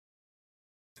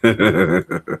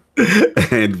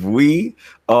And we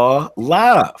are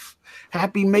live.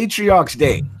 Happy Matriarchs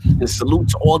Day. And salute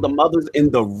to all the mothers in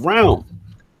the realm.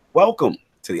 Welcome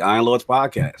to the Iron Lords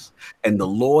Podcast and the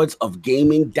Lords of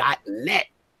Gaming.net,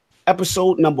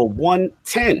 episode number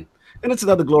 110. And it's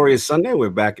another glorious Sunday. We're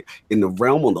back in the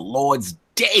realm on the Lord's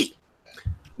Day.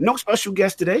 No special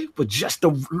guest today, but just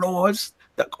the Lords,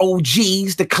 the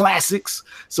OGs, the classics.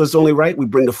 So it's only right we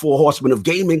bring the four horsemen of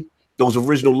gaming, those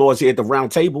original Lords here at the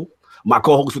round table. My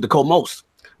co-host with the co-most,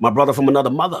 my brother from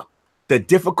another mother, the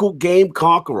difficult game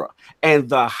conqueror, and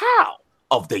the howl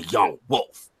of the young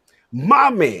wolf.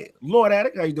 My man, Lord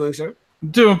Attic, how you doing, sir?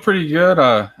 Doing pretty good.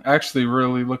 Actually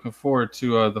really looking forward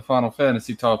to the Final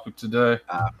Fantasy topic today.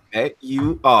 I bet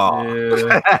you are.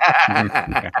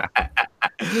 Yeah.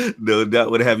 No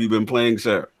doubt. What have you been playing,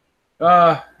 sir?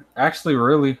 Actually,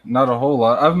 really not a whole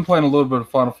lot. I've been playing a little bit of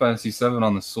Final Fantasy VII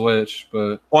on the Switch,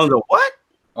 but on the what?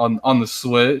 On the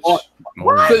Switch. What?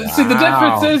 See, the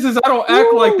difference is I don't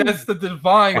act like that's the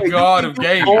divine god of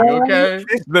gaming, okay?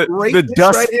 The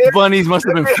dust right bunnies must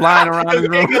have been flying around the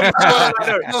room.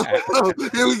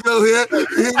 Here we go.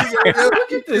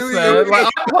 Look at this, man. Like,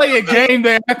 I play a game,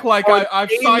 they act like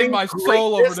I've signed my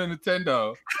soul over to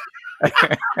Nintendo.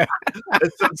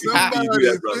 Somebody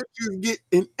is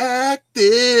getting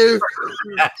active.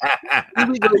 Here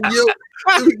we go, yo.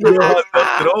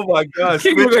 Oh my gosh.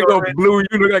 You look like a blue,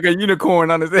 you look like a unicorn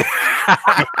on his head.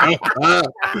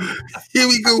 Here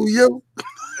we go, yo.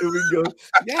 Here we go.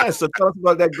 Yeah, so tell us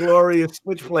about that glorious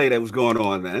Switch play that was going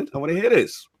on, man. I want to hear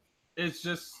this. It's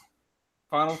just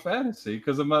Final Fantasy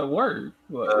because I'm at work.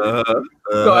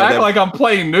 So act like I'm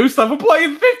playing new stuff. I'm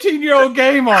playing a 15-year-old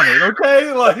game on it,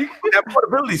 okay? Like that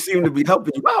portability seemed to be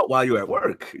helping you out while you're at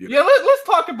work. You know? Yeah, let's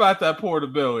talk about that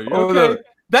portability, okay?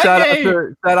 Shout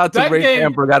out to Ray the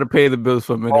Emperor. Got to pay the bills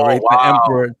for a minute. Ray the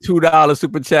Emperor, $2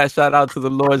 super chat. Shout out to the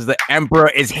Lords. The Emperor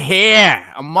is here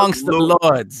amongst the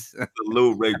Lords.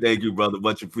 Salute, Ray. Thank you, brother.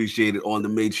 Much appreciated on the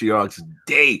Matriarchs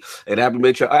Day. And happy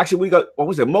Matriarch. Actually, we got, what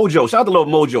was it? Mojo. Shout out to little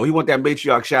Mojo. He want that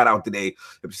Matriarch shout out today.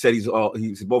 He said he's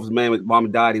both his man with mom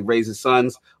and dad. He raised his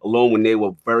sons alone when they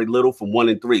were very little, from 1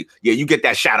 and 3. Yeah, you get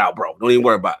that shout out, bro. Don't even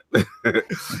worry about it.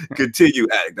 Continue,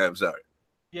 Addict. I'm sorry.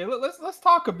 Yeah, let's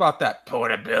talk about that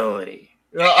portability.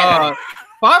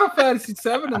 Final Fantasy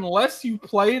VII, unless you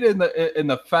played in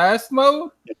the fast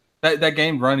mode, that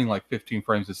game running like 15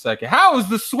 frames a second. How is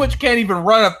the Switch can't even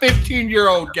run a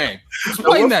 15-year-old game?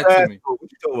 Explain that to me. What you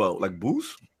talking about? Like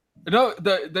boost? No,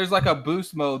 there's like a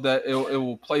boost mode that it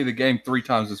will play the game 3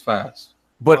 times as fast.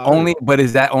 But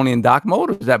is that only in dock mode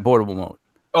or is that portable mode?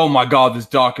 Oh my God, this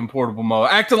dock and portable mode.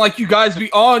 Acting like you guys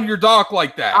be on your dock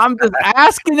like that. I'm just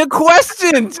asking a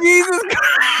question. Jesus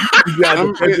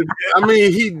Christ. I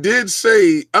mean, he did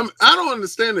say, I don't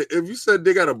understand it. If you said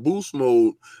they got a boost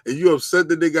mode and you upset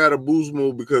that they got a boost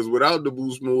mode because without the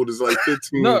boost mode, it's like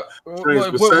 15 frames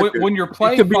per second. When you're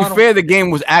playing, to be fair, the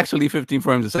game was actually 15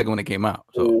 frames a second when it came out.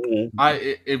 So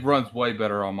it runs way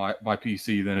better on my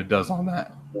PC than it does on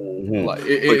that. Like, can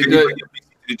you bring your PC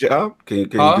to the job? Can you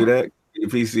do that? Your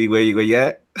PC, where you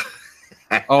at?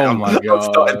 Oh my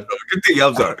God! Continue.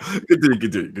 I'm sorry.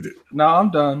 Continue. No, I'm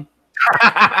done.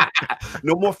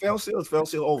 No more fail sales. Fail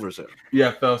sale over, sir.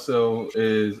 Yeah, fail sale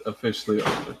is officially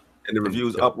over. And the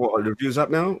reviews up. Are the reviews up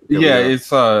now? Yeah,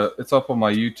 it's up on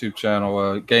my YouTube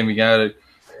channel, Gaming Addict.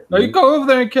 No, you go over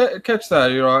there and catch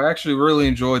that. You know, I actually really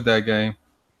enjoyed that game.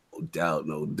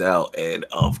 No doubt. And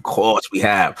of course, we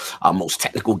have our most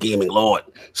technical gaming lord.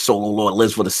 Solo Lord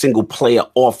lives for the single player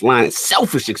offline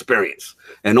selfish experience.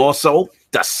 And also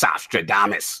the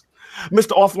Sostradamus,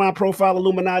 Mr. Offline Profile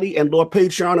Illuminati and Lord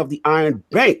Patreon of the Iron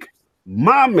Bank.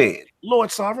 My man, Lord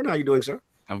Sovereign. How you doing, sir?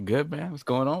 I'm good, man. What's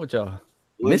going on with y'all?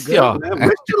 Missed y'all.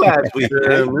 Missed you last week.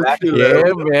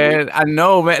 Man. I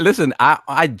know, man. Listen,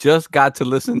 I just got to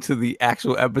listen to the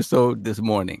actual episode this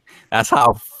morning. That's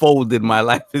how folded my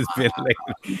life has been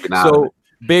lately. So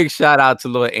big shout out to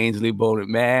Lord Ainsley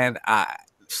Bowden, man.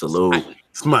 Salute.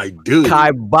 It's my dude.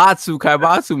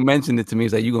 Kaibatsu mentioned it to me.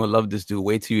 He's like, you're gonna love this dude.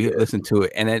 Wait till you listen to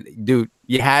it. And then, dude,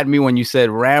 you had me when you said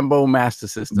Rambo Master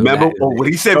System. Remember when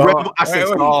he said Rambo? I said,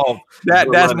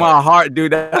 that's my heart,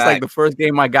 dude. That's like the first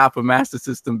game I got for Master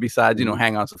System besides,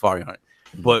 Hang On Safari Hunt.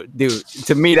 But dude,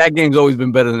 to me, that game's always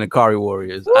been better than Akari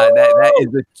Warriors. That is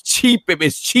it's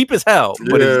cheap as hell,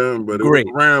 but it's great.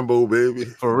 Rambo, baby,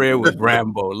 for real with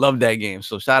Rambo. Love that game.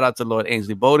 So shout out to Lord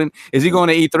Ainsley Bowden. Is he going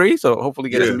to E3? So hopefully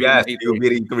get him. Yes, he'll be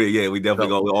at E3. Yeah, we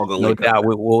definitely all gonna link up.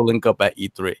 We'll link up at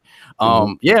E3.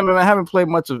 Yeah, man, I haven't played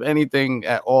much of anything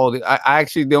at all. I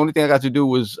actually the only thing I got to do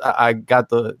was I got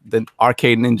the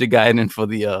Arcade Ninja Gaiden for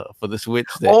the Switch.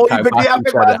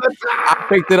 I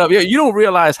picked it up. Yeah, you don't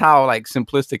realize how like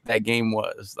simplistic that game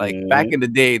was. Like back in the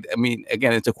day, I mean,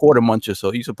 again, it's a quarter muncher,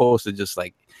 so you're supposed to just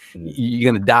like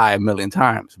you're gonna die a million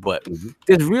times, but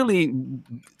there's really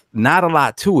not a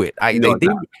lot to it.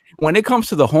 When it comes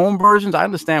to the home versions, I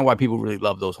understand why people really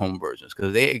love those home versions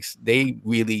because they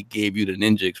really gave you the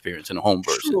ninja experience in the home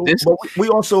version. But we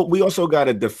also got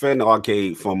to defend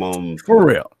arcade from for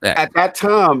real. At that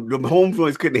time, the home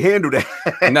versions couldn't handle that.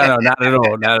 No, not at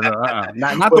all. Not at all.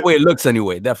 Not the way it looks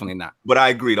anyway. Definitely not. But I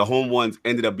agree. The home ones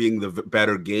ended up being the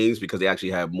better games because they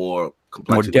actually have more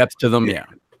complexity, more depth to them. Yeah.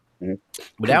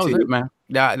 But that was it, man.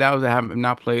 That was I have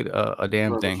not played a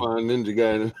damn thing. Find ninja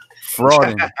guy.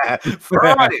 Fraud.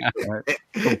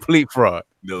 Complete fraud.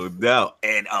 No doubt.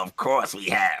 And of course, we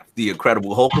have the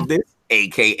Incredible Hulk of this,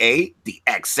 aka the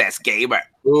Excess Gamer.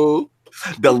 Ooh.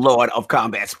 The Lord of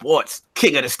Combat Sports,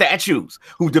 King of the Statues,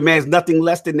 who demands nothing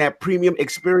less than that premium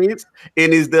experience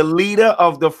and is the leader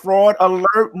of the Fraud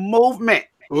Alert movement.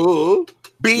 Ooh.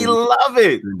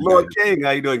 Beloved Lord King,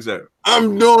 how you doing, sir?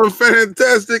 I'm doing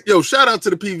fantastic. Yo, shout out to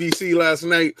the PVC last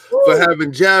night for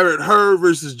having Jarrett Hurd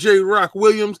versus J. Rock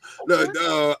Williams.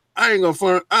 I ain't gonna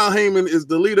front. Al Heyman is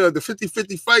the leader of the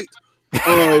 50-50 fight.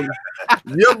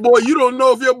 Your boy, you don't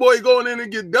know if your boy going in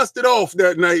and get dusted off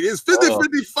that night. It's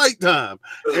 50-50 fight time.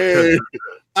 And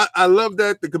I love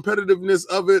that, the competitiveness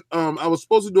of it. I was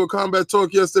supposed to do a combat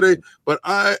talk yesterday, but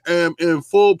I am in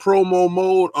full promo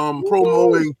mode.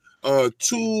 Promoting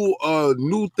two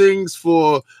new things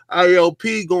for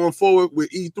ILP going forward with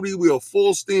E3. We are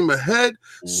full steam ahead.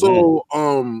 So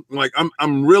like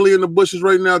I'm really in the bushes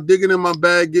right now, digging in my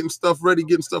bag, getting stuff ready,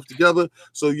 getting stuff together.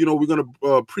 So you know, we're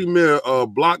gonna premiere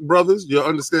Block Brothers. You'll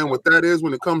understand what that is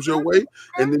when it comes your way,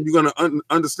 and then you're gonna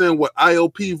understand what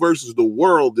ILP versus the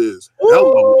world is.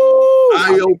 Hello,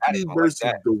 ILP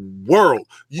versus the world.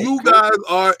 You guys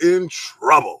are in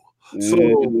trouble. So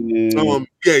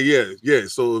yeah.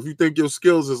 So if you think your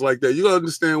skills is like that, you gotta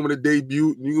understand when it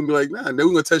debut, and you're gonna be like, nah, then we're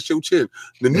gonna test your chin.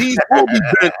 The knees will be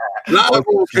bent live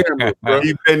on camera, bro.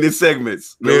 He been in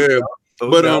segments. Yeah. But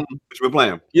what you been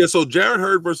playing? Yeah, so Jarrett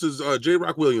Hurd versus J.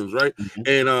 Rock Williams, right?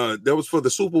 And that was for the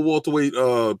super welterweight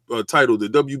title, the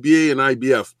WBA and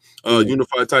IBF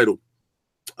unified title.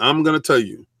 I'm gonna tell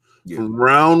you, from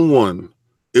round one,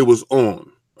 it was on.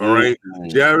 All right.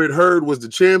 Jarrett Hurd was the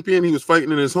champion. He was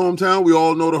fighting in his hometown. We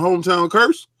all know the hometown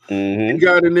curse. He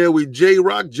got in there with J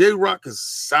Rock. J Rock is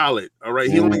solid. All right.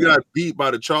 He only got beat by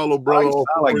the Charlo brother.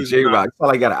 I like J Rock. I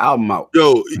like got an album out.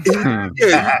 Yo,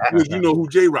 you know who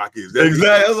J Rock is.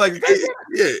 Exactly. I was like,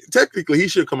 yeah, technically he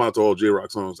should come out to all J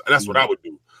Rock songs. That's what I would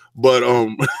do. But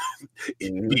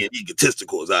being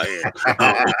egotistical as I am,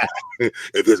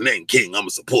 if his name King, I'm gonna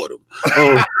support him.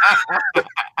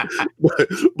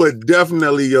 But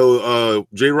definitely, yo,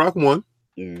 J Rock won.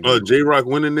 J Rock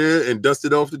went in there and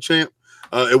dusted off the champ.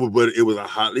 It was a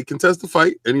hotly contested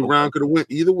fight. Any round could have went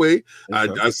either way.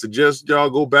 I suggest y'all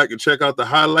go back and check out the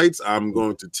highlights. I'm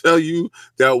going to tell you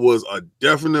that was a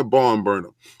definite barn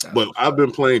burner. But I've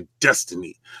been playing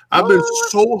Destiny. I've been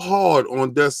so hard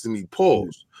on Destiny.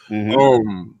 Pause.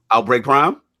 Outbreak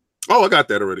Prime. Oh, I got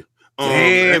that already.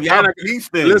 Damn,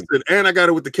 listen, and I got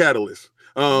it with the Catalyst.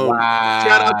 Shout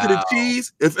out to the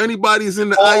cheese. If anybody's in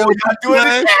the IOP,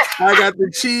 I got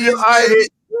the cheese. I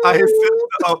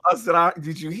said,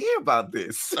 did you hear about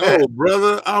this? Oh,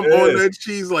 brother, I'm on that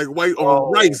cheese like white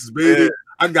on rice, baby. Man.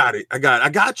 I got it. I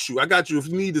got you. If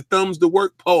you need the thumbs to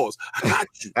work, pause. I got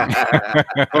you.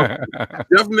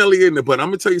 Definitely in there. But I'm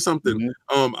gonna tell you something.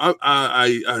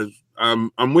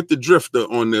 I'm with the Drifter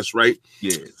on this, right?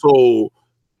 Yeah. So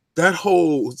that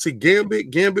whole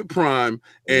Gambit Prime,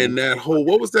 and that whole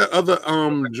what was that other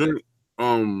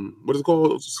what is it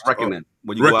called? Reckoning.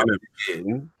 When you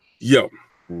Reckoning. Yo.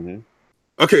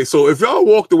 Okay, so if y'all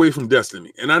walked away from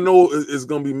Destiny, and I know it's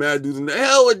gonna be mad dudes in the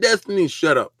hell with Destiny,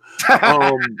 shut up.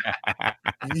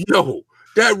 Yo,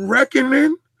 that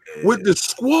Reckoning with the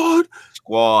squad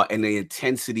and the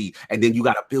intensity, and then you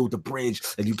gotta build the bridge,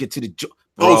 and you get to the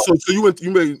so you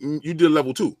did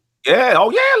level 2. Yeah,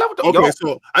 level 2. Okay,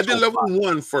 so I did level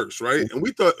 1 first, right? And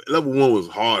we thought level 1 was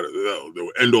hard,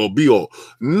 the end all be all.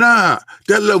 Nah,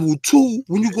 that level 2,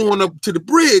 when you going up to the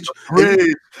bridge,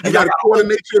 you gotta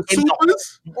coordinate your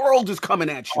supers. The world is coming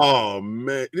at you. Oh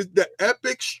man, it's the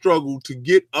epic struggle to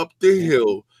get up the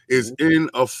hill is in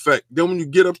effect. Then when you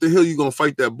get up the hill, you're gonna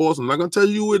fight that boss. I'm not gonna tell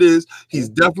you who it is. He's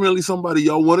definitely somebody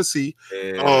y'all want to see.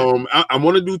 I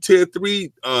want to do tier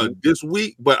 3 this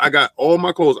week, but I got all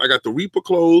my clothes. I got the Reaper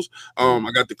clothes,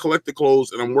 I got the collector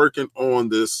clothes, and I'm working on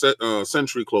the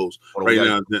Sentry clothes right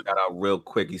now. Got out real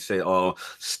quick. He said,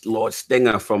 Lord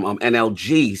Stinger from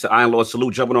NLG. So Iron Lord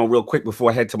salute, jumping on real quick before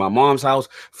I head to my mom's house.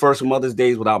 First Mother's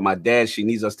Day without my dad. She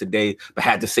needs us today, but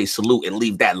had to say salute and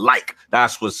leave that like.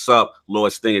 That's what's up,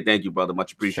 Lord Stinger. Thank you, brother.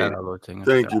 Much appreciated.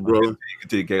 Thank you, brother.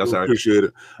 I'm sorry. Appreciate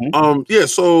it. Yeah.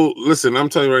 So listen, I'm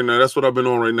telling you right now, that's what I've been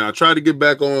on right now. I tried to get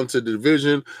back on to the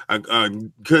division. I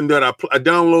couldn't do it. I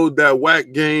download that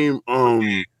whack game.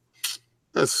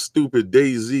 That stupid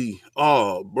DayZ.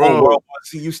 Oh, bro. World War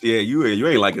Z, you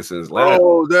ain't like it since last.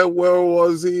 Oh, that World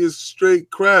War Z is straight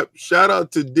crap. Shout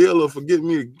out to Dealer for getting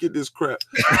me to get this crap.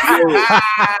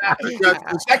 I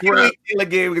got this crap. Dealer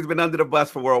game has been under the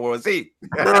bus for World War Z.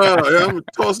 Bro, I'm gonna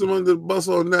toss him under the bus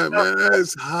on that, man.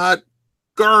 That's hot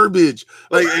garbage.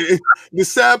 Like, the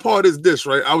sad part is this,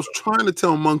 right? I was trying to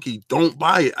tell Monkey, don't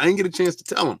buy it. I didn't get a chance to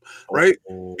tell him, right?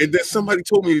 And then somebody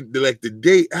told me, like, the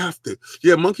day after,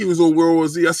 yeah, Monkey was on World War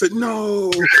Z. I said,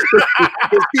 no.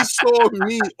 He saw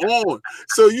me on.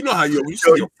 So you know how you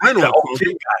see your friend on.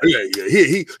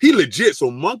 Yeah, he legit. So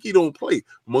Monkey don't play.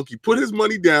 Monkey put his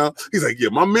money down. He's like, yeah,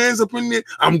 my man's up in there.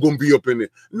 I'm gonna be up in there.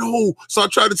 No. So I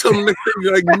tried to tell him next thing.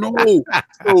 You're like, no.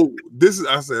 So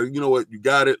I said, you know what? You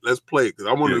got it. Let's play it. Because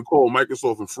I wanted to call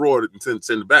Microsoft and fraud it and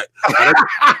send it back.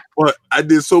 But I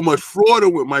did so much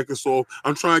frauding with Microsoft.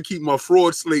 I'm trying to keep my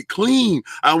fraud slate clean.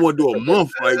 I want to do a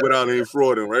month without any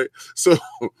frauding, right? So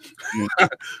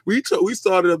we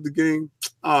started up the game.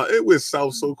 It went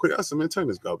south so quick. I said, man, turn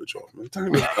this garbage off, man.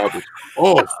 Turn this garbage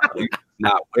off.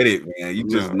 Not with it, man. You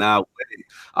just not with it.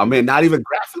 I mean, not even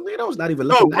graphically, though. It's not even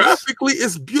looking nice. Graphically,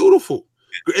 it's beautiful.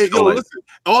 Yo, listen,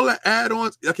 all the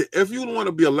add-ons. Okay, if you want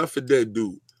to be a Left 4 Dead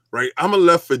dude, right? I'm a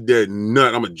Left 4 Dead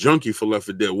nut. I'm a junkie for Left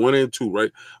 4 Dead 1 and 2,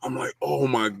 right? I'm like, oh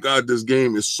my God, this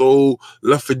game is so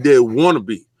Left 4 Dead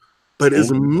wannabe. But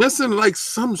it's missing like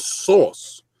some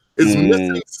sauce. It's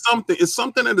missing something. It's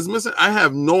something that is missing. I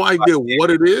have no idea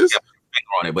what it is.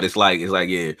 On it, but it's like,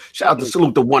 yeah. Shout out to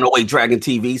salute the 108 Dragon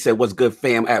TV. Said, what's good,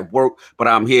 fam, at work, but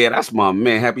I'm here. That's my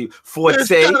man. Happy Forte.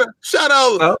 Shout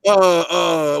out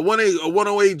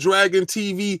 108 Dragon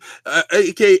TV,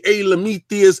 aka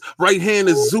Lemetheia's right hand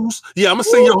is Zeus. Yeah, I'm gonna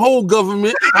say your whole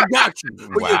government. I got you.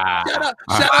 But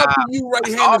shout out to you, right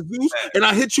hand is Zeus. And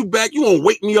I hit you back. You won't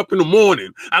wake me up in the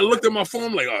morning. I looked at my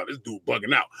phone like, oh, this dude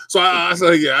bugging out. So I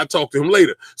said, yeah, I talked to him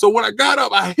later. So when I got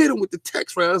up, I hit him with the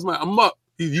text. Right, I was like, I'm up.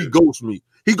 He ghosts me.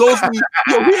 He goes me.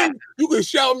 Yo, you can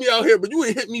shout me out here, but you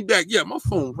ain't hit me back. Yeah, my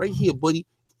phone right here, buddy.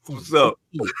 What's up?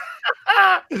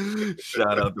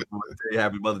 Shout out to Mother's Day.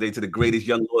 Happy Mother's Day to the greatest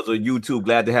young lords on YouTube.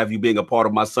 Glad to have you being a part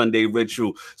of my Sunday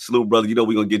ritual. Salute, brother. You know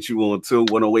we're gonna get you on too.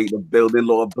 108 the building,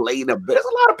 Lord Blade. There's a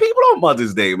lot of people on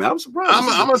Mother's Day, man. I'm surprised. I'm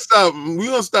gonna stop.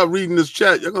 We're gonna stop reading this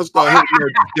chat. You're gonna start hitting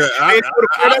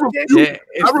me.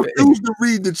 I refuse to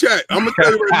read the chat. I'm gonna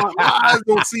tell you right now, my eyes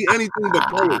don't see anything but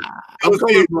colors. I'm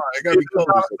colorblind. I gotta be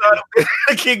colors.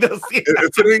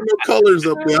 If it ain't no colors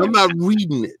up there, I'm not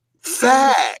reading it.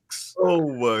 Facts. Oh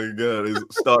my God, it's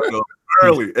starting off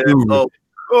early. And of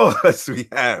course, we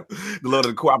have the Lord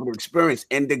of the Cooperative Experience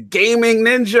and the Gaming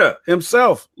Ninja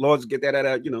himself. Lord, get that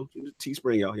at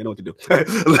Teespring, y'all. You know what to do.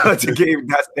 Lord the Game,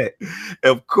 that's that.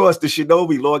 Of course, the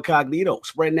Shinobi, Lord Cognito,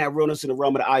 spreading that realness in the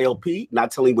realm of the ILP, not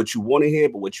telling what you want to hear,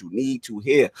 but what you need to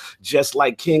hear. Just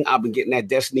like King, I've been getting that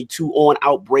Destiny 2 on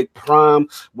Outbreak Prime,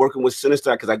 working with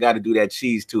Sinister because I got to do that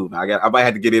cheese too. I might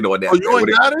have to get in on that. Oh, you ain't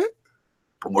got it?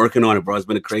 I'm working on it, bro. It's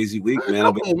been a crazy week, man.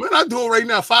 I do it right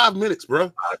now. 5 minutes, bro.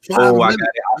 I got it.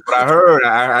 But I heard.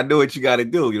 I know what you got to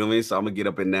do. You know what I mean? So I'm gonna get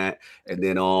up in that, and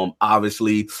then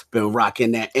obviously been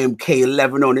rocking that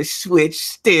MK11 on the Switch.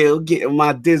 Still getting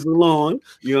my Dizzle on.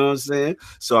 You know what I'm saying?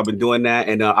 So I've been doing that,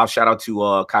 and I'll shout out to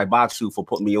Kaibatsu for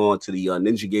putting me on to the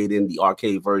Ninja Gaiden, the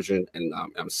arcade version, and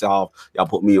himself. Y'all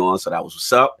put me on, so that was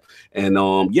what's up.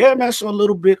 And yeah, man. So a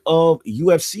little bit of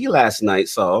UFC last night.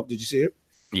 So did you see it?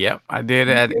 Yep, I did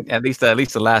at least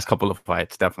the last couple of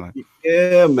fights, definitely.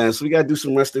 Yeah, man. So we gotta do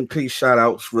some rest in peace shout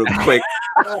outs real quick.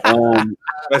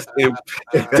 Rest in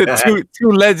to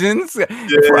two legends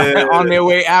on their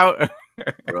way out.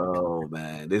 Bro,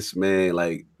 man, this man,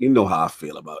 like, you know how I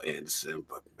feel about Anderson,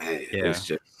 but man, it's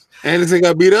just Anderson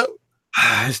got beat up.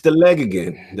 It's the leg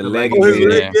again. The leg again. His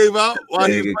leg gave out while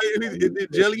he was fighting.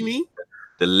 Did jelly knee?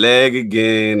 The leg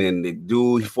again, and the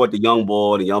dude, he fought the young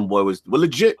boy. The young boy was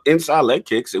legit inside leg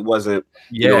kicks. It wasn't.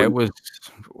 It was.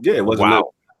 Yeah, it wasn't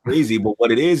crazy. But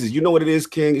what it is, you know what it is,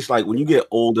 King. It's like when you get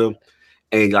older,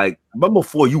 And like, but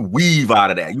before you weave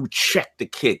out of that, you check the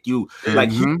kick. You like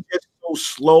he's just so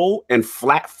slow and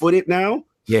flat-footed now.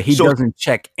 Yeah, he doesn't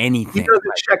check anything. He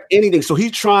doesn't check anything. So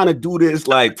he's trying to do this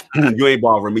like, you ain't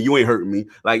bothering me, you ain't hurting me.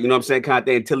 Like, you know what I'm saying? Kind of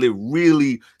thing until it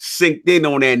really sinked in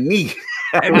on that knee.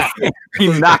 He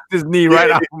knocked his knee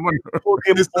right out.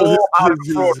 I'm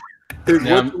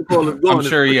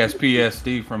sure he has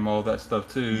PSD from all that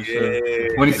stuff too. Yeah.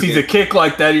 So when he sees a kick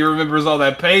like that, he remembers all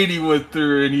that pain he went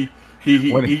through, and he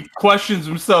questions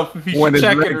himself if he should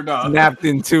check it or not. Snapped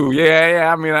in two.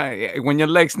 Yeah. I mean, when your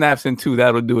leg snaps in two,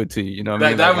 that'll do it to you. You know what I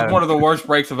mean? That was one of the worst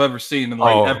breaks I've ever seen in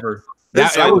ever.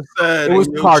 That was sad. It was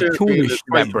cartoonish,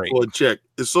 that break. For a check.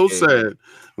 It's so sad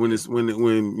when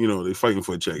you know they're fighting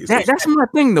for a check. That's my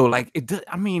thing though. Like,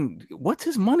 I mean, what's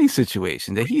his money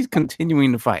situation that he's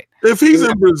continuing to fight? If he's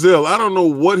in Brazil, I don't know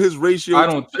what his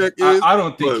ratio check is. I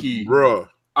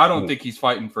don't think he's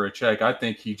fighting for a check. I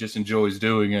think he just enjoys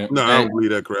doing it. No, I don't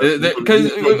believe that crap.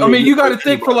 Because I mean, you got to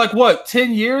think for like what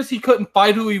 10 years he couldn't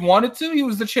fight who he wanted to. He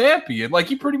was the champion. Like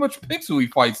he pretty much picks who he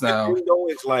fights now. You know,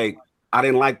 it's like I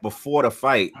didn't like before the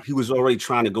fight. He was already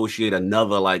trying to negotiate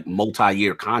another like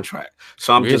multi-year contract.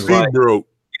 So I'm just like, broke.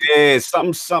 Yeah,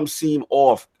 something seemed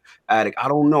off. Addict. I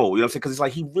don't know. You know what I'm saying? Because it's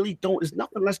like he really don't. There's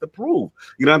nothing less to prove.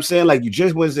 You know what I'm saying? Like you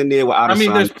just was in there without. I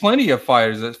mean, there's plenty of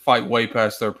fighters that fight way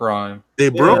past their prime. They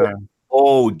broke. Yeah.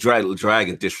 Oh,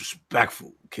 Dragon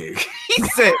disrespectful. Okay, he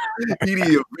said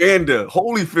Edie Evander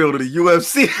Holyfield of the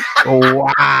UFC. Oh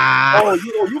wow! Oh,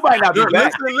 you might not be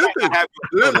back.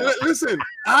 Listen.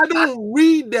 I don't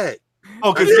read that.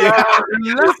 Oh, because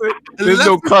there's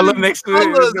no color next to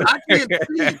it. I can't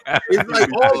see. It's like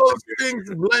all those things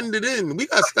blended in. We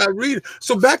gotta stop reading.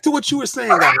 So back to what you were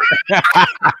saying, guys.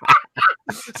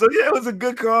 So yeah, it was a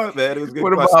good card, man. It was good.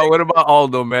 What about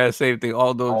Aldo, man? Same thing.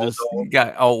 Aldo just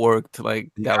got outworked.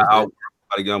 Like that was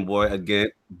a young boy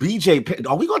again. BJ Penn.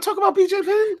 Are we gonna talk about BJ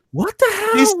Penn? What the hell?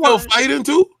 He's still fighting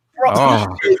too? Oh.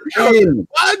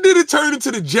 Why did it turn into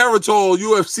the Geritol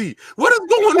UFC? What is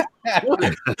going on?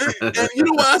 and you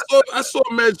know what? I saw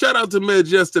Med. Shout out to Med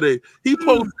yesterday. He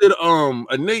posted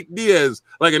a Nate Diaz,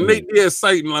 like a Nate Diaz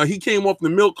sighting. Like he came off the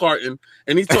milk carton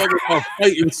and he talking about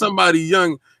fighting somebody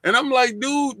young. And I'm like,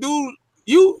 dude,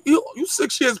 you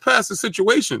 6 years past the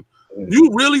situation.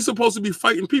 You really supposed to be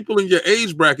fighting people in your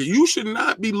age bracket. You should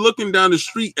not be looking down the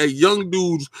street at young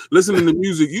dudes listening to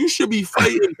music. You should be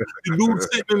fighting the dude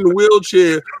sitting in the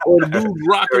wheelchair or the dude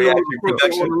rocking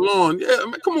on the lawn. Yeah,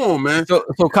 man, come on, man. So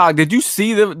Cog, did you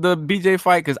see the BJ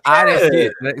fight? Because I didn't see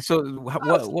it. So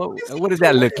what does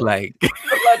that look like?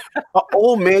 Like an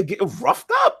old man getting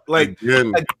roughed up, like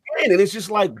again, and it's just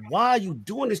like, why are you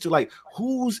doing this to like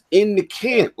who's in the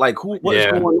camp? Like what is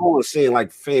going on? Saying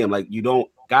like, fam, like you don't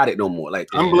got it no more. Like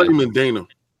I'm blaming Dana.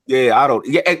 Yeah, I don't.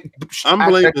 Yeah, I'm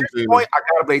blaming Dana. Point, I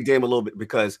gotta blame Dana a little bit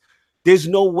because there's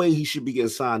no way he should be getting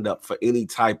signed up for any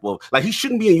type of like he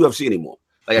shouldn't be in UFC anymore.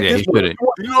 Like he shouldn't.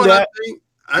 You know what I think?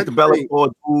 I the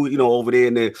Bellator dude, you know, over there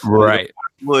in the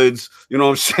woods, you know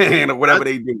what I'm saying, or whatever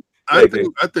they do. I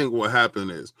think what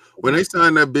happened is when they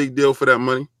signed that big deal for that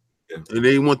money and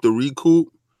they want the recoup,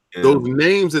 those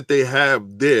names that they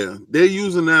have there, they're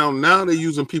using now they're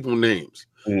using people names.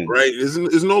 Right,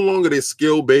 it's no longer their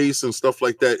skill base and stuff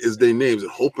like that. Is their names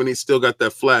and hoping they still got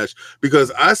that flash?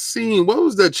 Because I seen what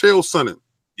was that Chael Sonnen?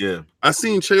 Yeah, I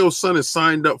seen Chael Sonnen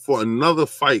signed up for another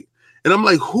fight, and I'm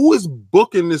like, who is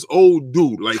booking this old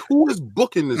dude? Like, who is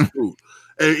booking this dude?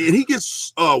 And he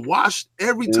gets washed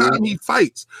every time he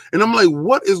fights, and I'm like,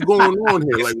 what is going on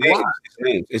here? Like, what?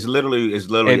 It's literally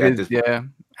at this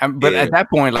point. But at that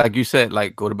point, like you said,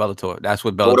 like go to Bellator. That's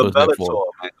what Bellator's there for.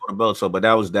 Man, go to Bellator. But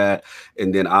that was that,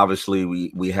 and then obviously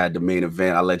we had the main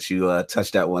event. I'll let you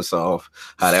touch that one off.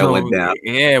 How that went down.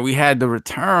 Yeah, we had the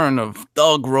return of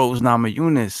Thug Rose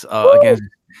Namajunas against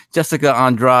Jessica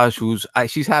Andrade,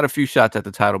 she's had a few shots at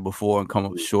the title before and come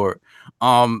up short.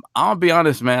 I'll be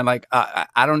honest, man. Like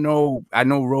I don't know. I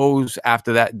know Rose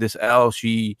after this L,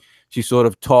 she sort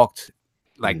of talked.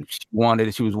 Like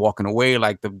she was walking away,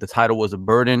 like the title was a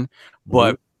burden.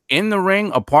 But in the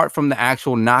ring, apart from the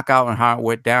actual knockout and how it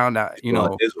went down, you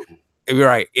know, you're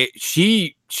right.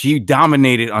 She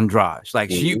dominated Andrade.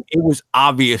 Like it was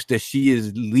obvious that she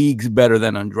is leagues better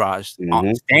than Andrade.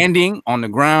 Standing on the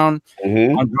ground,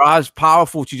 Andrade's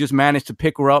powerful. She just managed to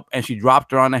pick her up and she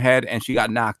dropped her on the head and she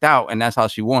got knocked out, and that's how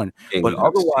she won. But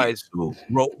otherwise,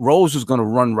 Rose was gonna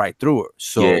run right through her.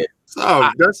 So. So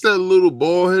that's that little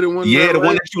ball-headed one. Yeah, the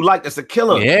one that you like. That's a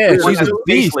killer. Yeah, she's a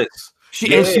beast.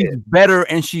 She's better,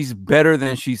 and she's better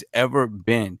than she's ever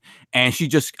been. And she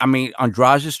just, I mean,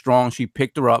 Andrade is strong. She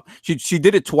picked her up. She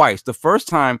did it twice. The first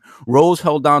time, Rose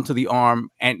held down to the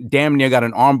arm and damn near got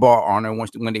an arm bar on her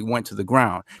when they went to the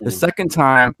ground. The second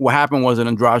time, what happened was that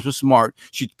Andrade was smart.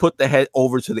 She put the head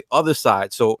over to the other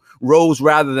side. So Rose,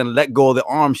 rather than let go of the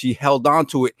arm, she held on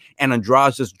to it, and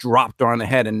Andrade just dropped her on the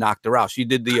head and knocked her out. She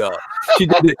did the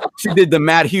she did the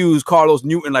Matt Hughes, Carlos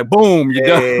Newton, like boom, you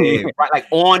done. Right, like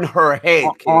on her head,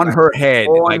 on her head,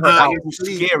 like wow. it was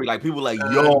scary. Like people like,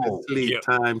 yo,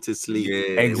 time to sleep.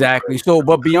 Yeah, exactly. So,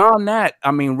 but beyond that,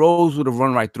 I mean, Rose would have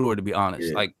run right through her, to be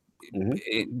honest. Like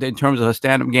in terms of her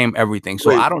stand-up game, everything.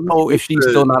 So I don't know if she's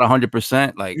still not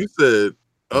 100%. Like you said.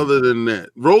 Other than that,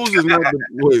 Rose is not.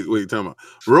 Wait, time out.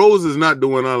 Rose is not the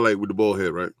one I like with the bald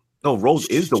head, right? No, Rose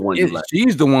is the one you like.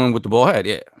 She's the one with the bald head.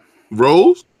 Yeah,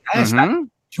 Rose. Yes,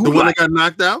 the one that got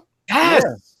knocked out.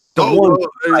 Yes. The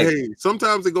one, hey,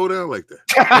 sometimes they go down like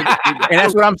that. And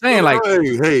that's what I'm saying. Like,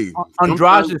 hey,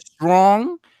 Andrade is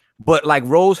strong, but like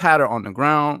Rose had her on the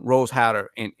ground. Rose had her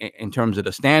in terms of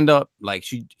the stand up. Like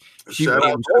she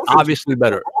was obviously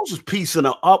better. Rose was piecing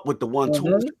her up with the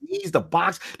 1-2, knees, the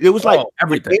box. It was like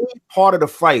everything. Any part of the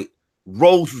fight,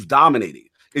 Rose was dominating.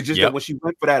 It's just that when she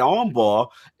went for that arm bar,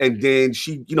 and then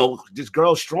she, this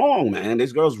girl's strong, man.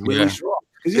 This girl's really strong.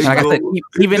 Like I said,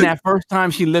 even that first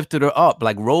time she lifted her up,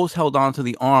 like Rose held on to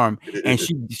the arm, and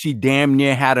she damn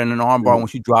near had her in an arm bar when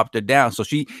she dropped her down. So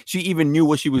she even knew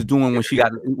what she was doing when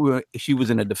she was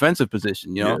in a defensive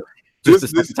position, Just the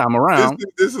second time around.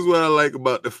 This is what I like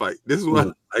about the fight. This is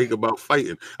what I like about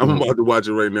fighting. I'm about to watch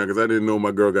it right now because I didn't know my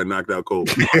girl got knocked out cold.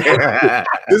 This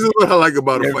is what I like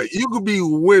about a fight. You could be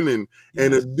winning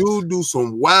and a dude do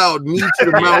some wild knee to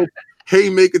the mouth,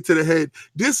 haymaker to the head.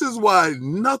 This is why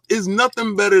is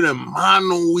nothing better than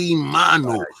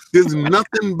mano. There's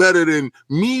nothing better than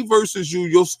me versus you.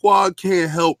 Your squad can't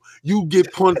help. You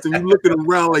get punched and you looking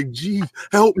around like, geez,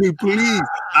 help me, please.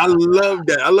 I love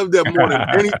that. I love that more than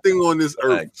anything on this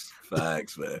earth.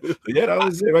 Facts, man. But yeah, that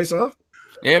was it, right, sir?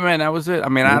 Yeah, man, that was it. I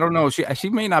mean, I don't know. She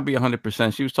may not be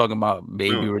 100%. She was talking about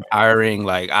baby retiring.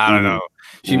 Like, I don't know.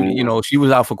 She she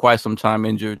was out for quite some time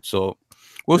injured. So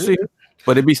we'll see.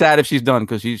 But it'd be sad if she's done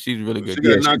because she's really good. She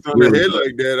got knocked on the head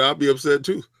like that. I'll be upset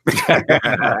too.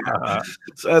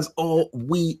 So that's all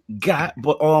we got.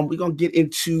 But we're gonna get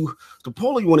into the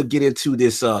poll. You want to get into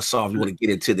this? Solve. You want to get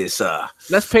into this?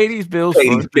 Let's pay these bills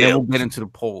first. Then we'll get into the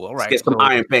poll. All right. Let's get some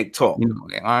Iron Bank talk.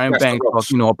 Iron Bank talk.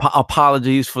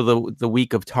 Apologies for the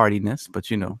week of tardiness, but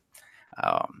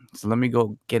so let me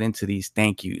go get into these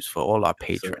thank yous for all our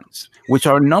patrons, which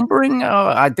are numbering,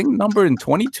 I think number in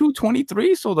 22,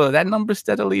 23. So that number is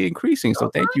steadily increasing. So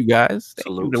thank you guys.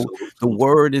 Thank you. The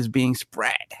word is being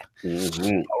spread.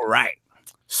 All right.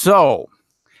 So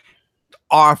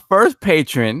our first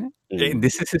patron, and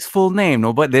this is his full name.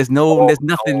 But there's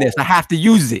nothing there. So I have to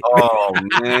use it. Oh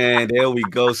man, there we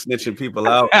go, snitching people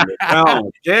out.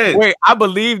 Wait, I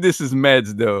believe this is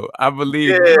Meds though. I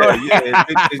believe. Yeah.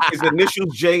 His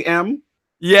initials JM.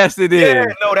 Yes, it is. Yeah,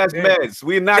 no, that's Meds.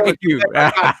 We're not going to do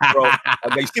that, bro.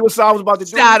 Okay, see what Saul was about to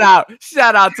do? Shout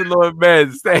out to Lord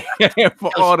Meds. Thank you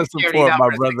for all the support, my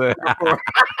brother.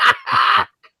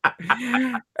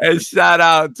 And shout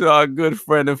out to our good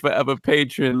friend and forever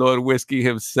patron, Lord Whiskey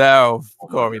himself,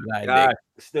 Corey Lightning.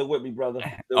 Still with me, brother.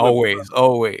 Always.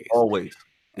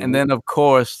 And then, of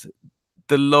course,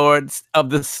 the lords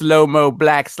of the slow-mo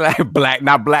backslap.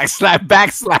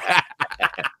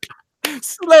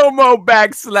 Slow-mo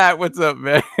backslap. What's up,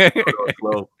 man?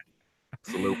 Slow.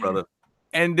 Salute, brother.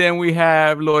 And then we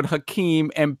have Lord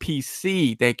Hakeem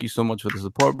MPC. Thank you so much for the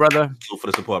support, brother. For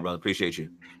the support, brother. Appreciate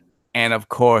you. And of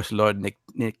course, Lord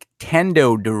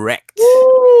Nintendo Direct.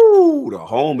 Woo, the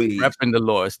homie. Repping the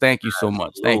Lords. Thank you so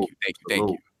much. Thank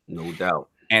you. No doubt.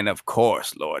 And of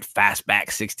course, Lord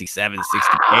Fastback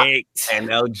 6768.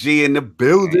 NLG in the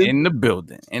building. In the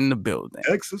building.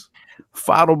 Texas.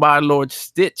 Followed by Lord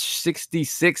Stitch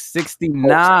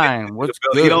 6669. What's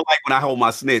good? He don't like when I hold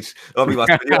my snitch. I'll be like,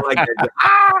 you don't like that.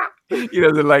 He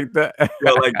doesn't like that. He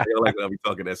don't like when I be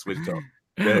talking that switch talk.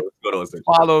 Yeah,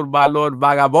 followed by Lord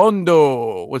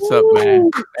Vagabondo. What's up,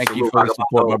 man? Thank you for the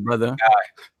support, my brother.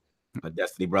 My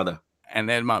Destiny brother. And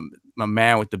then my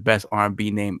man with the best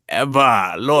R&B name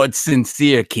ever, Lord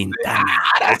Sincere Quintana.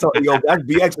 That's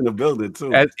BX in the building too.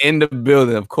 That's in the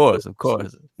building, of course.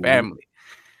 Family.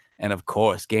 And of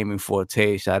course, Gaming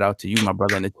Forte. Shout out to you, my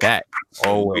brother in the chat.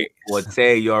 Always.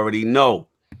 Forte, you already know.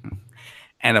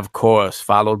 And of course,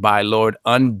 followed by Lord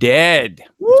Undead.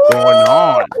 What's going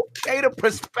on? Okay, the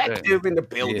perspective in the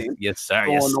building. Yes, sir.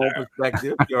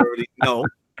 Perspective. You already know.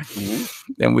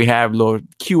 Then we have Lord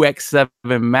QX7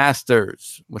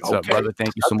 Masters. What's up, brother?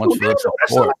 Thank you so much for the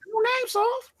support.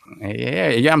 Soft.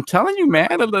 Yeah, I'm telling you,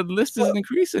 man, the list is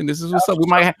increasing. This is what's up. We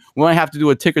might have to do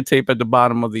a ticker tape at the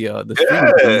bottom of the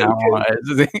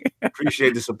stream.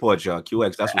 Appreciate the support, y'all.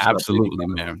 QX, that's what's absolutely,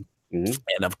 man. Mm-hmm.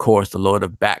 And of course, the Lord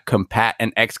of Back Compat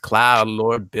and XCloud,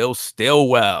 Lord Bill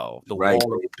Stillwell, the right.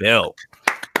 Wall of Bill.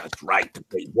 That's right. The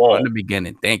big wall. From the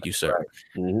beginning. Thank you, sir.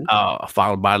 Right.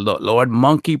 Followed by Lord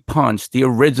Monkey Punch, the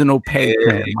original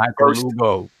patron, Michael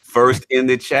Lugo. First in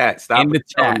the chat. Stop in the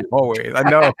chat. Always. I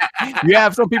know. You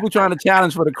have some people trying to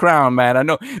challenge for the crown, man. I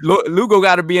know. Lugo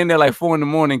got to be in there like 4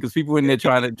 a.m. because people in there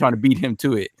trying to beat him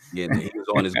to it. Yeah, he was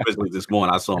on his Grizzlies this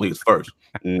morning. I saw him. He was first.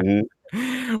 Mm-hmm.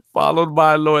 Followed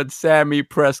by Lord Sammy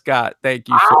Prescott. Thank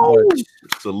you so much.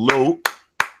 Salute.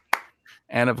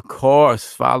 And of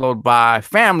course, followed by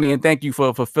family. And thank you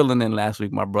for filling in last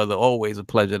week, my brother. Always a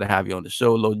pleasure to have you on the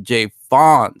show. Lord Jay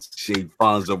Fonz. Jay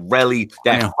Fonzarelli.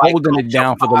 That holding it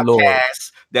down for the Lord.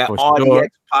 That RDX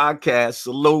podcast.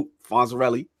 Salute,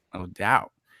 Fonzarelli. No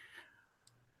doubt.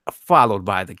 Followed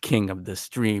by the king of the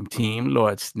stream team,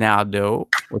 Lord Snaldo.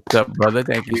 What's up, brother?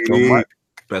 Thank you so much.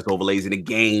 Best overlays in the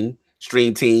game.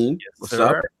 Stream team. Yes, what's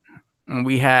sir. up? And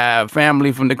we have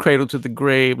family from the cradle to the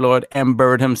grave, Lord M.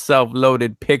 Bird himself,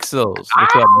 Loaded Pixels.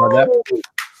 What's up, brother?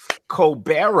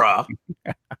 Cobera.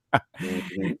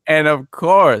 And of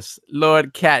course,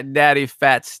 Lord Cat Daddy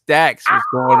Fat Stacks. What's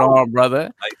going on,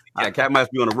 brother? Yeah, Cat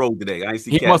must be on the road today. I ain't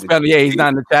see he Cat must be. Yeah, he's not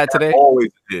in the chat today.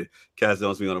 Always did. Cat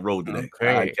must be on the road today. Okay.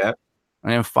 All right, Cat.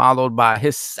 And then followed by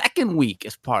his second week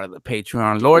as part of the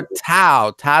Patreon, Lord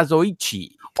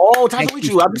Tazoichi. Oh,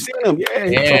 Tazoichi, I've been seeing him.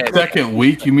 Yeah. Second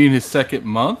week? You mean his second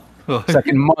month?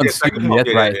 Second month. Second month.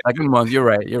 That's right. Second month. You're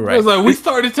right. You're right. I was like, we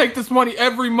started to take this money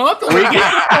every month. We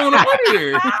get going on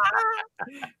here.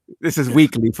 This is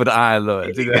weekly for the Iron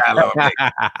Lords.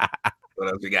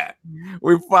 What else we got?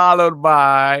 We followed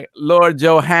by Lord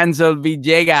Johansel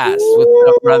Villegas. What's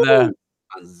up, brother?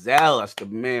 Anzel, that's the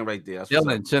man right there.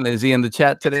 Chilling. Is he in the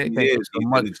chat today? Thank you so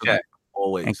much. In the chat.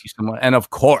 Always. Thank you so much. And of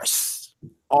course,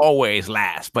 always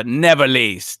last but never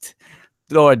least,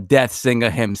 Lord Death Singer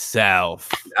himself.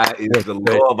 That is the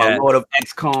Lord, my Lord of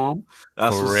XCOM.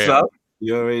 That's what's up.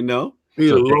 You already know.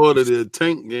 He's the Lord of the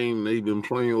tank game they've been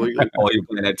playing lately. Oh, you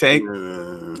playing that tank?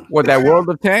 What, that World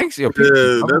of Tanks? Yeah,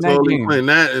 that's all they playing.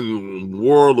 That and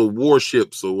World of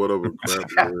Warships or whatever.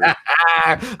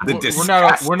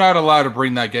 We're not allowed to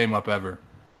bring that game up ever.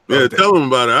 Yeah, tell them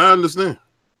about it. I understand.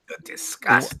 The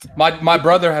disgust. My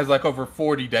brother has like over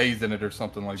 40 days in it or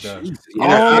something like that.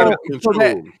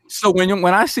 So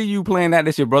when I see you playing that,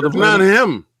 it's your brother. It's not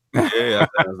him. Yeah.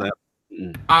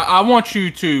 I want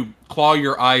you to claw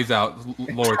your eyes out,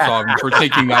 Lord Sovereign, for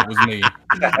thinking that was me.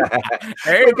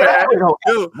 Hey, I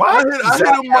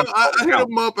hit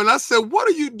him up and I said, "What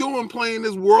are you doing playing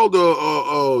this World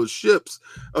of Ships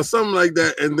or something like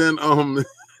that?" And then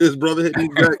his brother hit me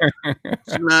back.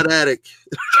 It's not addict.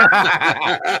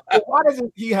 Why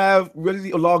doesn't he have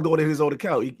really logged on to his old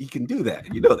account? He can do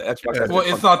that. You know that. Well,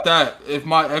 it's not that. If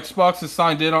my Xbox is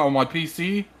signed in on my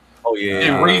PC,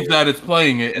 it reads that it's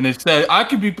playing it, and it says I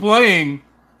could be playing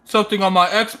something on my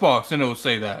Xbox, and it will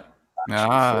say that.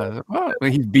 Well,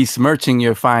 he's besmirching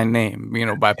your fine name,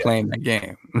 by playing the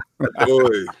game. What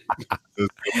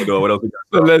else we got?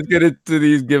 So let's get into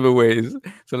these giveaways.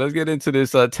 So let's get into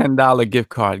this $10 gift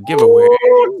card giveaway.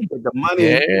 The money.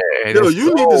 Yeah, yo,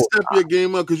 you need to step your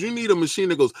game up because you need a machine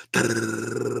that goes. You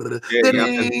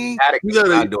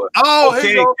gotta do it. Oh,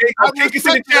 okay. Take us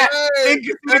in the chat. Take us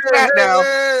in the chat now.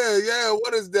 Yeah.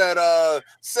 What is that?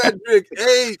 Cedric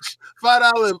H.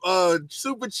 $5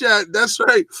 super chat. That's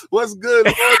right. What's good,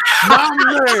 my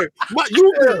man?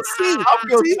 You can see. I'm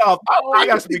good stuff. I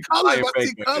got to be colors. I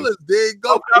see colors. There you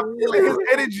go. I'm feeling his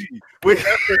energy.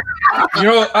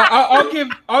 I'll give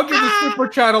the super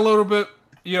chat a little bit.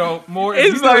 More.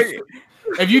 It's like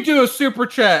if you do a super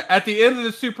chat at the end of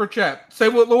the super chat, say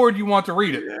what Lord you want to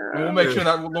read it, and we'll make sure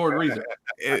that Lord reads it.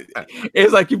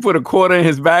 It's like you put a quarter in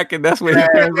his back, and that's what he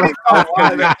turns on.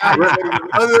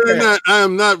 Other than that, I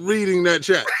am not reading that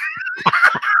chat.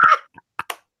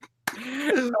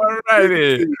 All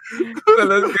righty. So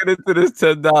let's get into this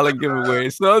 $10 giveaway.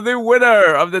 So the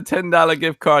winner of the $10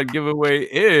 gift card giveaway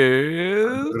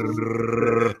is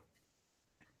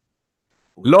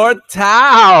Lord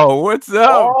Tao. What's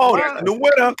up? Oh, that's the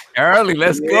winner. Early,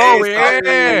 let's go.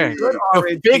 Yeah.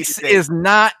 The fix is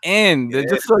not in.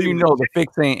 Just so you know, the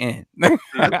fix ain't in.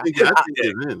 I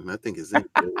think it's in.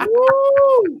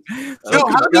 Yo,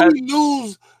 how did we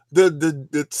lose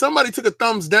the somebody took a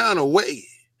thumbs down away?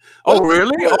 Oh,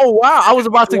 really? Oh, wow. I was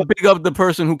about to pick up the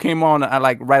person who came on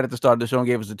like right at the start of the show and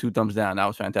gave us the 2 thumbs down. That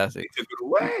was fantastic. They took it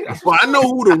away. Well, I know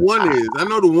who the one is. I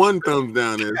know the 1 thumbs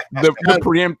down is. The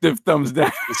preemptive thumbs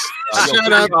down.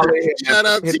 Shout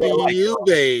out to you,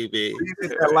 baby. Please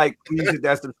hit that like, please hit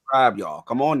that subscribe, y'all.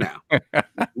 Come on now.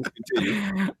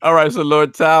 Continue. All right, so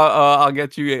Lord Tal, I'll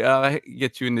get you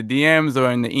in the DMs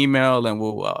or in the email, and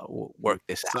we'll work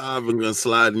this out. I'm gonna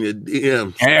slide in your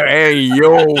DMs. Hey,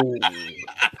 yo.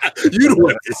 You the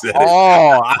one that said it.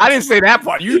 Oh, I didn't say that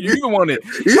part. You the one that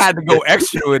had to go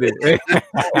extra with it. He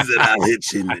said, I'll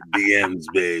hit you in the DMs,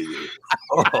 baby.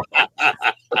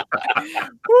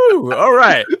 Woo, all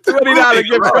right. $20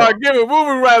 gift card.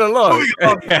 Moving right along.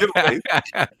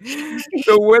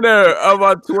 The winner of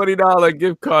our $20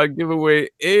 gift card giveaway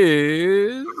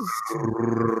is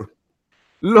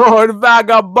Lord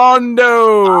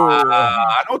Vagabondo.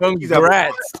 I don't think he's ever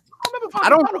Congrats. I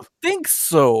don't think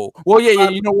so. Well, yeah,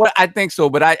 you know what? I think so,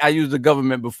 but I used the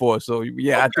government before, so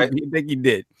yeah, Okay. I think he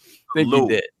did. He Salute.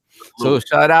 did. So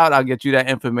shout out. I'll get you that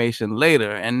information later.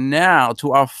 And now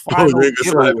to our final nigga,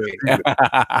 giveaway.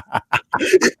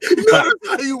 Notice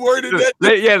how you worded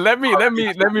that? Yeah, let me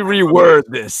reword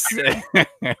this.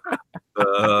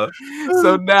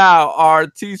 So now our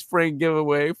Teespring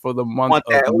giveaway for the month want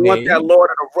that, of who May. want that Lord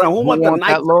of the Realm? Who want the that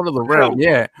Knight? Lord of the Realm?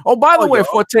 Yeah. Oh, by the Oh, way, yo.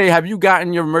 Forte, have you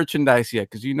gotten your merchandise yet?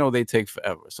 Because you know they take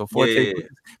forever. So Forte, Yeah.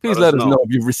 please Let let us us know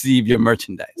if you've received your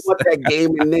merchandise. Who want that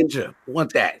Gaming Ninja? Who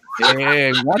want that?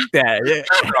 Yeah, want that. Yeah.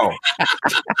 No.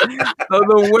 So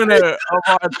the winner of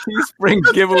our Teespring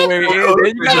giveaway is. There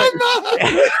you go.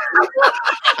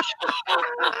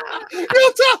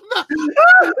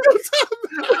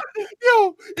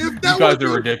 Yo, if You that guys was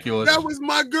are ridiculous. that was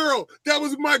my girl. That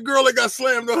was my girl that got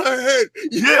slammed on her head.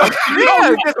 Yeah.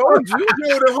 Yeah, I told you.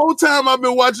 Yo, the whole time I've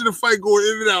been watching the fight going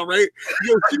in and out, right?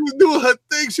 Yo, she was doing her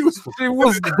thing. She was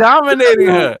Dominating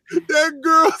her. that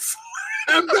girl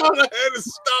slammed on her head and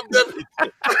stopped everything.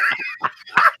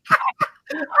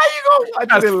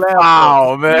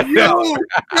 Wow, man. Yo,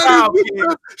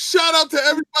 shout out to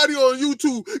everybody on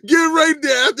YouTube. Get right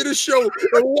there after the show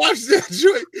and watch that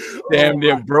joint. Damn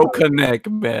near broke her neck,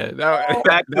 man.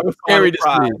 That was scary to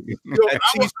see. Yo, That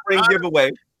Teespring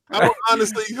giveaway. I will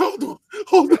honestly, hold on.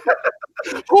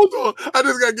 I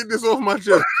just gotta get this off my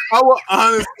chest. I will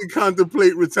honestly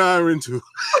contemplate retiring too.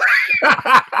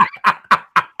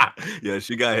 Yeah,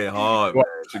 she got hit hard, man.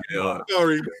 She got hit hard.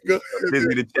 Sorry. Go ahead.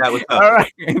 Busy to chat with her. All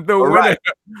right, the winner right.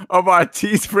 of our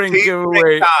Teespring Teespring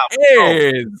giveaway time.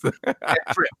 is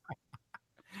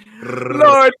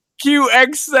Lord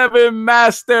QX7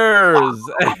 Masters.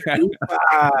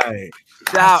 Right.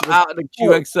 Shout out to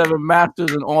QX7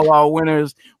 Masters and all our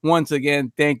winners. Once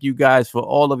again, thank you guys for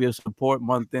all of your support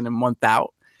month in and month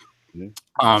out.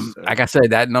 Like I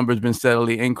said, that number's been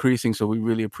steadily increasing, so we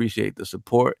really appreciate the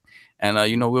support. And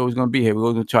you know, we're always going to be here. We're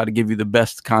going to try to give you the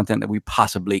best content that we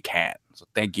possibly can. So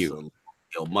thank you. So,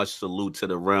 yo, much salute to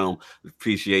the realm.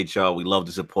 Appreciate y'all. We love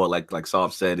the support. Like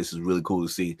Saab said, this is really cool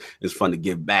to see. It's fun to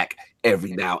give back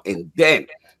every now and then.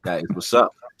 That is what's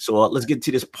up. So let's get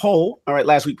to this poll. All right,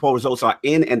 last week poll results are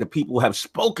in, and the people have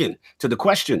spoken to the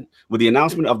question: with the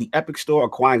announcement of the Epic Store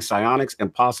acquiring Psyonix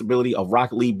and possibility of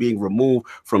Rocket League being removed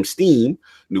from Steam,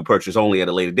 new purchase only at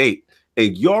a later date,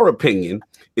 in your opinion,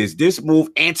 is this move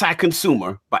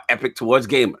anti-consumer by Epic towards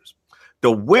gamers?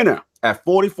 The winner at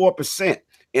 44%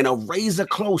 in a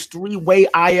razor-close 3-way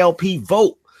ILP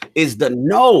vote is the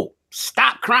no.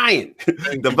 Stop crying.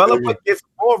 Developer gets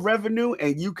more revenue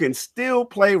and you can still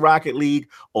play Rocket League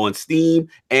on Steam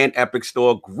and Epic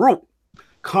Store Group.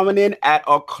 Coming in at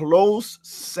a close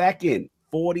second,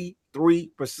 43%.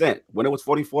 When it was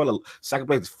 44, the second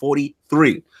place is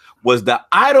 43. Was the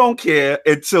I don't care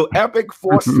until Epic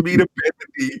forces me to pay the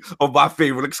fee of my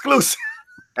favorite exclusive.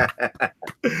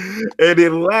 And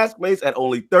in last place at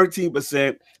only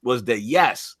 13% was the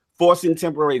yes. Forcing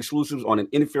temporary exclusives on an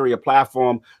inferior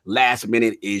platform last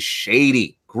minute is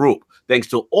shady group. Thanks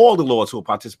to all the lords who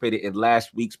participated in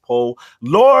last week's poll.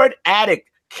 Lord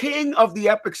Addict, king of the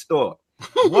Epic Store.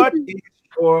 What is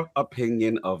your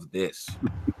opinion of this?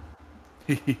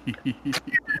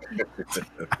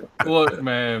 Look,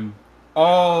 man,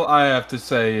 all I have to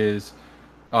say is,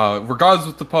 regardless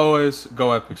of what the poll is,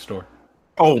 go Epic Store.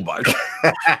 Oh my God.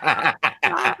 I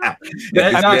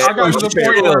got to the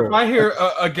point where if I hear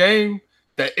a game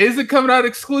that isn't coming out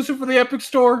exclusive for the Epic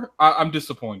Store, I'm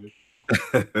disappointed.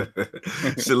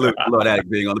 Salute Lord Addict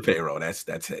being on the payroll. That's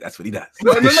it. That's what he does.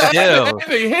 No.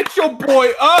 Hit your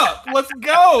boy up. Let's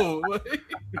go.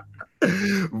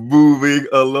 Moving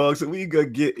along, so we gonna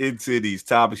get into these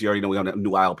topics. You already know we have a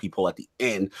new ILP poll at the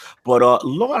end, but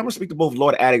Lord, I'm gonna speak to both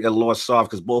Lord Addict and Lord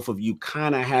Soft because both of you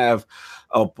kind of have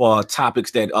topics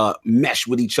that mesh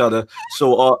with each other.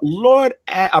 So Lord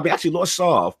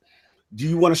Soft, do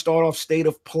you want to start off state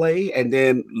of play and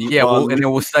then and then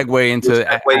we'll segue into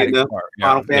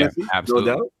Final Fantasy? Yeah,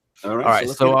 absolutely. No doubt. All right.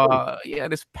 So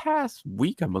this past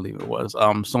week, I believe it was,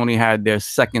 Sony had their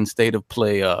second state of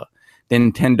play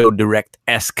Nintendo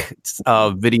Direct-esque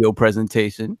video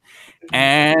presentation,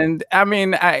 and I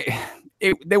mean,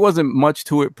 there wasn't much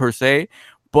to it per se,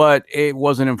 but it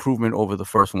was an improvement over the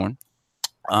first one.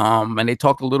 And they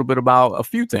talked a little bit about a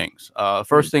few things.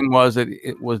 First thing was that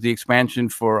it was the expansion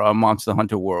for Monster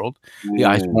Hunter World, the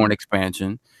Iceborne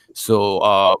expansion.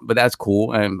 So, but that's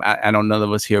cool. And I know none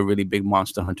of us here are really big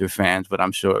Monster Hunter fans, but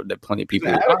I'm sure that plenty of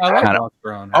people.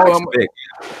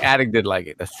 Addict did like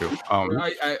it. That's true.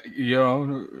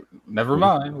 Never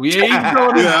mind. We ain't I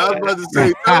was about to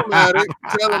say, tell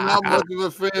him how much of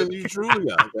a fan you truly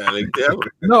are. Addict.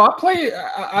 No, I play.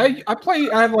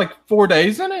 I have like 4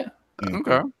 days in it.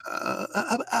 Okay.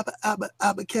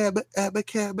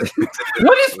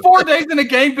 What is 4 days in a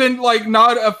game been like?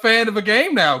 Not a fan of a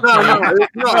game now? No. I'm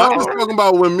just talking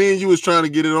about when me and you was trying to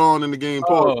get it on in the game.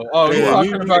 You're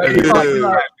talking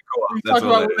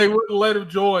about when they wouldn't let him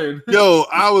join. Yo,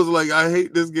 I was like, I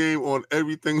hate this game on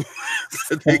everything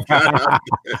that they got out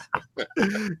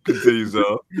there. Continue,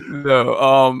 so.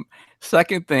 No.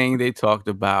 Second thing they talked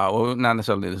about, well, not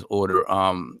necessarily in this order,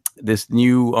 this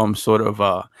new sort of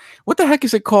what the heck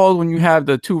is it called when you have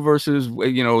the 2 versus,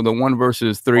 the 1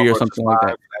 versus 3 or something like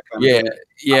that?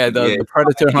 The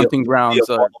Predator Hunting Grounds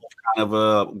kind of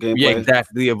a gameplay. Yeah,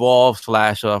 exactly. The Evolve /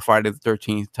 Friday the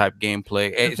 13th type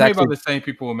gameplay. It's actually by the same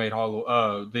people who made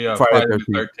the Friday the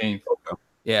 13th. Okay.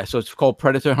 Yeah, so it's called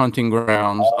Predator Hunting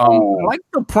Grounds. I like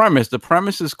the premise. The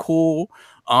premise is cool.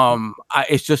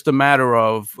 It's just a matter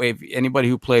of if anybody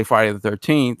who played Friday the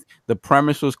 13th, the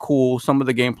premise was cool. Some of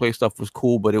the gameplay stuff was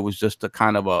cool, but it was just a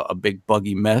kind of a big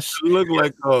buggy mess. It looked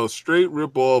like a straight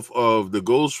ripoff of the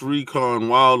Ghost Recon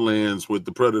Wildlands with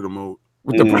the Predator mode.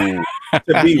 With the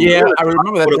I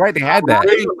remember that. Right, they had that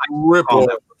ripoff.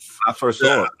 I first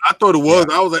saw it. I thought it was.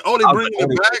 I was like, "Oh, they bringing it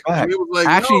back." It was like,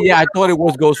 actually, I thought it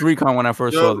was Ghost Recon when I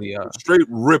first saw the straight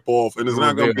ripoff, and it's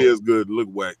not going to be as good. Look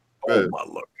whack. Oh my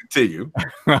Lord! Continue.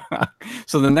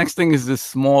 So the next thing is this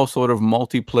small sort of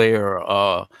multiplayer.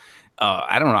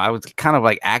 I don't know. I was kind of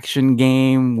like action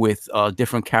game with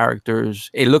different characters.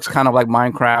 It looks kind of like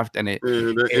Minecraft, and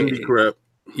indie crap.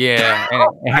 Yeah, and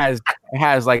it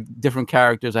has like different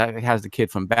characters. It has the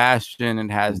kid from Bastion,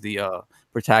 and has the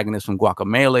protagonist from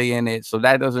Guacamelee in it. So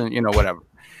that doesn't, whatever.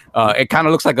 It kind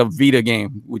of looks like a Vita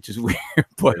game, which is weird,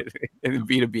 but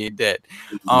Vita being dead.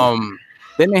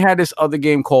 Then they had this other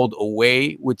game called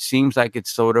Away, which seems like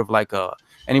it's sort of like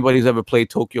anybody who's ever played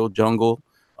Tokyo Jungle.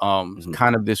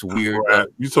 Kind of this weird.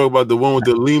 You talk about the one with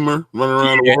the lemur running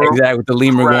around the world? Exactly, with the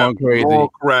lemur going crazy. All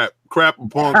crap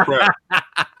upon crap.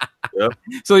 Yep.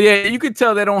 So you could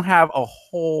tell they don't have a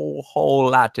whole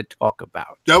lot to talk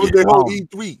about. That was their whole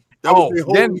E3. That was their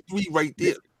whole E3 right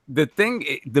there. The thing,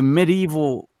 the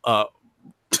medieval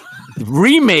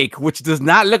remake, which does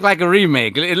not look like a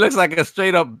remake. It looks like a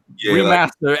straight up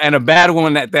remaster, and a bad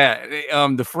one at that.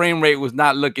 The frame rate was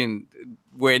not looking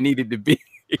where it needed to be.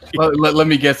 Let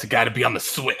me guess, it got to be on the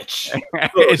Switch. I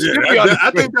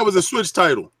think that was a Switch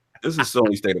title. This is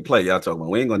Sony State of Play. Y'all talking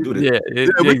about? We ain't gonna do this.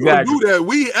 We gonna do that.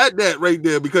 We at that right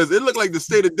there because it looked like the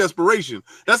state of desperation.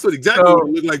 That's what exactly what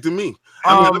it looked like to me.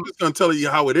 I'm just gonna tell you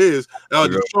how it is.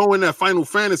 Just showing that Final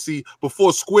Fantasy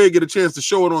before Square get a chance to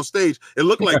show it on stage. It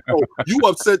looked like you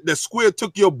upset that Square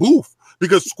took your booth.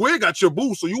 Because Square got your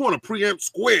booth, so you want to preempt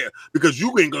Square because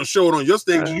you ain't gonna show it on your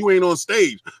stage. You ain't on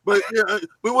stage. But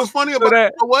what's funny about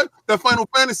that? You know what? That Final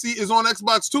Fantasy is on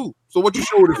Xbox too. So what you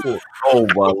showed it for? Oh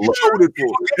my Lord! You showed it for?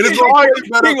 And it's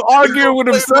arguing with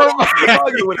himself.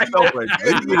 Because it's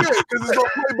gonna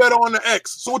play better on the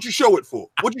X. So what you show it for?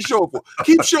 What you show it for?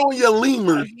 Keep showing your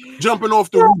lemurs jumping off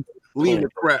the roof. Lemur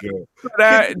crap.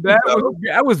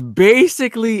 That was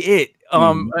basically it.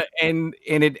 And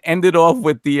it ended off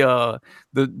with the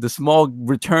small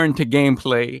return to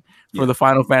gameplay for the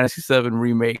Final Fantasy VII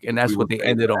remake, and that's what they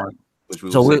ended on.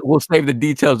 So we'll save the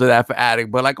details of that for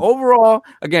Addict. But like overall,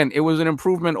 again, it was an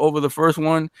improvement over the first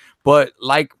one. But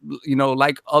like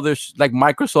others, like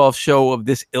Microsoft's show of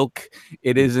this ilk,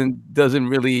 it doesn't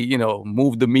really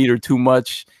move the meter too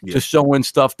much. Just showing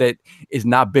stuff that is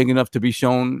not big enough to be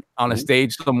shown on a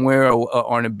stage somewhere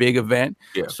or on a big event.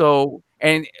 Yeah. So.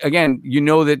 And again,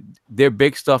 that they're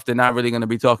big stuff they're not really going to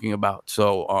be talking about.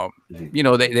 So,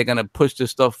 they're going to push this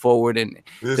stuff forward and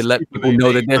to let people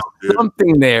know that there's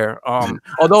something there.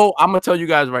 Although I'm going to tell you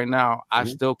guys right now, I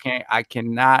still can't. I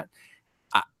cannot.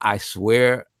 I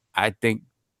swear. I think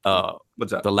The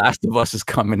Last of Us is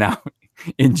coming out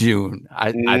in June.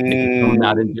 I think it's coming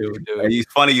out in June, dude.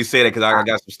 It's funny you say that because I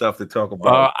got some stuff to talk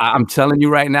about. I'm telling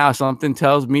you right now, something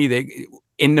tells me they.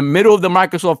 In the middle of the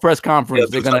Microsoft press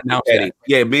conference, they're going to announce that.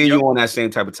 Yeah, me and you on that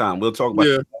same type of time. We'll talk about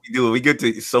it. We get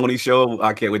to Sony show.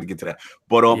 I can't wait to get to that.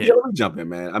 But let me jump in,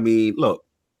 man. I mean, look,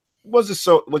 was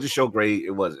the show great?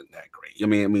 It wasn't that great. I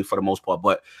mean, for the most part.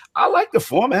 But I like the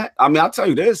format. I mean, I'll tell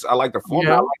you this. I like the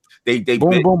format. Yeah. They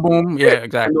boom. Yeah,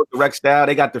 exactly. Direct style.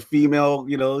 They got the female,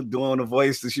 doing the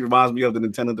voice. She reminds me of the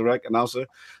Nintendo Direct announcer.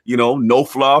 No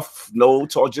fluff, no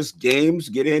talk, just games.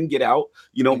 Get in, get out.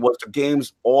 Was the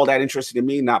games all that interested in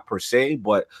me? Not per se,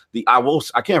 but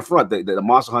I can't front the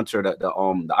Monster Hunter, the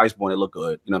Iceborne. It looked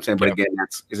good. You know what I'm saying? But again,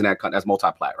 that's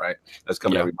multi-plat, right? That's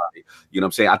coming to everybody. You know what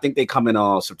I'm saying? I think they come in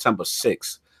on September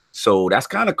 6th. So that's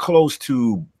kind of close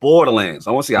to Borderlands.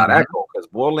 I want to see how that goes because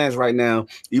Borderlands right now,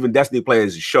 even Destiny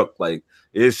players is shook. Like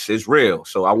it's real.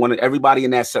 So I wanted everybody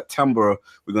in that September.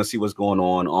 We're gonna see what's going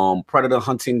on. Predator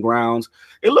Hunting Grounds.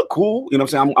 It looked cool. You know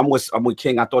what I'm saying? I'm with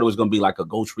King. I thought it was gonna be like a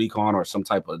Ghost Recon or some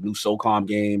type of new SOCOM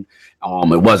game.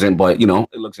 It wasn't, but it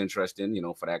looks interesting.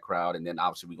 For that crowd. And then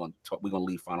obviously we're gonna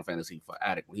leave Final Fantasy for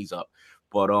Addict when he's up.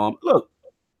 But look,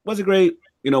 was it great?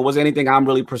 Was anything I'm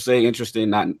really per se interested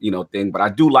in? Not, thing, but I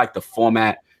do like the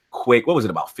format. Quick. What was it?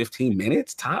 About 15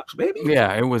 minutes tops, baby?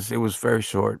 Yeah, it was very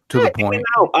short to the point.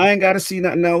 I ain't got to see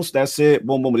nothing else. That's it.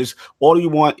 Boom, boom. All you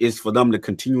want is for them to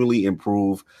continually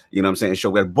improve. You know what I'm saying? Show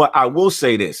that. But I will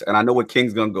say this, and I know what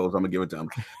King's gonna go, so I'm gonna give it to him.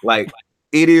 Like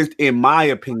it is, in my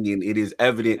opinion, it is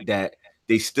evident that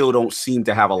they still don't seem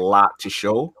to have a lot to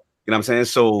show. You know what I'm saying?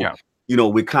 So. Yeah.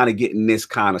 We're kind of getting this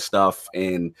kind of stuff,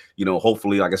 and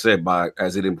hopefully, like I said,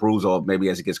 as it improves or maybe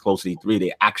as it gets closer to E3,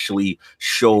 they actually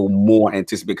show more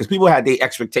anticipation because people had their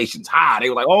expectations high. They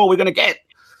were like, "Oh, we're gonna get,"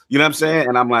 you know what I'm saying?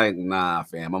 And I'm like, "Nah,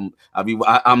 fam,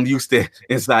 I'm used to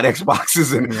inside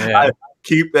Xboxes, and I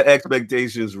keep the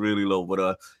expectations really low."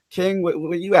 But King,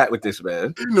 where you at with this,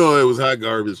 man? It was hot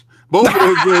garbage. Both of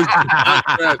those games.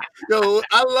 Yo,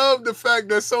 I love the fact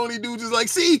that Sony dudes is like,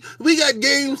 see, we got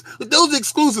games. Those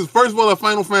exclusives. First of all,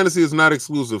 Final Fantasy is not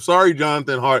exclusive. Sorry,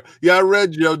 Jonathan Hart. Yeah, I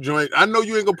read your joint. I know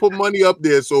you ain't gonna put money up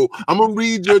there, so I'm gonna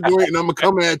read your joint and I'm gonna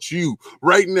come at you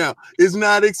right now. It's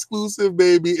not exclusive,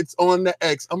 baby. It's on the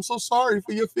X. I'm so sorry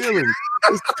for your feelings.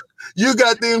 You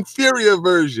got the inferior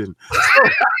version.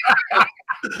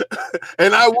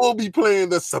 And I will be playing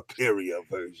the superior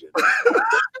version.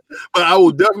 But I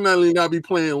will definitely not be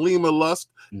playing Lima Lust.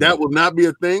 That will not be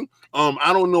a thing.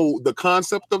 I don't know the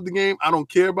concept of the game. I don't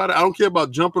care about it. I don't care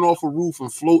about jumping off a roof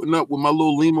and floating up with my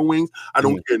little Lima wings. I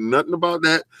don't care nothing about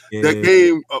that. That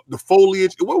game, the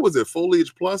foliage, what was it?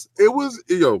 Foliage Plus? It was,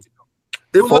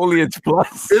 Foliage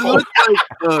Plus. It looked like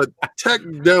a tech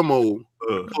demo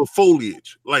for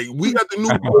Foliage. Like we got the new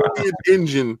Foliage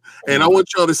engine, and I want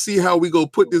y'all to see how we go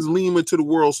put this Lima to the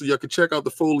world so y'all can check out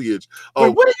the Foliage. Wait,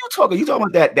 what are you talking? You talking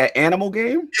about that animal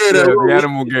game? Yeah, the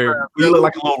animal game. You look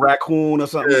like a little raccoon or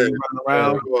something running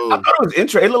around. I thought it was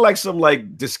interesting. It looked like some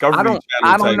like Discovery Channel.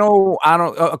 I don't know.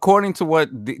 According to what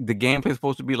the gameplay is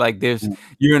supposed to be like,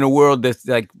 you're in a world that's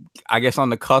like, I guess,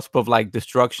 on the cusp of like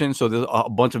destruction. So there's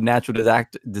a bunch of natural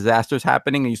disasters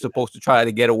happening, and you're supposed to try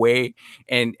to get away.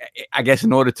 And I guess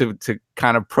in order to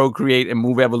kind of procreate and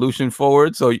move evolution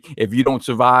forward. So if you don't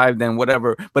survive, then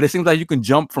whatever. But it seems like you can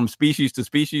jump from species to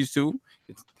species too.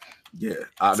 Yeah,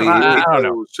 I mean, I don't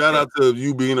know. Shout out to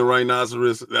you being a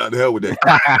rhinoceros. The hell with that.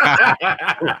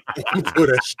 Throw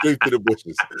that straight to the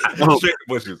bushes. Straight to the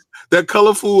bushes. That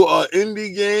colorful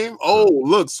indie game. Oh,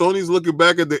 look, Sony's looking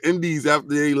back at the indies after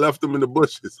they left them in the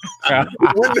bushes.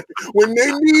 when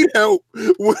they need help,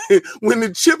 when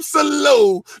the chips are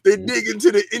low, they dig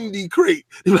into the indie crate.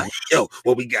 They're like, yo,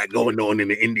 what we got going on in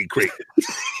the indie crate?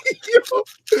 It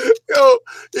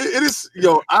is.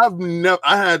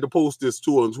 I had to post this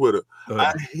too on Twitter.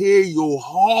 I hear your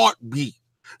heartbeat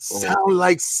sound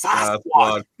like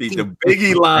Sasquatch. The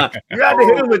Biggie line. You got to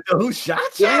hit him with the who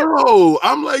shot you? Yo,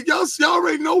 I'm like, y'all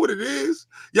already know what it is.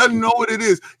 Y'all know what it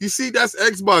is. You see, that's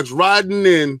Xbox riding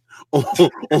in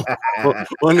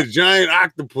on a giant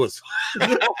octopus.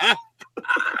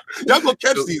 Y'all gonna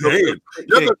catch these hands.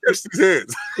 Y'all gonna catch these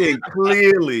hands. And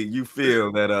clearly, you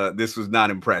feel that this was not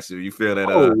impressive. You feel that?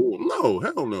 No,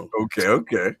 hell no. Okay. All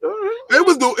right. It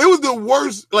was the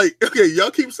worst. Like, okay,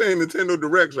 y'all keep saying Nintendo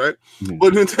Directs, right? Mhm.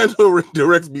 But Nintendo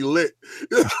Directs be lit.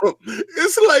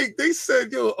 It's like they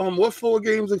said, yo, what 4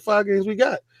 games and 5 games we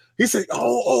got? He said,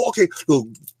 okay. So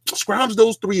scrounge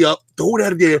those 3 up, throw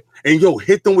that there, and yo,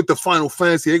 hit them with the Final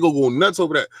Fantasy. They go nuts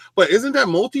over that. But isn't that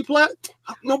multi-plat?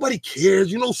 Nobody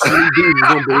cares. You know, some dudes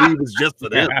don't believe it's just for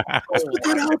them. Let's put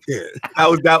that out there.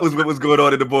 That was what was going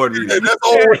on in the board meeting. And that's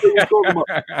all they was talking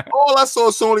about. All I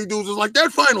saw Sony dudes was like,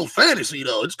 that Final Fantasy,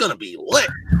 though, it's gonna be lit.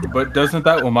 But doesn't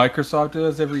that what Microsoft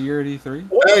does every year at E3?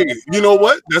 Hey, you know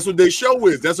what? That's what their show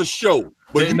is. That's a show.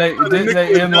 But Didn't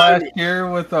they end last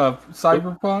year with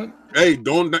Cyberpunk? Hey,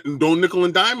 don't nickel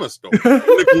and dime us though. Nickel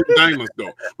and dime us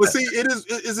though. But see,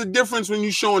 it's a difference when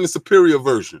you're showing the superior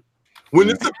version. When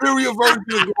the superior version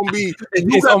is gonna be,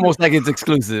 it's almost like it's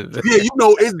exclusive. Yeah, you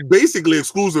know, it's basically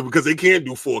exclusive because they can't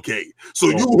do 4K. So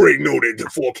you already know that the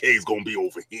 4K is gonna be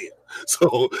over here.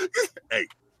 So hey,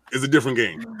 it's a different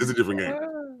game. It's a different game.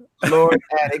 Lord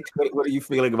Addict, what are you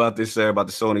feeling about this, sir? About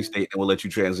the Sony state, and we'll let you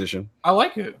transition. I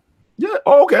like it. Yeah.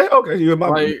 Oh, okay. You're my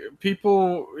like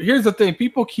people. Here's the thing: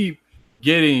 people keep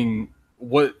getting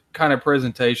what kind of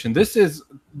presentation this is.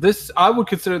 This I would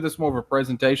consider this more of a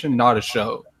presentation, not a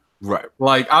show. Right.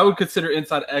 Like I would consider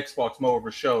Inside Xbox more of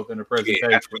a show than a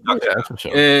presentation. Yeah, that's for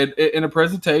sure. And in a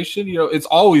presentation, you know, it's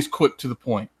always quick to the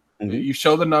point. Mm-hmm. You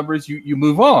show the numbers, you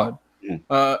move on. Mm-hmm.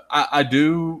 I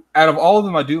do. Out of all of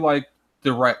them, I do like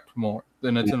Direct more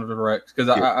than Nintendo Directs because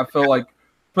I feel like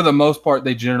for the most part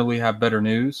they generally have better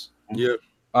news. Yeah.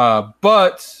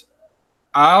 But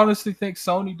I honestly think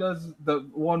Sony does the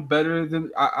one better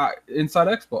than Inside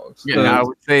Xbox. Yeah, I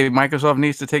would say Microsoft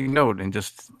needs to take note and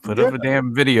just put up a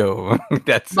damn video.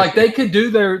 That's like they could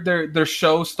do their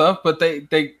show stuff, but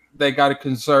they got to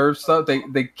conserve stuff.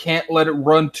 They can't let it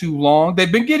run too long.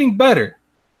 They've been getting better,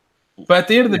 but at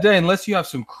the end of the day, unless you have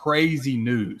some crazy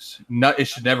news, it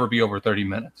should never be over 30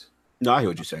 minutes. No, I hear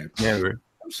what you're saying. Yeah.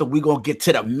 So we gonna get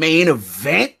to the main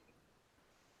event.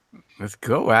 Let's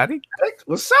go, Addy.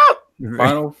 What's up?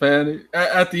 Final Fantasy.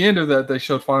 At the end of that, they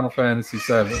showed Final Fantasy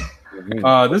VII.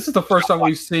 This is the first time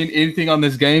we've seen anything on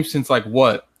this game since like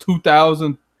what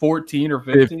 2014 or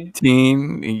 15?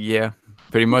 15, yeah,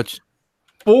 pretty much.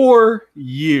 4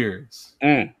 years.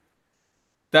 Mm.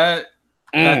 That's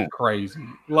crazy.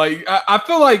 Like I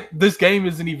feel like this game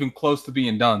isn't even close to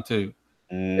being done too.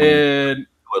 And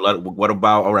what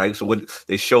about all right? So what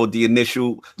they showed the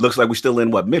initial looks like we're still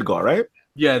in Midgar, right?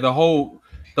 Yeah, the whole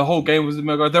game was in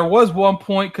Midgar. There was one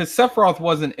point because Sephiroth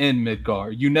wasn't in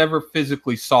Midgar. You never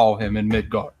physically saw him in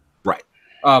Midgar. Right.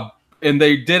 And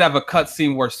they did have a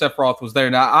cutscene where Sephiroth was there.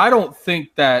 Now I don't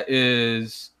think that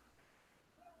is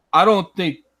in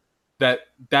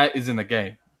the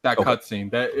game. That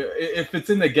cutscene. That if it's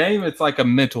in the game, it's like a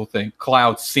mental thing.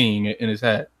 Cloud seeing it in his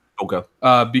head. Okay.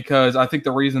 Because I think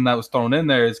the reason that was thrown in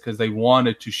there is because they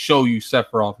wanted to show you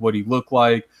Sephiroth, what he looked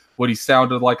like, what he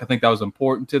sounded like. I think that was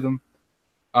important to them.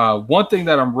 One thing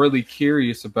that I'm really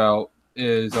curious about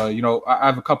is, I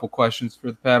have a couple questions for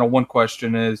the panel. One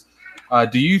question is,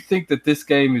 do you think that this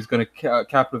game is going to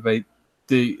captivate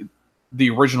the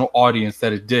original audience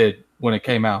that it did when it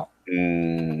came out?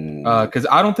 Because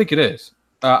I don't think it is.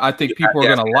 I think people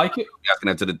are going to like it. Asking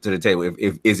that to the table.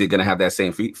 If is it going to have that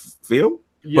same feel?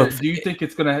 Yeah. Do you think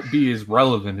it's going to be as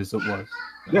relevant as it was?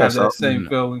 Yeah, have that same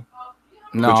feeling.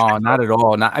 No, not at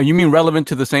all. Not, you mean relevant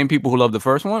to the same people who love the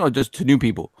first one, or just to new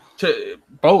people? To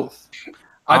both.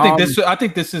 I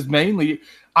think this is mainly.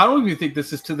 I don't even think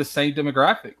this is to the same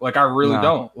demographic. Like I really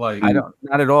don't. Like I don't.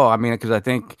 Not at all. I mean, because I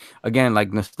think again,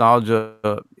 like nostalgia.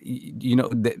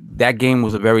 That game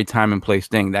was a very time and place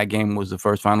thing. That game was the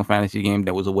first Final Fantasy game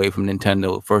that was away from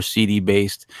Nintendo. First CD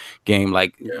based game,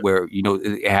 where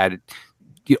it had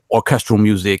orchestral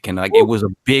music and it was a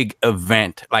big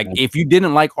event. Like if you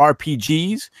didn't like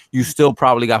RPGs, you still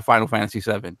probably got Final Fantasy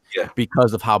VII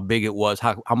because of how big it was,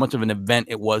 how much of an event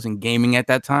it was in gaming at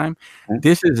that time.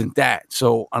 This isn't that.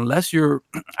 So unless you're,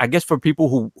 I guess for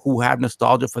people who have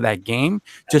nostalgia for that game,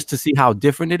 just to see how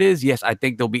different it is, yes, I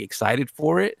think they'll be excited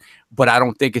for it, but I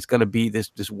don't think it's going to be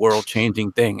this world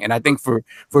changing thing. And I think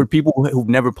for people who've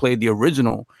never played the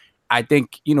original, I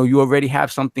think you already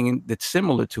have something that's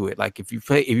similar to it. Like if you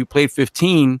played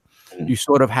 15, you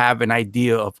sort of have an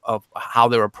idea of how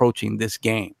they're approaching this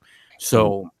game.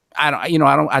 So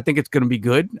I think it's going to be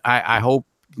good. I hope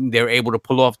they're able to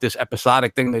pull off this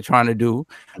episodic thing they're trying to do.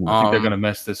 I think they're going to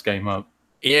mess this game up.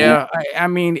 Yeah, I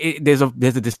mean, there's a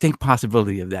distinct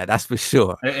possibility of that. That's for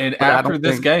sure. And after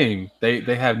this game, they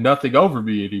have nothing over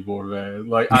me anymore, man.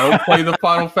 Like, I don't play the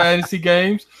Final Fantasy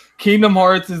games. Kingdom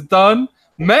Hearts is done.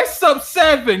 Mess up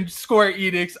 7, Square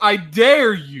Enix. I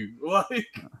dare you. Like,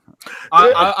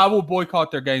 I will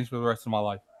boycott their games for the rest of my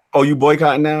life. Oh, you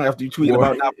boycotting now after you tweeted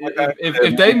about not boycotting?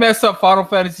 If they mess up Final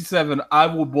Fantasy 7, I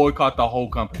will boycott the whole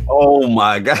company. Oh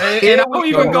my god! And I won't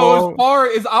even go as far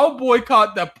as I'll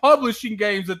boycott the publishing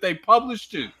games that they publish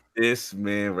to. This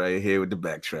man right here with the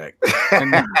backtrack.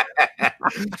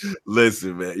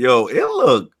 Listen, man, yo,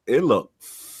 it looked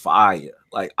fire.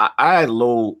 Like I had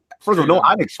low. First of all, no,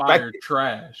 I expected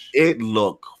trash. It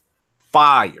looked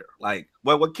fire. Like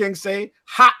what King say?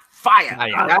 Hot fire.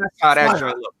 That's how that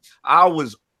joint looked. I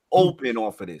was open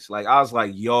off of this. Like I was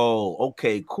like, yo,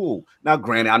 okay, cool. Now,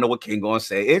 granted, I know what King gonna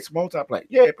say. It's multiplayer.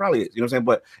 Yeah, it probably is. You know what I'm saying?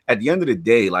 But at the end of the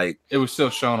day, like it was still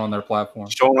shown on their platform.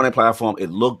 It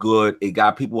looked good. It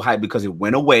got people hyped because it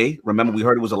went away. Remember, we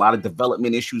heard it was a lot of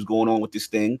development issues going on with this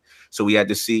thing. So we had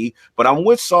to see. But I'm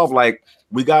with Soft, like,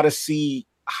 we gotta see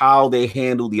how they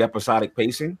handle the episodic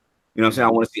pacing. You know what I'm saying?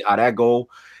 I want to see how that go.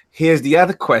 Here's the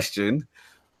other question.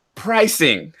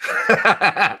 Pricing,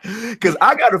 because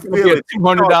I got a feeling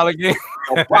 $200 game.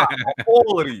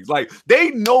 All of these, like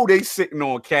they know they sitting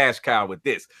on cash cow with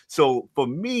this. So for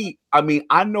me, I mean,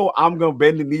 I know I'm gonna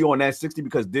bend the knee on that 60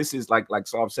 because this is like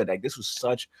Saab said, like this was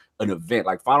such an event.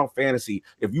 Like Final Fantasy,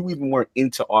 if you even weren't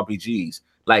into RPGs,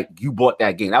 like you bought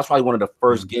that game. That's probably one of the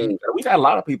first games. We've had a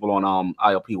lot of people on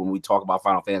ILP when we talk about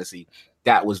Final Fantasy.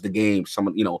 That was the game,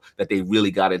 that they really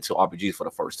got into RPGs for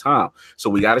the first time. So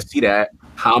we got to see that.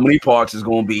 How many parts is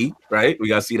going to be, right? We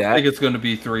got to see that. I think it's going to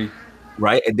be 3.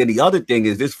 Right? And then the other thing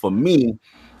is this for me,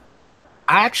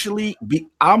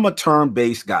 I'm a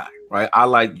turn-based guy, right? I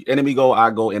like enemy go, I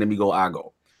go, enemy go, I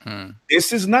go.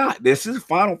 This is not. This is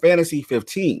Final Fantasy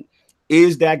 15.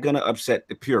 Is that going to upset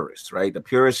the purists, right? The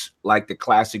purists like the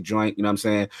classic joint, you know what I'm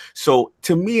saying? So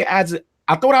to me, I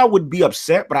thought I would be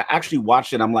upset, but I actually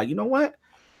watched it. I'm like, you know what?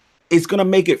 It's going to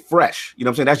make it fresh. You know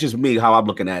what I'm saying? That's just me, how I'm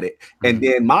looking at it. And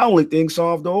then my only thing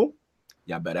solved, though,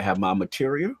 y'all better have my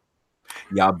material.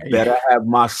 Y'all better have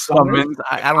my summons.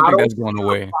 I don't think that's going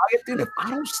away. If I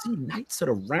don't see Knights of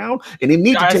the Round, and it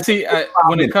needs to take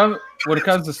when it comes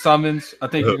to summons, I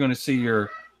think you're going to see your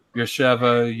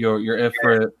Sheva, your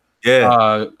Ifrit.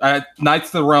 Yeah, Knights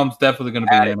of the Realm's definitely going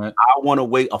to be in it. I want to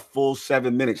wait a full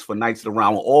 7 minutes for Knights of the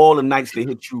Realm. All the knights that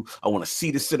hit you, I want to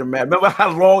see the cinematic. Remember how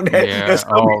long that? Yeah.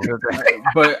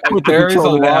 But there is a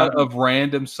lot of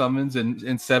random summons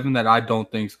in 7 that I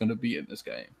don't think is going to be in this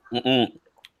game.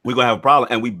 We're gonna have a problem,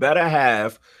 and we better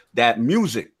have that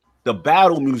music, the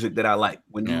battle music that I like.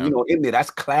 When you in there, that's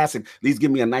classic. At least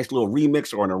give me a nice little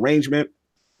remix or an arrangement,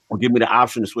 or give me the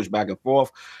option to switch back and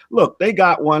forth. Look, they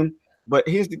got one. But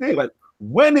here's the thing: like,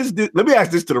 when is this? Let me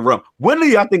ask this to the room. When do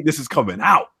y'all think this is coming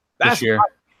out? This year.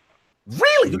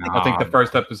 Really? I think the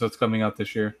first episode's coming out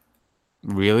this year.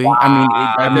 Really? Wow.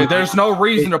 I mean, there's no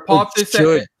reason to pop this.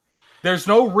 There's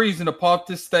no reason to pop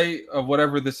this state of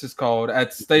whatever this is called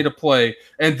at State of Play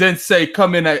and then say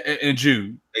come in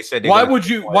June. They said why would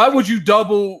you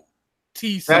double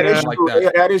tease something like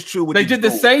that? That is true. They did the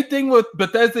same thing with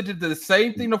Bethesda. Did the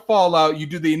same thing to Fallout. You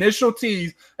do the initial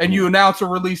tease and you announce a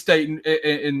release date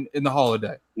in the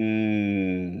holiday.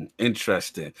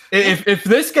 Interesting. If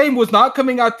this game was not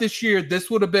coming out this year, this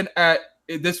would have been at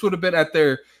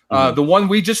their the one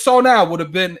we just saw now would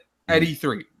have been at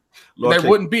E3. There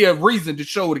wouldn't be a reason to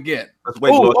show it again.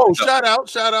 Shout out.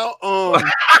 Shout out.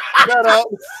 Shout out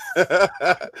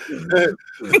to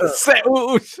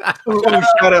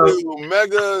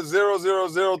Mega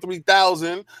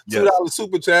 0003000 $2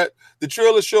 super chat. The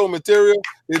trailer show material.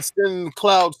 It's in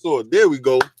cloud store. There we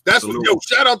go. That's what.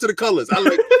 Shout out to the colors. I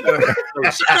like.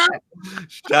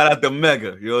 Shout out to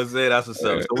Mega. You know what I'm saying? That's what's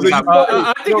up. So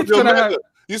I think it's gonna have.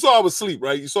 You saw I was asleep,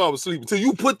 right? You saw I was asleep until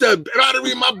you put that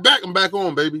battery in my back. I'm back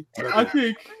on, baby. I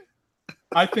think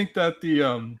that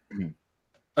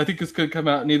I think it's going to come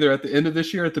out neither at the end of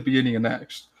this year or at the beginning of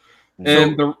next.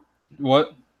 And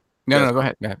what? No, go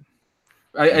ahead.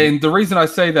 And the reason I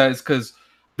say that is because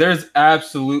there's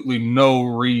absolutely no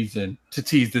reason to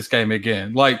tease this game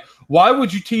again. Like, why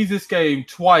would you tease this game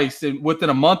twice within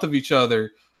a month of each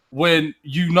other when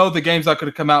you know the game's not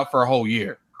going to come out for a whole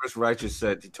year? Chris Righteous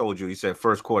said, he said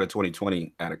first quarter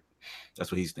 2020.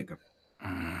 That's what he's thinking.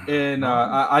 And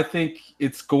I think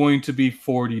it's going to be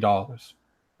 $40.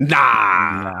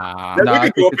 Nah. No, I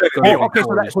think it's gonna be Okay,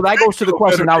 40. so that goes to the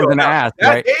question I was going to ask,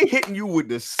 right? They hitting you with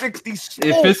the 60 If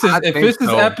this is I think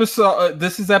so.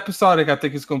 this is episodic, I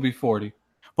think it's gonna be 40.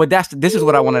 But this is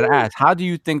what I wanted to ask. How do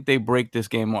you think they break this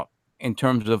game up in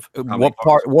terms of many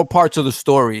what parts of the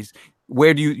stories?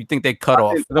 Where do you think they cut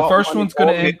off? The first one's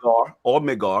gonna end.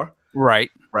 Midgar. Right.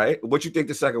 Right. What you think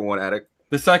the second one, Attic?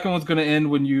 The second one's gonna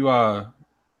end when you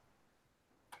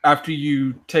after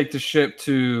you take the ship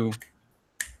to.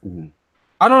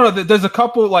 I don't know. There's a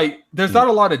couple there's not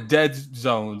a lot of dead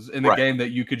zones in the game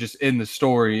that you could just end the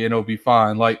story and it'll be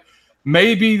fine. Like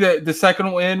maybe the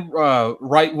second will end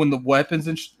right when the weapons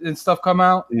and stuff come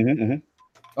out.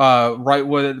 Right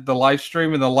when the live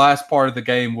stream, and the last part of the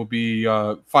game will be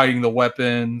fighting the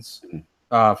weapons,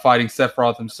 fighting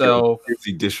Sephiroth himself.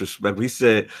 He disrespect. He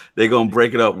said they're gonna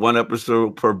break it up one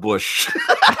episode per bush.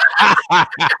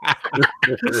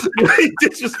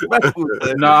 Disrespectful.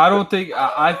 No, I don't think.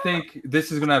 I think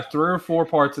this is gonna have 3 or 4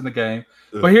 parts in the game.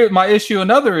 But here, my issue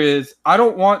another is I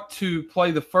don't want to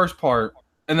play the first part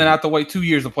and then have to wait 2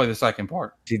 years to play the second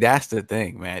part. See, that's the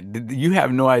thing, man. You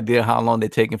have no idea how long they're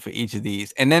taking for each of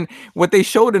these. And then what they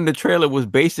showed in the trailer was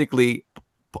basically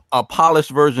a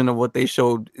polished version of what they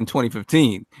showed in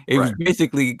 2015. It was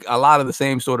basically a lot of the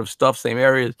same sort of stuff, same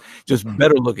areas, just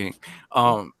better looking.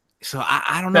 So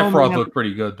I don't know. Sephiroth looked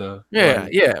pretty good though. Yeah,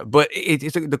 yeah. But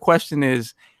it's the question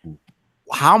is,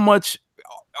 how much?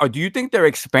 Or do you think they're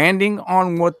expanding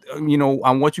on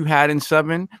what you had in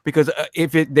 7? Because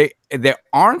if there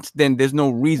aren't, then there's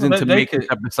no reason to make it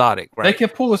episodic. Right? They can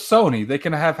pull a Sony. They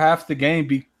can have half the game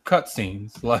be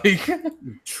cutscenes. Like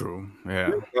true.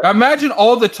 Yeah. Imagine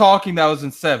all the talking that was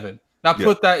in 7. Now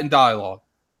put that in dialogue.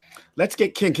 Let's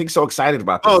get King. King's so excited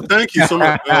about this. Oh, thank you so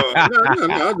much.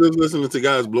 I'm just listening to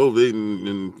guys blow it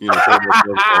and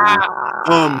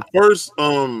first,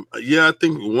 I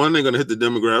think one, they're gonna hit the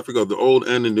demographic of the old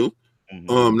and the new.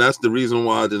 That's the reason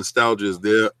why the nostalgia is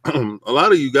there. A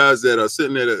lot of you guys that are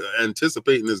sitting there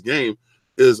anticipating this game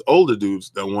is older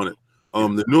dudes that want it.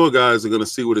 The newer guys are gonna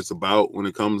see what it's about when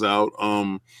it comes out.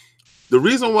 The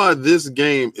reason why this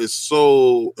game is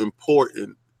so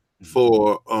important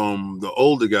for the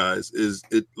older guys is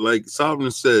it, like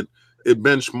Sovereign said, it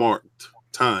benchmarked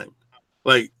time.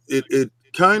 Like it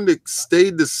kind of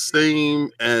stayed the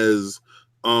same as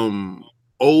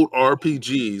old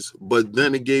RPGs, but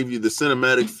then it gave you the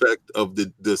cinematic effect of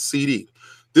the CD.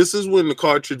 This is when the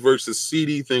cartridge versus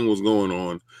CD thing was going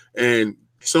on, and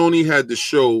Sony had to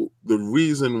show the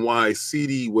reason why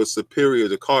CD was superior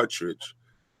to cartridge,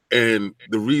 and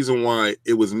the reason why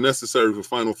it was necessary for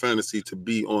Final Fantasy to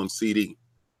be on CD.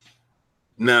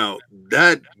 Now,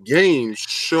 that game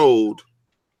showed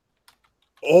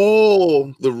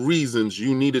all the reasons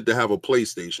you needed to have a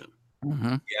PlayStation.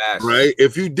 Yes. Right?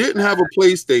 If you didn't have a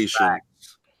PlayStation,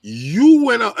 you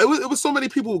went out. It was so many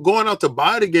people going out to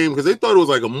buy the game because they thought it was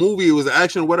like a movie, it was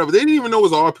action, whatever. They didn't even know it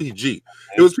was an RPG.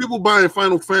 It was people buying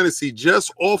Final Fantasy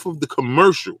just off of the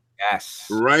commercial. Yes.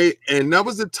 Right. And that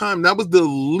was the time, that was the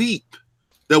leap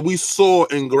that we saw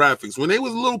in graphics when they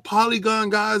was little polygon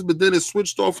guys, but then it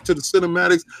switched off to the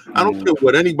cinematics. I don't care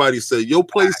what anybody said. Your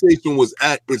PlayStation was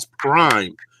at its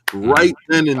prime right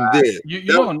then and there.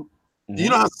 You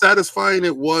know how satisfying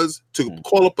it was to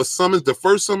call up a summons, the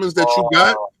first summons that you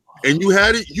got, and you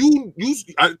had it.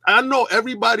 I know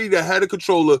everybody that had a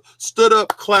controller stood up,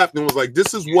 clapped, and was like,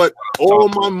 "This is what all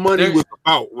my money was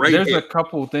about." Right? There's a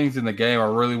couple of things in the game I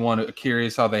really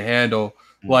curious how they handle.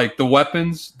 Like the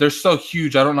weapons, they're so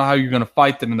huge. I don't know how you're going to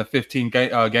fight them in the 15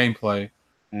 gameplay.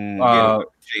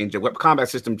 Change the combat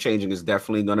system changing is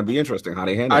definitely going to be interesting. How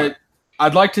they handle it.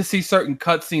 I'd like to see certain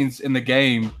cutscenes in the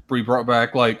game be brought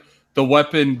back, like the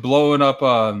weapon blowing up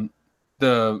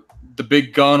the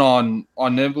big gun on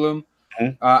Niblum.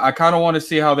 I kind of want to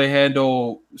see how they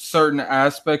handle certain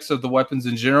aspects of the weapons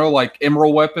in general, like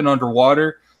Emerald weapon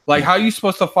underwater. Like how are you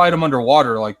supposed to fight them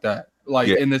underwater like that? Like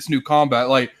in this new combat,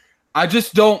 like. I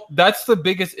just don't. That's the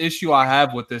biggest issue I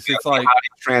have with this. It's like how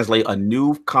to translate a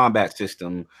new combat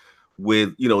system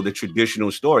with the traditional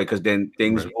story, because then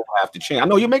things will have to change. I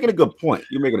know you're making a good point.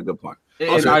 Back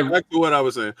to what I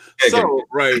was saying.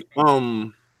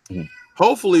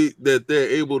 Hopefully that they're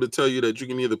able to tell you that you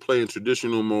can either play in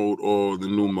traditional mode or the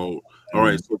new mode. All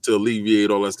right, so to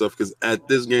alleviate all that stuff, because at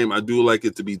this game, I do like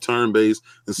it to be turn-based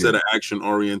instead of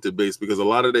action-oriented based, because a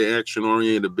lot of the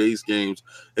action-oriented based games,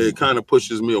 it kind of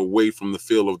pushes me away from the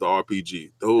feel of the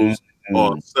RPG. Those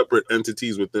are separate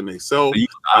entities within themselves.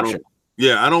 I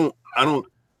don't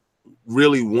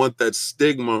really want that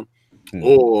stigma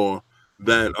or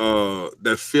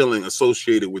that feeling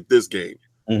associated with this game.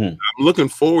 Mhm. I'm looking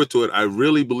forward to it. I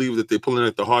really believe that they're pulling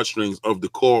at the heartstrings of the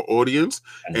core audience,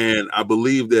 and I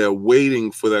believe they're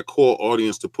waiting for that core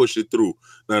audience to push it through.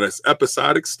 Now, that's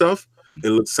episodic stuff.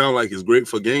 It sounds like it's great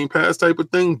for Game Pass type of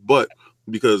thing, but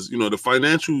because the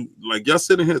financial, like y'all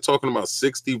sitting here talking about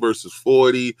 60 versus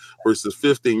 40 versus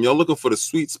 50, and y'all looking for the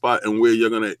sweet spot and where you're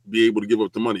gonna be able to give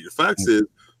up the money. The fact is,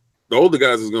 the older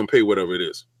guys is gonna pay whatever it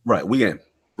is. Right, we in.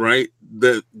 Right,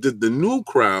 the new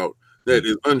crowd that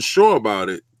is unsure about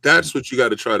it, that's what you got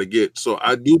to try to get. So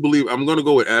I do believe I'm going to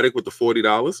go with Attic with the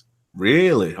 $40.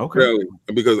 Really? Okay. Really,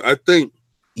 because I think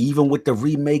even with the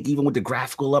remake, even with the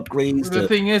graphical upgrades, the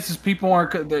thing is people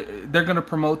aren't. They're going to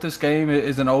promote this game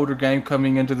as an older game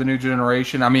coming into the new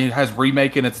generation. I mean, it has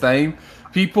remake in its name.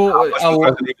 People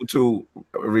wasn't able to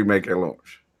remake and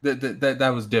launch.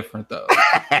 That was different though.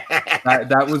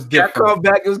 that was different.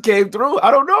 That comeback came through.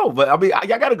 I don't know, but I mean, I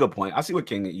got a good point. I see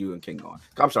what you and King on.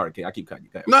 I'm sorry, King. I keep cutting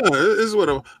you. No, it's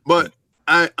whatever. But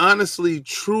I honestly,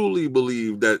 truly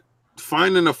believe that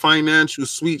finding a financial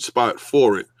sweet spot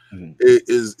for it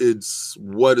it's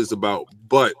what it's about.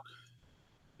 But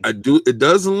it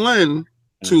does lend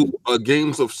to a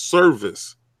games of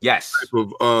service. Yes,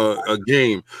 type of a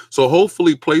game. So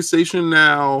hopefully, PlayStation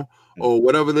Now or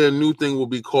whatever their new thing will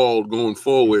be called going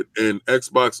forward, and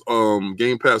Xbox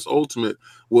Game Pass Ultimate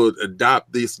will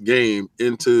adopt this game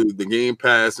into the Game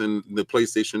Pass and the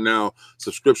PlayStation Now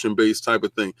subscription-based type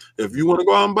of thing. If you want to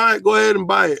go out and buy it, go ahead and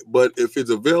buy it. But if it's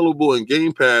available in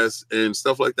Game Pass and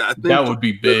stuff like that, I think that would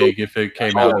be big if it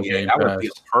came out in Game Pass. That would be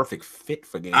a perfect fit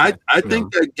for Game Pass. I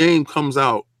think that game comes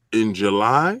out in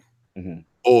July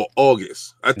or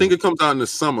August. I think it comes out in the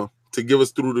summer to give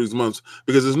us through these months,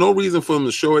 because there's no reason for them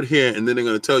to show it here and then they're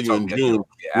going to tell you in June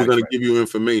we're going to give you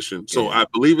information. So I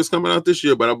believe it's coming out this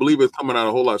year, but I believe it's coming out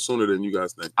a whole lot sooner than you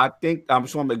guys think. I think I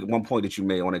just want to make one point that you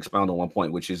made. I want to expound on one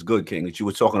point, which is good, King, that you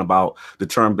were talking about the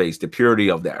turn-based, the purity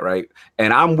of that, right?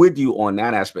 And I'm with you on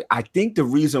that aspect. I think the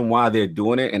reason why they're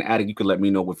doing it, and Attic, you can let me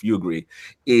know if you agree,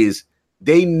 is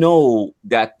they know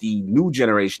that the new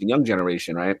generation, the young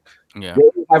generation, right? Yeah,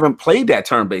 they haven't played that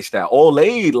turn-based style. All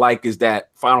they like is that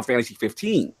Final Fantasy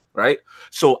 15, right?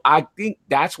 So I think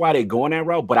that's why they're going that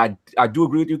route. But I do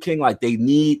agree with you, King. Like, they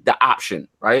need the option,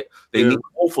 right? They need,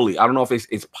 hopefully, I don't know if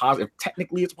it's possible.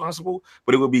 Technically, it's possible,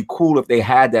 but it would be cool if they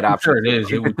had that option. Sure it is.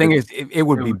 The thing is, it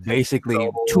would be basically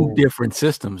two different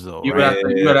systems, though. You would have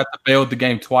to build the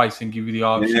game twice and give you the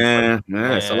option. Yeah,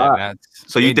 it's a lot.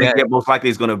 So you think that most likely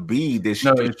is going to be this?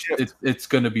 No, it's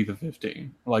going to be the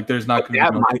 15. Like, there's not going to be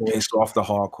that might piss off the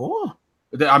hardcore.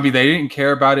 I mean, they didn't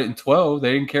care about it in 12.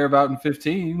 They didn't care about it in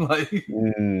 15. Like,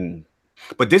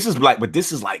 but this is like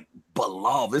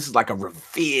beloved. This is like a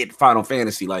revered Final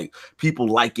Fantasy. Like, people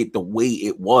like it the way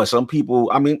it was. Some people,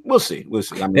 I mean, we'll see.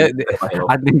 I mean,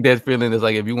 I think that feeling is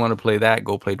like, if you want to play that,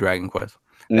 go play Dragon Quest.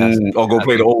 Or go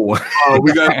play the old one. Oh,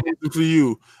 we got something for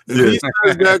you. If he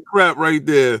says that crap right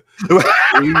there, we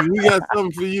got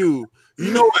something for you.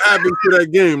 You know what happens to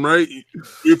that game, right?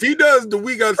 If he does the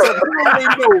we got something, you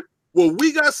already know. Well,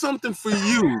 we got something for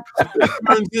you.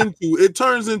 It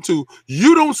turns into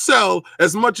you don't sell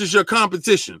as much as your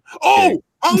competition. Oh,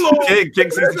 hello.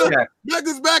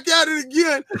 Mega's back at it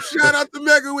again. Shout out to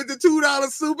Mega with the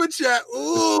 $2 super chat.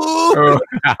 Ooh.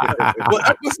 Will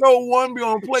episode 1 be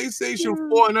on PlayStation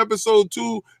 4 and episode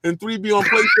 2 and 3 be on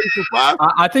PlayStation 5?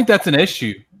 I think that's an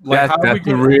issue. Like,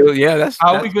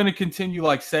 how are we going to continue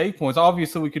like save points?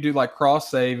 Obviously, we could do like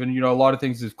cross save, and a lot of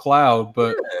things is cloud,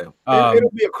 but it'll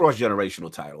be a cross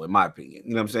generational title, in my opinion.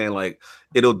 You know what I'm saying? Like,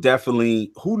 it'll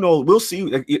definitely. Who knows? We'll see.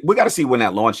 We got to see when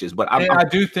that launches. But I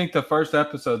do think the first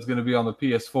episode is going to be on the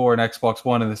PS4 and Xbox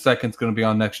One, and the second's going to be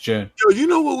on next gen. Yo, you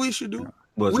know what we should do?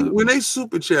 When they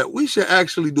super chat, we should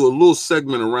actually do a little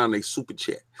segment around they super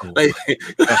chat. Like,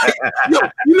 yo,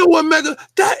 you know what, Mega?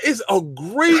 That's a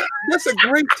great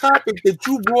topic that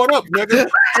you brought up, Mega.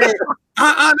 And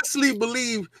I honestly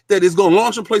believe that it's going to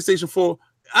launch on PlayStation 4.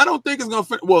 I don't think it's going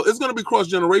to. Well, it's going to be cross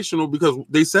generational because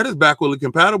they said it's backwardly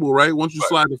compatible, right? Once you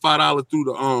slide the $5 through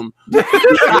the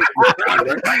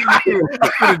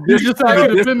You're just having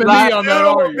to defend me on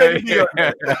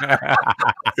that,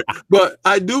 But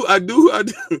I do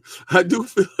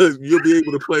feel like you'll be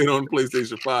able to play it on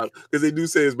PlayStation 5 because they do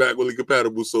say it's backwardly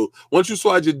compatible. So once you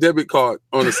slide your debit card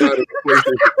on the side of the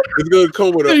PlayStation, it's going to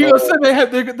come with a. You gonna say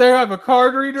they have a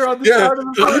card reader on the side of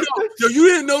the. So you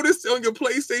didn't notice on your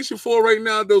PlayStation 4 right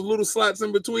now, those little slots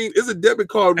in between is a debit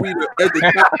card reader at the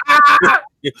top.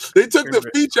 They took the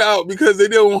feature out because they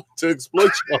didn't want to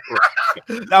exploit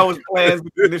you. That was planned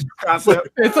with this concept.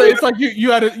 It's like you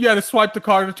had to swipe the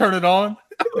card to turn it on.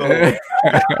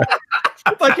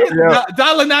 It's like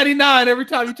 $1.99 every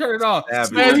time you turn it on.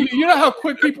 Man, you know how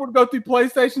quick people would go through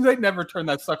PlayStations? They never turn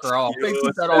that sucker off. They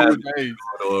keep that on for days.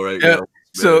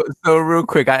 So real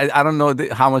quick, I don't know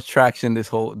how much traction this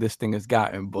thing has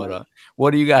gotten, but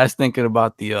what are you guys thinking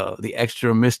about the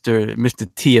extra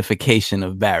Mr. T-ification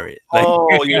of Barrett? Like,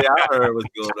 oh yeah, I heard what's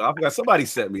going on. I forgot somebody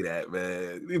sent me that,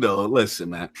 man. You know,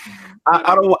 listen, man.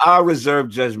 I reserve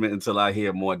judgment until I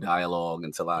hear more dialogue,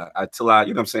 until I you know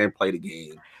what I'm saying, play the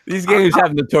game. These games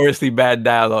have notoriously bad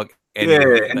dialogue.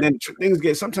 Anyway. Yeah, and then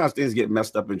sometimes things get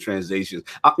messed up in translations.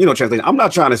 Translation. I'm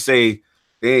not trying to say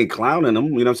they ain't clowning them.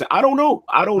 You know what I'm saying? I don't know.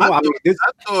 I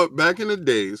thought back in the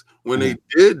days when they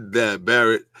did that,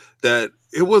 Barrett, that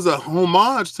it was a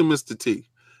homage to Mr. T.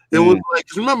 It was like,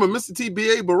 remember, Mr. T.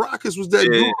 B.A. Baracus was that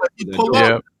dude that he pulled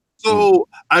up. So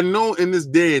I know in this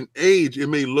day and age, it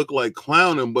may look like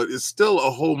clowning, but it's still a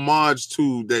homage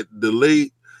to that the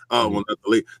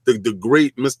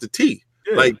great Mr. T.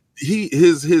 Yeah. Like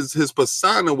his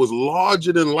persona was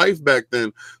larger than life back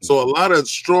then. So a lot of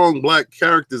strong black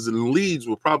characters and leads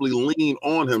will probably lean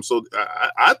on him. So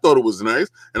I thought it was nice,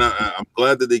 and I'm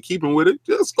glad that they keep him with it.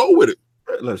 Just go with it.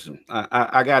 Listen,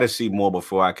 I got to see more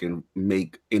before I can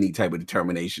make any type of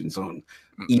determinations on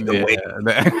either way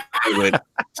with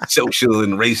social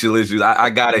and racial issues. I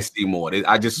got to see more.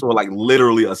 I just saw like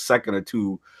literally a second or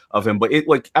two of him, but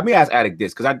let me ask Addict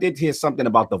this, because I did hear something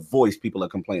about the voice people are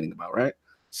complaining about, right?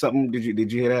 Something, did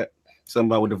you hear that? Something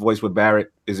about with the voice with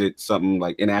Barrett? Is it something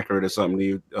like inaccurate or something to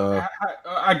you?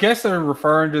 I guess they're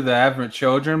referring to the Advent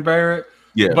Children Barrett.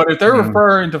 Yeah. But if they're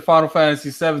referring to Final Fantasy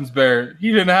VII's Barrett,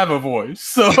 he didn't have a voice.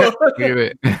 So so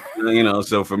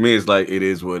for me it's like it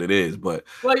is what it is. But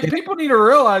like people need to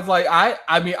realize, like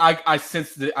I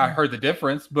sensed I heard the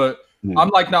difference, but I'm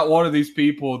like not one of these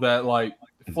people that like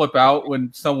flip out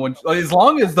when someone, as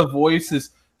long as the voice is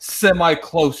semi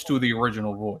close to the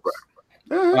original voice.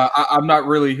 I'm not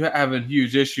really having a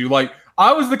huge issue. Like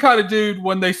I was the kind of dude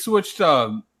when they switched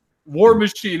War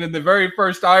Machine in the very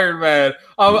first Iron Man,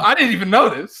 I didn't even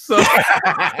notice. So.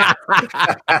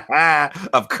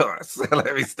 Of course.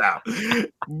 Let me stop.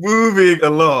 Moving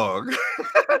along.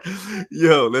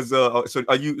 Yo, let's so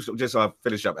are you just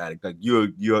finish up, Addict? Like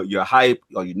you're hype?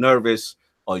 Are you nervous?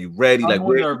 Are you ready? I'm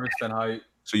more nervous than hype.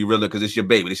 So you really, because it's your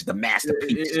baby. This is the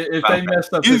masterpiece. If they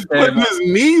messed up, he's putting his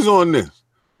knees on this.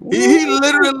 He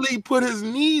literally put his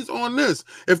knees on this.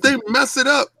 If they mess it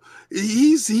up,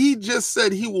 he just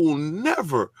said he will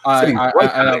never. I'm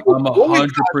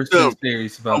 100%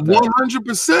 serious about that.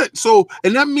 100%. So,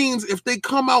 and that means if they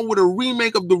come out with a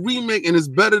remake of the remake and it's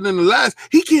better than the last,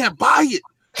 he can't buy it.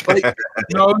 Like,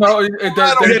 no.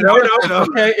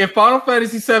 Okay, if Final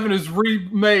Fantasy VII is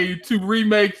remade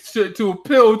to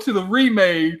appeal to the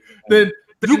remade, then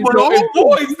it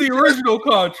voids the original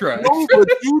contract. No, but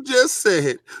you just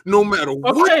said no matter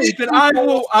what. Okay, then I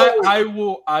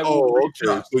will.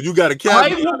 Okay, so you got to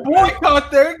caveat. I will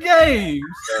boycott their games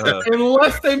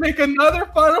unless they make another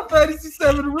Final Fantasy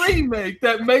VII remake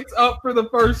that makes up for the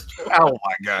first one. Oh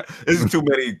my god, this is too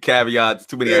many caveats.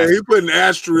 Too many. Yeah, he's putting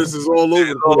asterisks all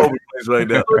over the place right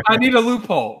now. I need a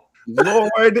loophole.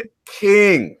 Lord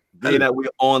King. Being that we're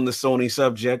on the Sony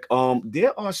subject,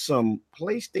 there are some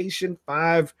PlayStation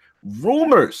 5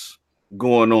 rumors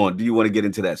going on. Do you want to get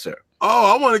into that, sir?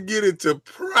 Oh, I want to get into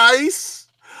price.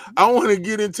 I want to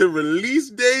get into release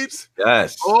dates.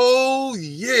 Yes. Oh,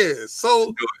 yeah.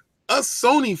 So, us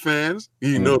Sony fans,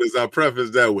 you notice I preface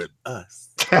that with us.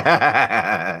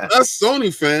 Us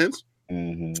Sony fans,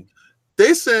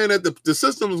 they saying that the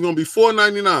system is going to be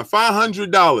 $499,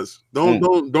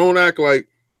 $500. Don't act like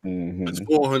it's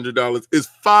 $400. It's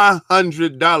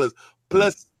 $500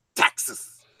 plus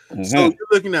taxes. So you're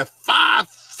looking at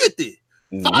 $550.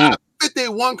 $550,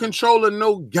 one controller,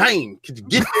 no game. Could you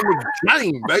get in the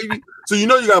game, baby? So you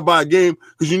know you gotta buy a game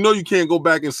because you know you can't go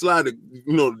back and slide the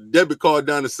debit card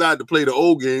down the side to play the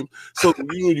old game. So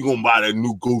you're gonna buy that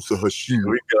new Ghost of Tsushima. Here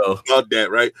we go. About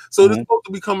that, right? So this is supposed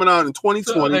to be coming out in 2020.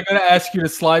 So they're gonna ask you to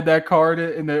slide that card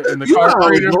in the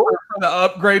card reader for the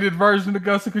upgraded version of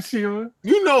Ghost of Tsushima.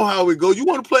 You know how it goes. You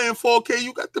want to play in 4K,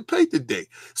 you got to pay today.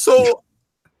 So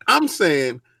I'm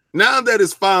saying now that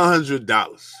it's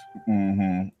 $500,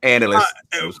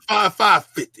 analysts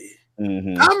 $550.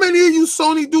 How many of you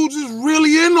Sony dudes is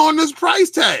really in on this price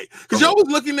tag? Because y'all was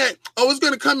looking at, it's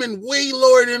going to come in way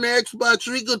lower than the Xbox.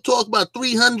 We're going to talk about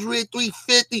 300,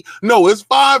 350. No, it's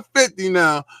 550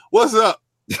 now. What's up?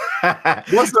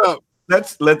 What's up?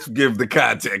 Let's give the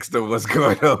context of what's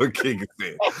going on with King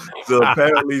said. So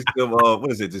apparently, some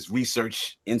this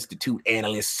Research Institute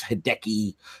analyst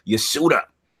Hideki Yasuda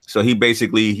So he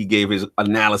basically he gave his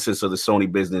analysis of the Sony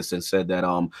business and said that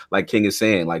like King is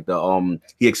saying, like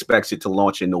he expects it to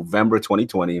launch in November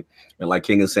 2020, and like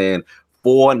King is saying,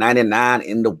 $499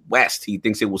 in the West. He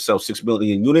thinks it will sell 6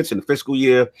 million units in the fiscal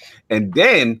year, and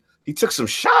then he took some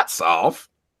shots off.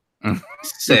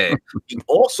 Said he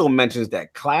also mentions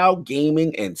that cloud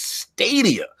gaming and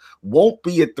Stadia won't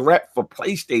be a threat for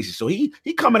PlayStation. So he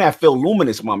coming at Phil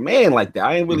Luminous, my man, like that.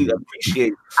 I ain't really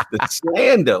appreciate the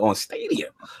slander on Stadia,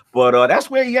 but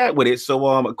that's where he at with it. So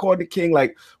according to King,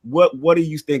 like what are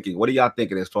you thinking? What are y'all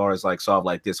thinking as far as like sort of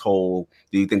like this whole?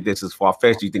 Do you think this is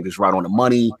far-fetched? Do you think it's right on the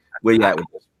money? Where you at with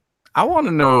this? I want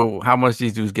to know how much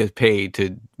these dudes get paid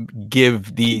to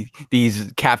give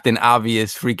these Captain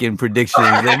Obvious freaking predictions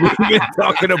that we've been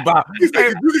talking about. You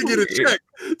can get a check.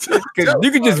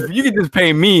 You can just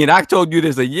pay me, and I told you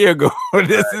this a year ago.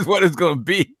 This is what it's gonna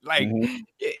be. Like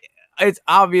it's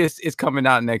obvious it's coming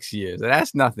out next year. So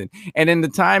that's nothing. And then the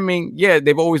timing, yeah,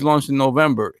 they've always launched in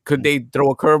November. Could they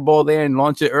throw a curveball there and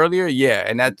launch it earlier? Yeah,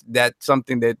 and that's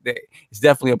something that it's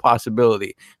definitely a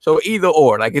possibility. So either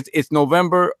or, like it's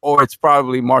November or it's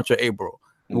probably March or April.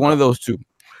 One of those two.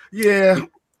 Yeah,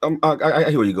 I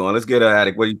hear where you're going. Let's get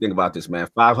Attic. What do you think about this, man?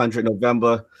 500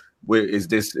 November. Where is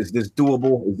this? Is this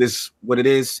doable? Is this what it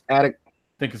is, Attic? I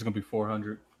think it's gonna be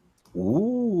 400.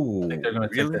 Ooh, I think they're gonna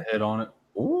take the hit on it.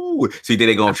 Ooh, see,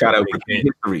 they're gonna try to repeat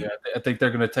history. Yeah, I think they're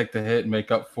gonna take the hit and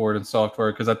make up for it in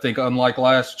software because I think unlike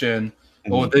last gen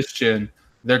or this gen,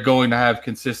 they're going to have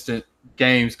consistent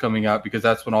games coming out because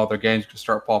that's when all their games can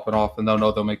start popping off and they'll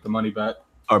know they'll make the money back.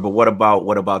 All right, but what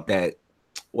about that?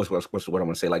 What's what I'm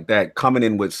gonna say? Like that coming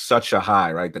in with such a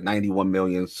high, right? The 91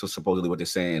 million, so supposedly what they're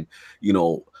saying. You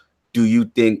know, do you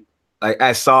think? Like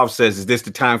as Sav says, is this the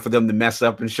time for them to mess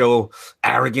up and show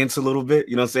arrogance a little bit?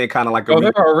 You know what I'm saying? Kind of like they're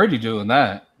already doing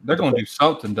that. They're going to do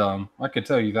something dumb. I can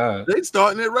tell you that. They're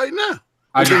starting it right now.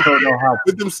 I just don't know how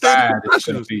with them bad it's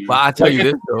going to be. But I tell you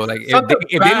this though, like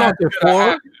if they launch at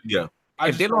 4, yeah.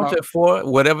 If they launch at 4,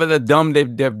 whatever the dumb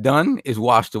they've done is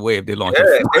washed away. If they launch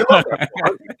at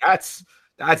 4,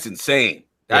 that's insane.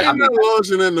 I'm not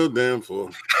launching at no damn 4.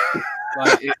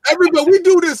 Like, everybody, we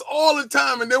do this all the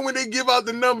time, and then when they give out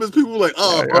the numbers, people are like,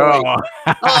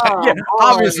 yeah,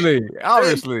 obviously,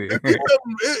 and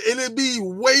it'd be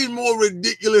way more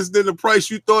ridiculous than the price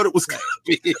you thought it was going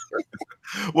to be.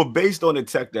 Well, based on the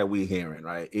tech that we're hearing,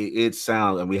 right? It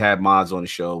sounds, and we had mods on the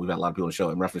show. We've got a lot of people on the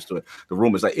show in reference to it. The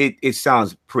rumors, like it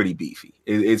sounds pretty beefy.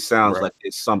 It sounds like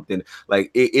it's something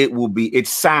like it will be. It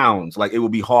sounds like it will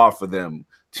be hard for them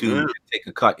to take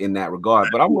a cut in that regard.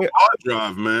 But I'm with hard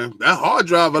drive, man. That hard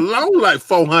drive alone, like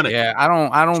 400. Yeah, I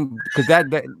don't, because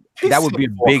that would be a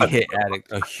big hit,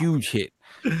 Addict, a huge hit.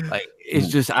 Like it's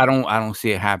just I don't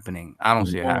see it happening. I don't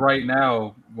see it happening right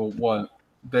now. Well, what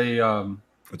they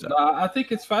I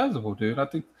think it's feasible, dude. I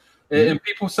think. And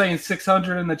people saying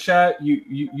 600 in the chat,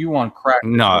 you on crack?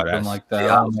 No, that's like that.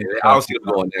 Yeah, I don't see it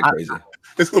going that crazy.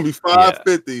 It's gonna be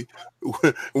 550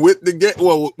 with the get.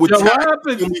 Well, with what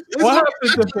happens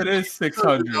if it is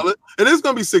 600? And it's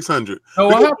gonna be 600. So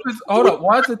what happens? Hold up.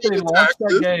 Why did they launch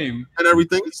that game and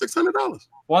everything? It's $600.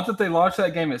 Why did they launch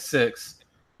that game at 6?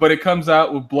 But it comes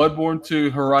out with Bloodborne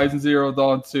 2, Horizon Zero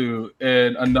Dawn 2,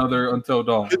 and another Until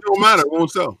Dawn. It don't matter. It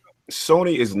won't sell.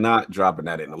 Sony is not dropping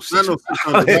that in no 600.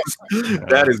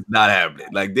 That is not happening.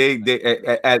 Like they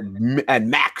at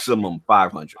maximum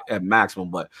 500 at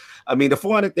maximum. But I mean, the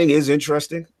 400 thing is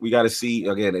interesting. We got to see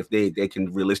again if they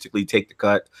can realistically take the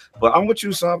cut. But I'm with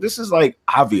you, Sam. This is like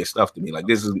obvious stuff to me. Like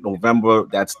this is November.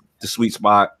 That's the sweet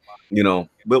spot. You know,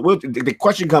 but the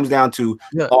question comes down to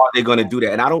are they going to do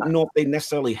that? And I don't know if they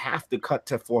necessarily have to cut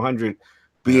to 400.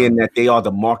 Being that they are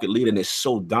the market leader and it's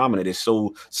so dominant, it's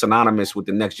so synonymous with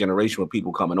the next generation of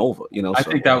people coming over. You know, I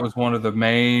think that was one of the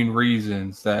main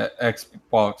reasons that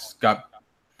Xbox got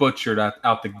butchered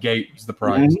out the gate was the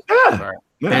price. Yeah,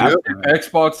 right.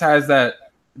 Xbox has that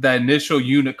initial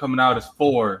unit coming out as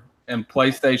 4, and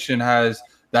PlayStation has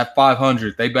that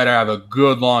 500. They better have a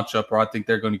good launch up, or I think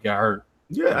they're going to get hurt.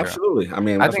 Yeah, absolutely. I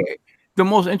mean, I think. The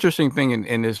most interesting thing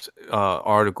in this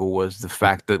article was the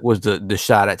fact that was the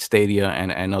shot at Stadia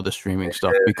and other streaming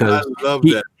stuff, because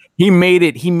he made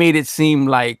it seem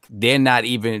like they're not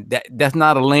even that's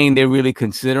not a lane they're really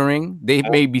considering. They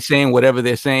may be saying whatever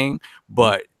they're saying,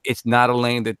 but it's not a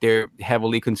lane that they're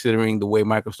heavily considering the way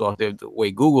Microsoft is, the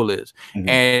way Google is.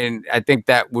 And I think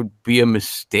that would be a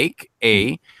mistake,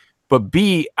 A. But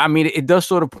B, I mean, it does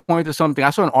sort of point to something. I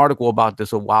saw an article about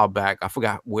this a while back. I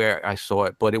forgot where I saw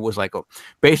it, but it was like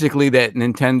basically that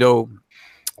Nintendo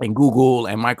and Google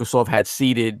and Microsoft had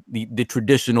seeded the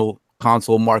traditional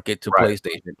console market to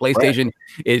PlayStation. PlayStation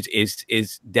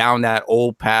is down that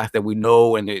old path that we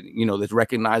know, and that's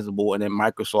recognizable, and then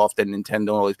Microsoft and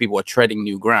Nintendo, all these people are treading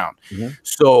new ground.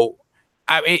 So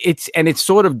it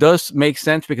sort of does make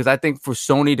sense, because I think for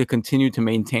Sony to continue to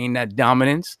maintain that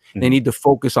dominance, they need to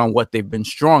focus on what they've been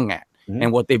strong at.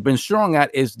 And what they've been strong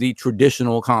at is the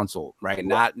traditional console, right?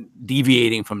 Not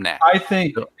deviating from that. I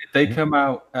think if they come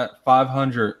out at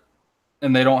 500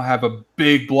 and they don't have a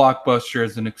big blockbuster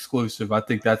as an exclusive, I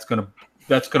think that's gonna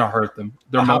hurt them.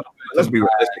 Let's be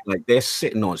realistic. Like, they're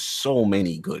sitting on so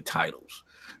many good titles.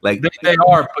 Like they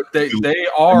are, but they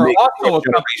are also a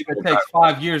company that takes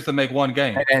 5 years to make one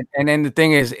game. And then the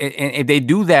thing is, if they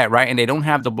do that right, and they don't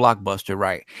have the blockbuster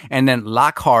right, and then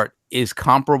Lockhart is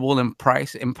comparable in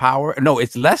price and power. No,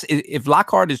 it's less. If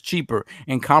Lockhart is cheaper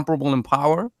and comparable in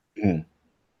power,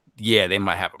 yeah, they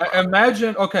might have a problem.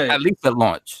 Imagine, okay, at least at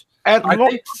launch. I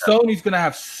think Sony's gonna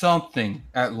have something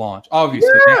at launch, obviously,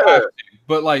 they have to,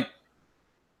 but like,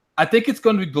 I think it's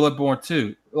gonna be Bloodborne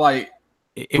 2. Like,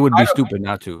 it would be stupid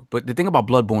not to. But the thing about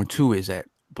Bloodborne 2 is that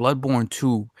Bloodborne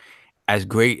 2, as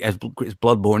great as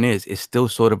Bloodborne is still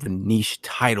sort of a niche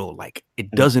title. Like, it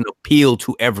doesn't appeal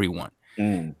to everyone.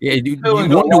 Yeah, you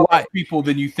wonder why people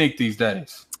than you think these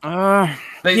days.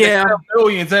 They sell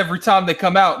millions every time they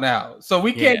come out now, so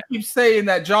we can't keep saying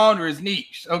that genre is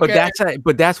niche. Okay,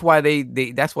 but that's why they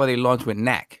launched with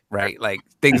Knack, right? Like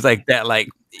things like that. Like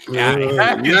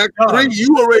Knack 3,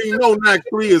 you already know Knack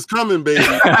 3 is coming, baby.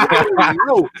 Can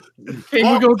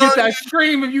we go get that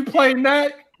stream if you play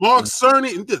Knack? Mark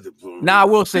Cerny. Now I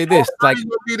will say this: like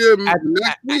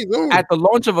at the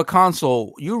launch of a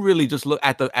console, you really just look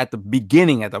at the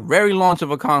beginning, at the very launch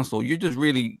of a console. You're just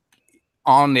really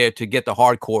on there to get the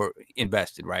hardcore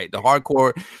invested, right? The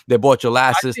hardcore that bought your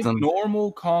last system.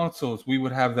 Normal consoles, we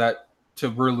would have that to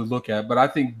really look at, but I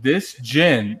think this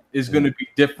gen is going to be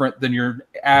different than your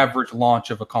average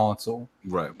launch of a console.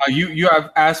 Right. You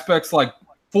have aspects like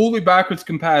fully backwards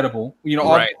compatible.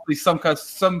 Obviously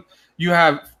some. You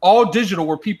have all digital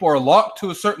where people are locked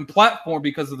to a certain platform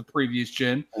because of the previous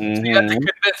gen. So you have to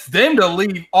convince them to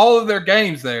leave all of their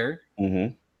games there.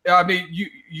 I mean,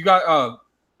 you got.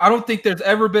 I don't think there's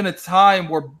ever been a time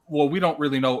where, well, we don't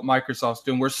really know what Microsoft's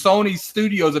doing, where Sony's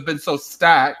studios have been so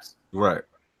stacked, right?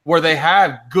 Where they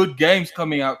have good games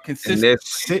coming out consistently. And they're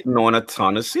sitting on a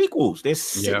ton of sequels. They're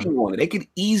sitting on it. They could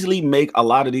easily make a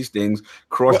lot of these things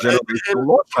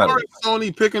cross-generational.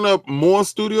 Sony picking up more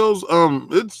studios.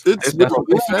 It's been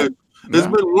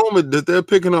rumored that they're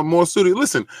picking up more studios.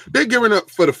 Listen, they're gearing up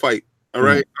for the fight. All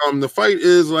right. The fight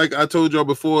is, like I told y'all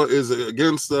before, is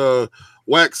against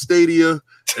Wax Stadia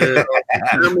and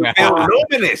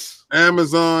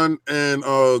Amazon and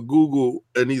Google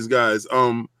and these guys.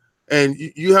 And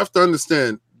you have to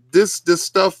understand this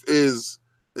stuff is,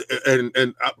 and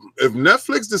if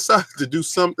Netflix decides to do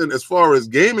something as far as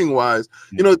gaming wise,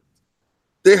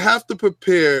 they have to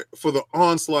prepare for the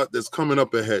onslaught that's coming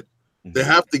up ahead. They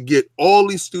have to get all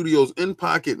these studios in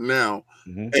pocket now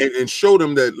and show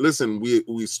them that, listen,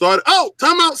 we started. Oh,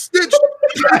 time out, Stitch.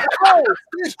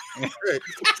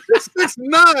 Stitch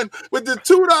 9 with the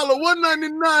 $2,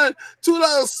 $1.99,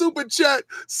 $2 super chat.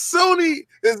 Sony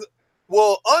is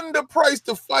underpriced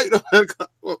to fight.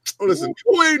 Listen,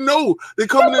 you ain't know they're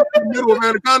coming in the middle of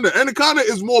Anaconda. Anaconda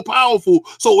is more powerful,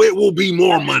 so it will be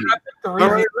more money.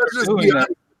 I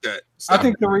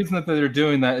think the reason that they're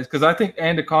doing that is because I think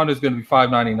Anaconda is going to be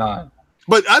 $5.99.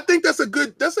 But I think that's a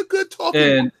good talking.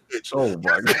 And oh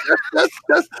my God,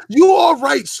 that's you are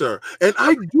right, sir. And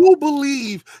I do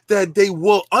believe that they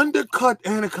will undercut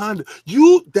Anaconda.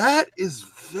 That is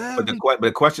very. But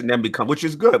the question then becomes, which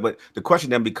is good, but the question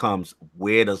then becomes,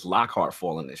 where does Lockhart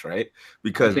fall in this, right?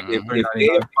 Because if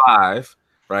they're 5,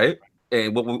 right,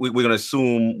 and what we're gonna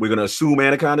assume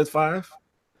Anaconda's 5.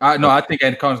 No, I think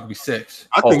Anaconda's gonna be 6.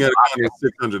 I think Anaconda is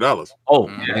 $600. Oh,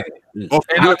 yeah. And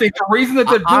I think the reason that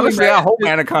they're doing honestly, that, I hope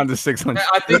Anaconda's 600.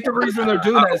 I think the reason they're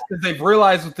doing that is because they've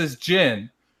realized with this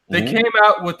gen, they came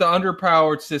out with the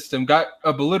underpowered system, got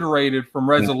obliterated from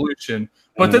resolution,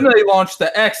 but then they launched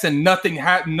the X and nothing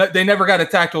happened. They never got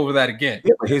attacked over that again.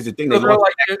 Yeah, but here's the thing: they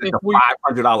launched a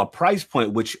 $500 price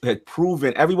point, which had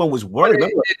proven everyone was worried.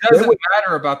 It doesn't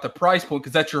matter about the price point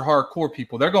because that's your hardcore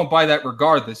people. They're going to buy that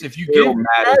regardless. If you get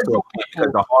because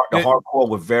the hardcore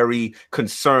were very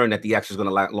concerned that the X was going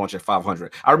to launch at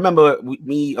 500. I remember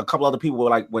a couple other people were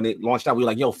like, when it launched out, we were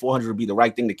like, "Yo, 400 would be the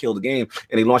right thing to kill the game,"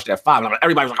 and they launched at 5. And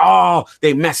everybody was like, "Oh,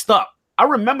 they messed up." I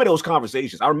remember those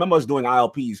conversations. I remember us doing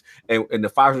ILPs, and the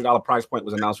 $500 price point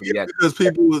was announced for the X. Because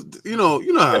people was, you know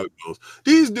how it goes.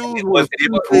 These dudes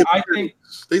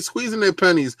they squeezing their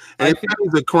pennies, and their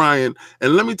pennies are crying.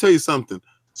 And let me tell you something: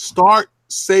 start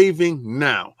saving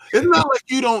now. It's not like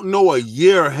you don't know a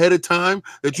year ahead of time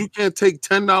that you can't take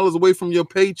 $10 away from your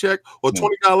paycheck or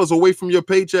 $20 away from your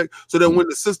paycheck so that when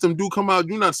the system do come out,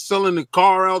 you're not selling the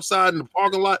car outside in the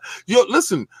parking lot.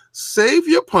 Listen, save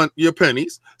your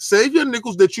pennies, save your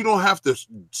nickels that you don't have to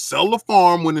sell the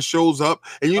farm when it shows up,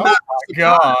 and you're not.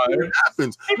 God, it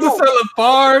happens. People selling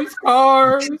farms,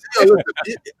 cars.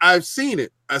 I've seen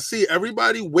it. I see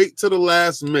everybody wait till the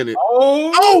last minute.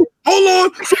 Oh, hold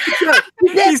on.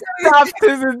 He stopped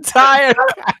his entire.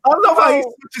 I love how he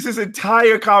switches his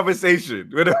entire conversation.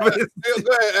 Go ahead,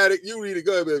 Addict. You read it.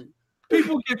 Go ahead, baby.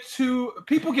 People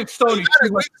get Stony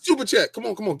too much. Super chat. Come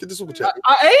on, get the super chat.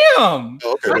 I am.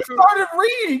 Oh, okay. I started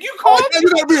reading. You called me. You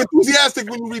gotta be enthusiastic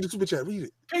when you read the super chat. Read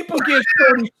it. People give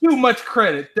Stony too much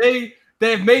credit. They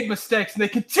have made mistakes and they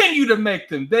continue to make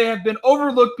them. They have been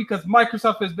overlooked because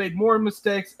Microsoft has made more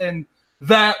mistakes, and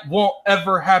that won't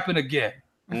ever happen again.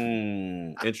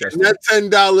 Interesting. That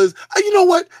 $10. You know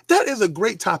what? That is a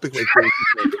great topic right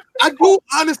there. I do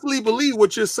honestly believe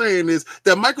what you're saying is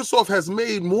that Microsoft has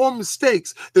made more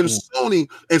mistakes than Sony,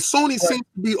 and Sony seems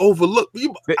to be overlooked.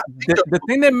 The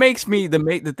thing that makes me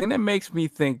the thing that makes me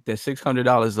think that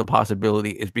 $600 is a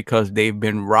possibility is because they've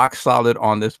been rock solid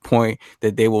on this point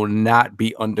that they will not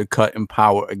be undercut in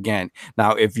power again.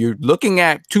 Now, if you're looking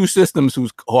at two systems who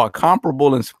are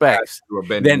comparable in specs,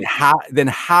 then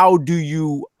how do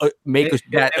you make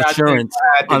that assurance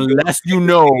unless you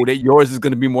know that yours is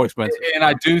going to be more expensive? And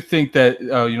I do think that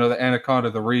the Anaconda,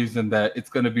 the reason that it's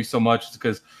going to be so much is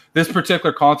because this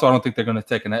particular console, I don't think they're going to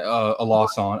take a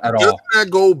loss on at all. Doesn't that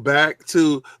go back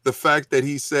to the fact that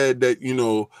he said that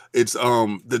it's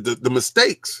the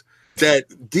mistakes that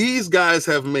these guys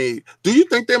have made? Do you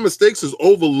think their mistakes is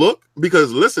overlooked?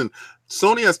 Because listen,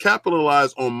 Sony has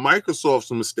capitalized on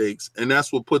Microsoft's mistakes, and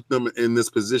that's what put them in this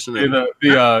position. This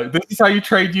is how you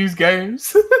trade used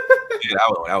games. Yeah,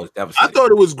 that was. I thought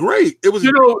it was great. It was,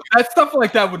 that stuff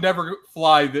like that would never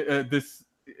fly this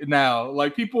now.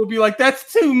 Like, people would be like,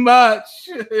 "That's too much."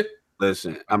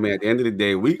 Listen, I mean, at the end of the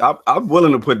day, I'm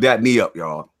willing to put that knee up,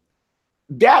 y'all.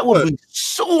 That would be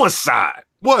suicide.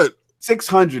 What?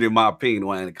 600 in my opinion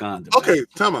on Anaconda. Okay,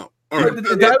 time out. All right.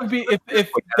 That would be if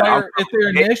their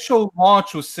initial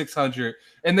launch was 600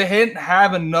 and they hadn't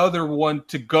have another one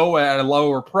to go at a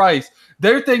lower price.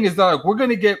 Their thing is like, we're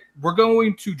going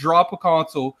to drop a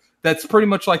console that's pretty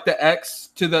much like the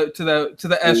X to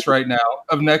the S right now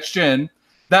of next gen.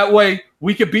 That way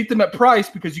we could beat them at price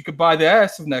because you could buy the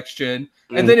S of next gen.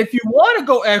 And then if you want to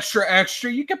go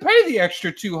extra, you can pay the extra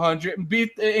 200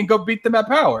 and go beat them at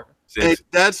power. And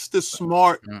that's the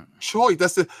smart choice.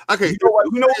 That's the okay.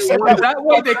 That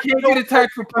way they can't get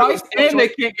attacked for price and they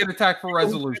can't get attacked for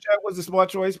resolution. That was the smart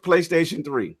choice. PlayStation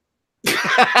 3.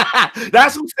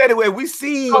 That's who said it. We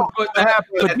seen, but that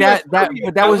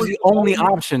was the only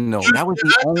option, though. That was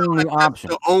the only option.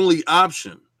 The only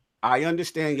option. I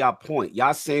understand y'all point.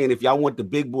 Y'all saying if y'all want the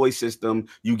big boy system,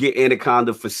 you get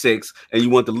Anaconda for $6, and you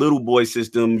want the little boy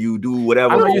system, you do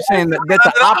whatever. I know you're saying that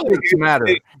the optics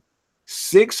matter.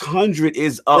 600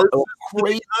 is a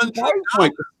crazy price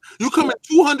point. You come in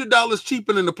 $200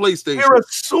 cheaper than the PlayStation. You're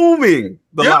assuming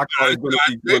the lock card is going to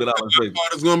be $200.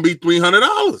 It's going to be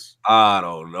 $300. I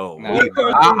don't know.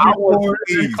 I want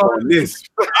to on this.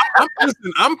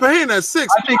 I'm paying that $6.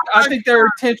 I think they're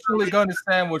intentionally going to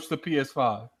sandwich the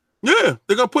PS5. Yeah,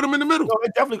 they're going to put them in the middle. No,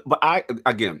 definitely. But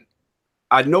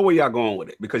I know where y'all going with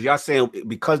it because y'all saying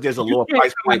because there's a lower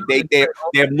price point, they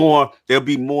wouldn't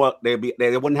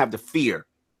have the fear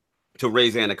to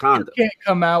raise Anaconda. You can't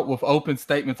come out with open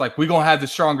statements like we're gonna have the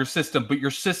stronger system, but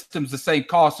your system's the same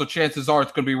cost, so chances are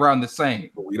it's gonna be around the same.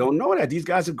 But we don't know that. These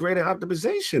guys are great at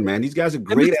optimization, man. These guys are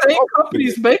great at the same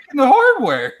companies making the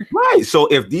hardware. Right. So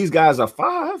if these guys are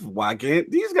 5, why can't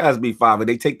these guys be 5 and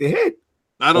they take the hit?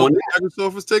 I don't think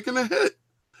Microsoft is taking the hit.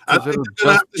 I think they're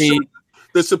gonna have to show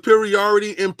the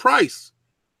superiority in price.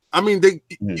 I mean,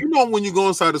 when you go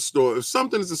inside a store, if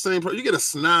something is the same price, you get a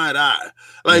snide eye.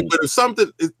 Like, but if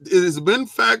something, it has been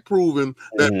fact proven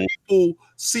that people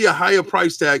see a higher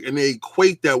price tag and they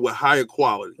equate that with higher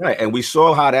quality. Right, and we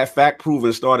saw how that fact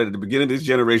proven started at the beginning of this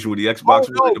generation with the Xbox.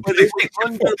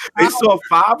 They saw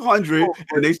 500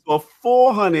 and they saw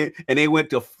 400 and they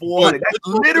went to 400. That's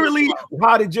literally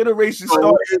how the generation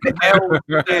started.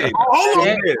 Hold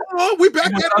on, we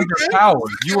back at it again.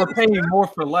 You are paying more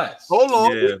for less. Hold on,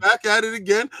 we're back at it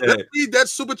again. Let's read that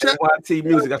super chat. YT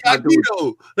music. That's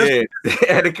what I do.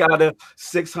 Anaconda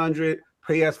 600,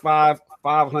 PS5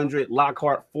 500,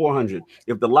 Lockhart 400.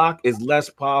 If the lock is less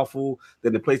powerful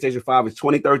than the PlayStation 5, it's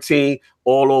 2013.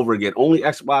 all over again. Only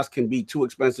Xbox can be too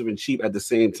expensive and cheap at the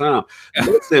same time.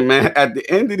 Listen, man, at the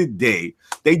end of the day,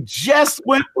 they just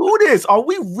went through this. Are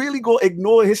we really going to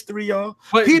ignore history, y'all?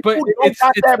 But you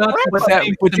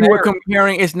were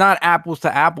comparing, it's not apples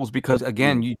to apples because,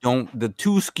 again, you don't, the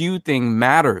 2 SKU thing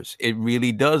matters. It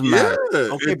really does matter.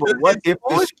 Okay, but what if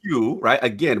the SKU, right?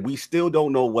 Again, we still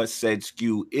don't know what said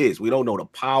SKU is. We don't know the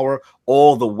power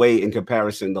all the way in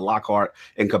comparison to Lockhart,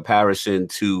 in comparison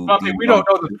to. I mean, we don't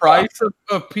know the price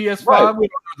of PS5. Right. We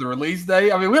don't know the release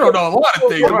date. I mean, we don't know a lot of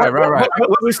things. Right.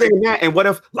 What we're saying that, and what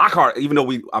if Lockhart? Even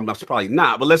though I'm not probably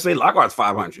not, but let's say Lockhart's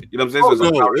 500. You know what I'm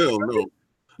saying? No.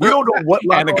 We don't know what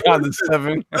Anaconda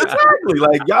 7. Exactly.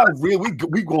 Like, y'all really,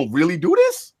 we gonna really do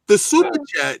this? The super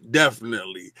chat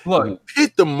definitely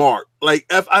hit the mark. Like,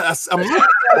 if I'm looking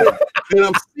at it, and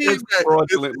I'm seeing that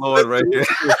fraudulent Lord right here.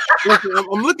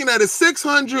 I'm looking at it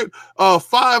 600,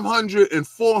 500, and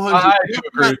 400. I do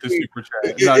agree with the super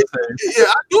chat. Yeah,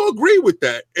 I do agree with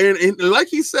that. And like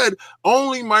he said,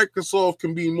 only Microsoft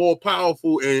can be more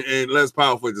powerful and less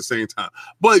powerful at the same time.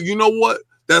 But you know what?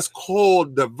 That's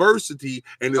called diversity,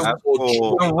 and it's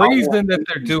the reason that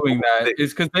they're doing that is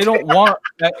because they don't want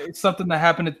something to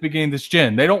happen at the beginning of this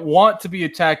gen. They don't want to be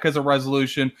attacked because of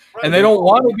resolution, and they don't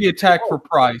want to be attacked for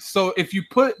price. So if you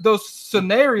put those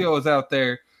scenarios out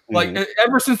there, like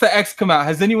ever since the X come out,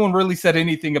 has anyone really said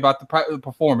anything about the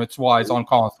performance-wise on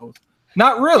consoles?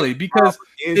 Not really, because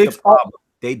it's the problem.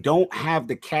 They don't have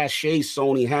the cachet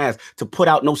Sony has to put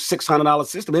out no $600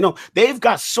 system. They've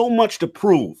got so much to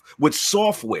prove with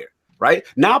software, right?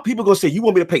 Now people gonna say, you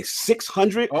want me to pay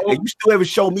 $600 and you still haven't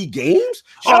shown me games?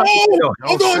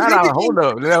 Hold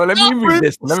up. Let me read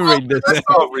this.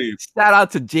 Shout out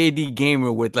to JD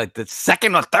Gamer with like the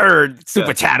second or third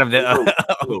super chat of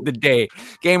the day.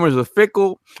 Gamers are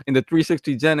fickle. In the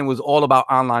 360 gen, it was all about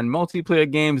online multiplayer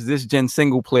games. This gen,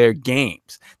 single player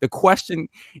games. The question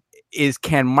is,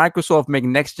 can Microsoft make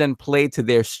next gen play to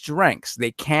their strengths?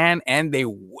 They can and they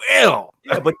will.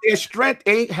 Yeah, but their strength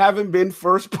ain't having been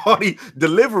first party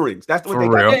deliverings. That's what they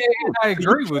got. I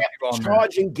agree with you on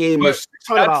charging gamers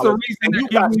 $600. That's the reason you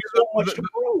got so much to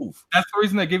prove. That's the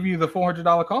reason they give you the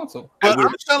 $400 console. And we're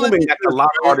assuming that a lot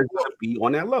of artists going to be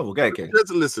on that level. Okay, okay.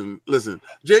 Listen.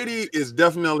 JD is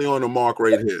definitely on the mark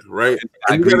right here, right?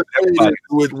 I agree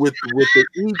with the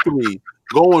E3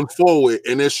 going forward,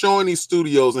 and they're showing these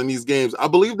studios and these games. I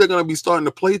believe they're going to be starting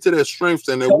to play to their strengths.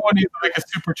 And someone needs to make a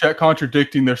super chat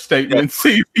contradicting their statement.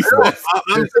 See,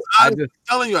 I'm just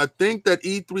telling you, I think that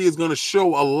E3 is going to show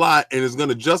a lot and is going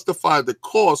to justify the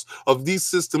cost of these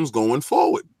systems going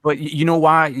forward. But you know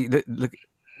why? Look,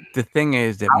 the thing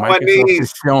is that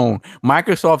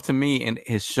Microsoft to me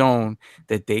has shown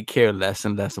that they care less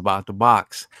and less about the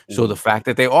box. So the fact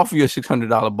that they offer you a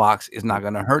 $600 box is not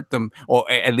going to hurt them, or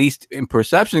at least in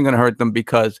perception going to hurt them,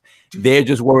 because they're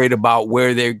just worried about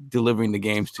where they're delivering the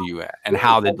games to you at and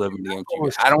how they're delivering the games to you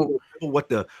at. I don't know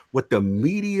what the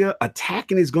media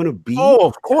attacking is going to be. Oh,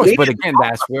 of course, but again,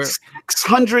 that's where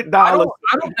 $600.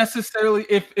 I don't necessarily,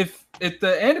 if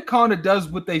the Anaconda does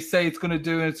what they say it's going to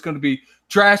do, and it's going to be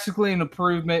drastically an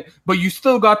improvement, but you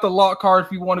still got the lock card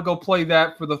if you want to go play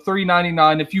that for the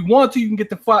 $399. If you want to, you can get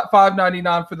the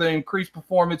 $599 for the increased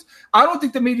performance. I don't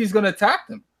think the media is going to attack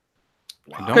them,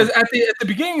 because at the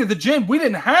beginning of the gen, we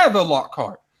didn't have a lock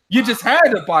card. You just had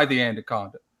to buy the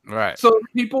Anaconda, right? So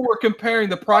people were comparing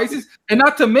the prices, and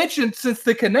not to mention, since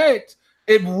the Kinect,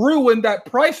 it ruined that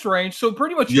price range. So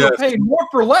pretty much you're paying more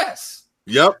for less.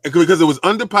 Yep, because it was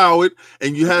underpowered,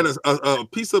 and you had a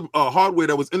piece of hardware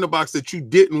that was in the box that you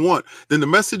didn't want. Then the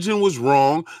messaging was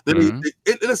wrong. Then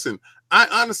listen, I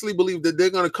honestly believe that they're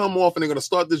going to come off and they're going to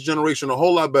start this generation a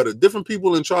whole lot better. Different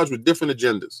people in charge with different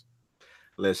agendas.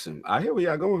 Listen, I hear where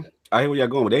y'all going.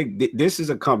 This is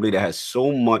a company that has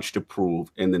so much to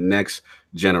prove in the next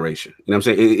generation. You know what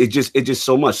I'm saying? It just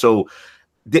so much. So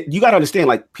you got to understand,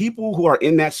 like, people who are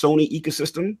in that Sony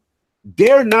ecosystem,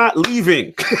 they're not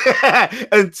leaving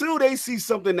until they see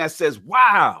something that says,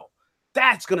 wow,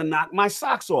 that's gonna knock my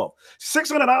socks off.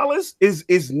 $600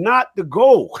 is not the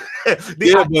goal. But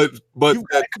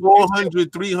that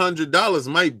 $400, $300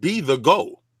 might be the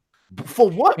goal. For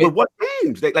what? But what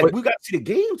games? We got to see the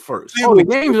games first. The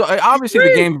games, obviously,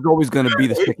 the game is always going to be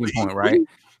the sticking point, right?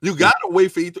 You gotta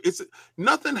wait for E3.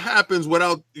 Nothing happens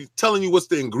without telling you what's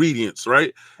the ingredients,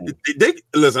 right?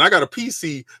 Listen, I got a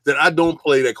PC that I don't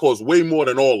play that costs way more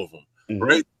than all of them,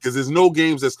 right? Because there's no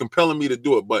games that's compelling me to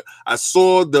do it. But I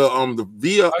saw the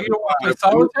via. Are you watching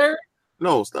Solitaire?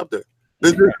 No, stop that.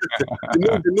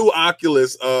 The new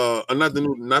Oculus,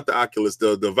 not the Oculus,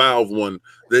 the Valve one,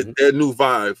 their new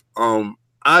Vive.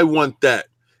 I want that.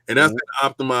 and that's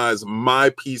gonna optimize my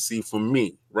PC for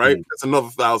me, right? That's another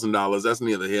 $1,000. That's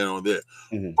neither here nor there.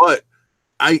 But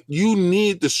you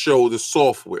need to show the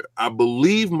software. I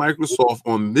believe Microsoft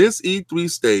on this E3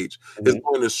 stage is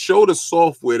going to show the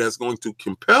software that's going to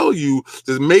compel you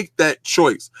to make that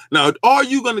choice. Now, are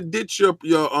you going to ditch your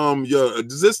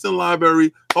existing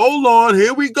library? Hold on,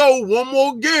 here we go. One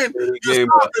more again.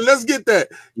 Let's get that.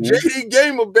 JD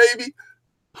Gamer, baby.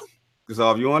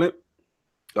 Dissolve, you on it?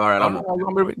 All right,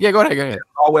 yeah, go ahead.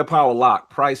 Hardware power lock,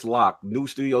 price lock, new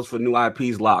studios for new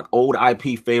IPs lock, old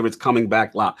IP favorites coming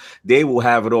back lock. They will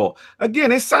have it all.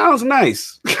 Again, it sounds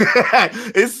nice.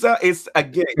 It's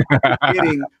again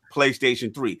getting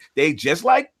PlayStation 3. They just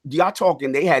like y'all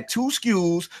talking. They had 2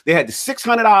 SKUs. They had the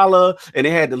 $600 and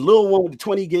they had the little one with the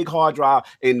 20 gig hard drive,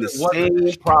 and the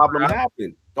same problem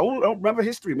happened. Don't remember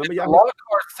history. Remember, y'all. A lot of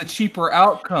cards, the cheaper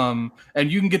outcome, and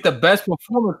you can get the best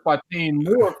performance by paying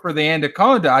more for the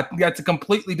Anaconda. I think that's a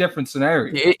completely different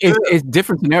scenario. It's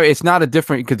different scenario. It's not a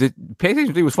different because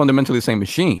PlayStation 3 was fundamentally the same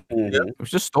machine. It was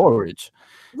just storage.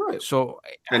 Right. So,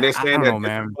 and they're saying that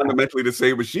it's fundamentally the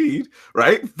same machine,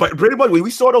 right? But pretty much we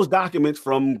saw those documents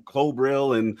from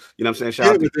Cobrill and you know what I'm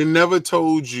saying. But they never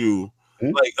told you.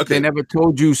 Like, they never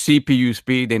told you CPU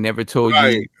speed. They never told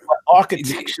you.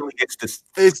 Architecturally,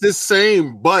 it's the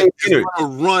same, but it's going to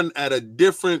run at a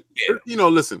different. You know,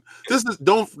 listen. This is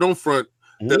don't front.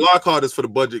 The Lockhart is for the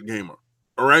budget gamer.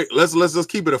 All right, let's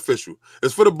keep it official.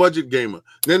 It's for the budget gamer.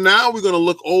 Then now we're going to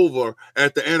look over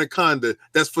at the Anaconda.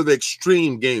 That's for the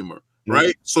extreme gamer.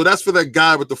 Right, so that's for that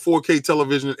guy with the 4K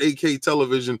television and 8K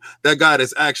television. That guy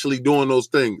that's actually doing those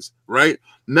things. Right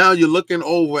now, you're looking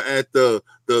over at the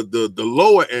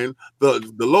lower end,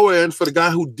 the lower end for the guy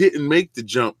who didn't make the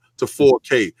jump to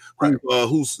 4K,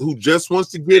 who just wants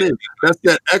to get in. That's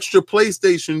that extra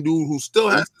PlayStation dude who still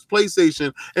has his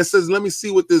PlayStation and says, "Let me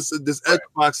see what this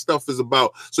Xbox stuff is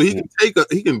about." So he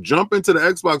can jump into the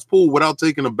Xbox pool without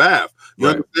taking a bath. You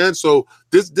understand? So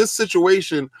this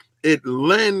situation, it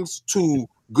lends to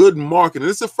good marketing.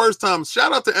 This is the first time.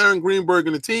 Shout out to Aaron Greenberg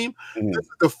and the team. This is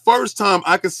the first time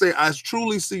I can say I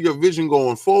truly see your vision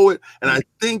going forward, and I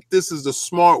think this is the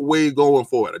smart way going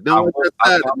forward. I'll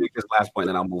make this last point,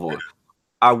 and I'll move on.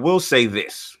 I will say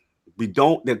this: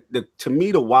 to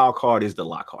me, the wild card is the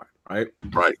Lockhart. Right.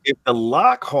 If the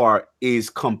Lockhart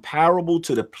is comparable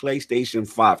to the PlayStation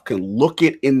 5, can look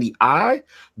it in the eye,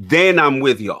 then I'm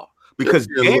with y'all. Because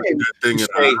then you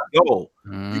say, yo,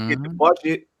 you get the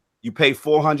budget, you pay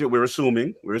 $400. We're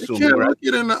assuming, can't look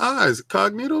it in the eyes,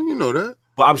 Cognito. You know that.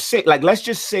 But I'm saying, like, let's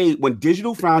just say when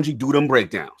Digital Foundry do them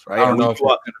breakdowns, right? I don't know if it's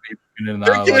gonna be in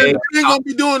the eye. They ain't gonna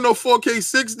be doing no 4K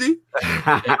 60.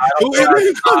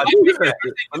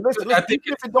 Listen, I think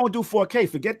if it don't do 4K,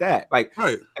 forget that. Like,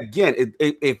 again,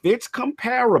 if it's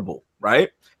comparable,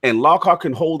 right? And Lockhart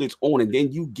can hold its own, and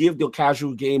then you give the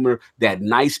casual gamer that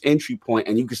nice entry point,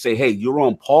 and you can say, hey, you're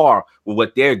on par with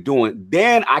what they're doing.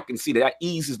 Then I can see that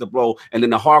eases the blow. And then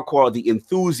the hardcore, the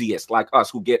enthusiasts like us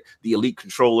who get the elite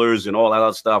controllers and all that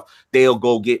other stuff, they'll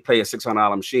go play a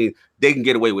 $600 machine. They can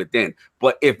get away with then.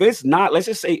 But if it's not, let's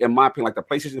just say, in my opinion, like the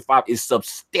PlayStation 5 is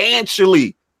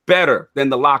substantially better than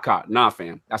the Lockhart. Nah,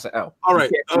 fam, that's an L. All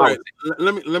right.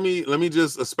 Let me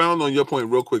just expound on your point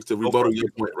real quick to rebuttal your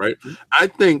point. Right. I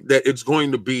think that it's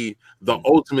going to be the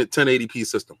ultimate 1080p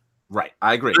system. Right,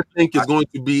 I agree. I think it's going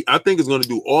to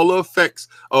do all the effects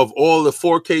of all the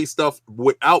 4K stuff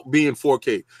without being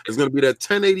 4K. It's going to be that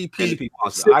 1080p,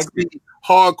 60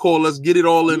 hardcore. Let's get it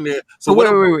all in there. So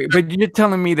wait. But you're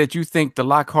telling me that you think the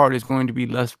Lockhart is going to be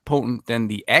less potent than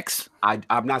the X? I'm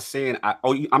not saying.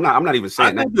 I'm not even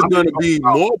saying that. It's going to be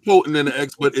more potent than the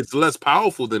X, but it's less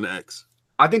powerful than the X.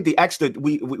 I think the X that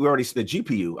we already said the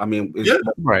GPU. I mean,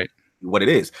 right. What it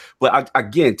is, but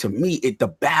again, to me, the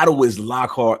battle is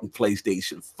Lockhart and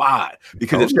PlayStation 5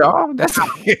 because that's where the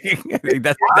battle is.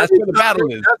 That's the battle.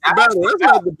 That's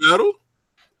not the battle.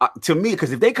 To me,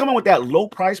 because if they come in with that low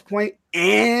price point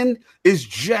and is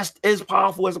just as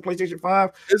powerful as a PlayStation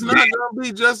 5, it's not gonna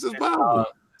be just as powerful.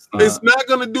 It's not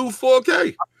gonna do 4K.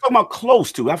 I'm talking about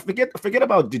close to. I forget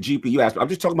about the GPU aspect. I'm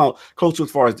just talking about close to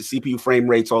as far as the CPU frame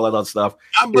rates, all that other stuff.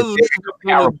 I believe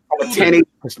from a 1080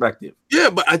 perspective. Yeah,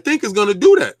 but I think it's gonna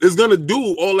do that. It's gonna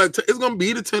do all that. It's gonna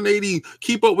be the 1080.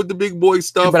 Keep up with the big boy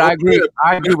stuff. Yeah, but I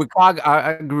agree with Cog.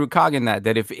 I agree with Cog in that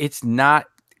if it's not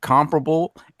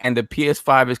comparable and the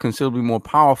PS5 is considerably more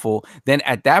powerful, then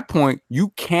at that point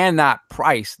you cannot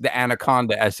price the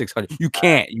Anaconda at $600. You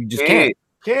can't. You just can't.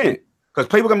 Because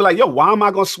people gonna be like, yo, why am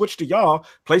I gonna switch to y'all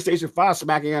PlayStation 5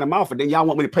 smacking in the mouth, and then y'all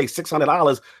want me to pay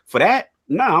 $600 for that?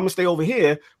 Nah, I'm gonna stay over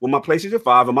here with my PlayStation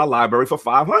 5 and my library for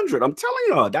 $500. I'm telling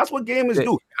y'all, that's what gamers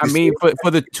do. I mean, for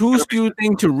the 2 SKU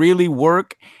thing to really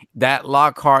work, that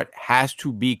Lockhart has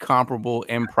to be comparable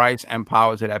in price and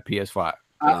power to that PS5.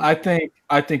 I think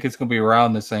it's gonna be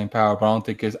around the same power, but I don't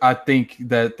think I think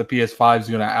that the PS5 is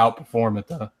gonna outperform it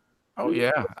though. Oh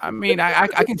yeah, I mean, I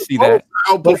can see that.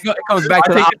 But it comes back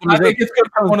to I think it's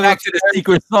gonna be one of back to the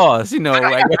secret sauce, you know.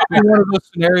 Like one of those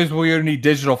scenarios where you need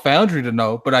Digital Foundry to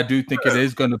know, but I do think it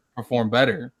is going to perform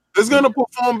better. It's going to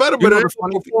perform better, but it's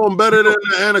going to perform better than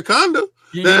the Anaconda.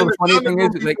 You know, the funny thing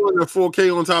is, like,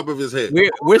 4K on top of his head.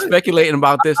 We're speculating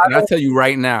about this, and I'll tell you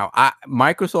right now,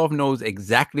 Microsoft knows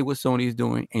exactly what Sony is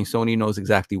doing, and Sony knows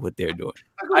exactly what they're doing.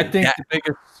 I think the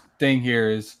biggest thing here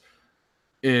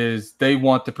is they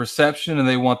want the perception and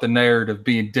they want the narrative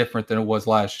being different than it was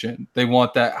last gen. They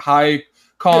want that high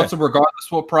console, regardless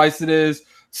what price it is.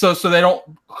 So they don't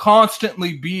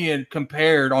constantly being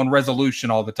compared on resolution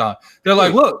all the time. They're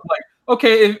like, look, like,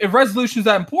 okay, if resolution is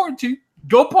that important to you,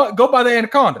 go buy the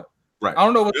Anaconda. Right. I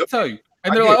don't know what to tell you.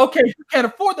 And they're like, okay, if you can't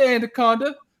afford the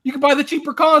Anaconda, you can buy the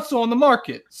cheaper console on the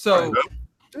market. So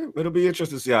it'll be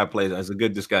interesting to see how it plays. It's a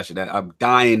good discussion. I'm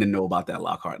dying to know about that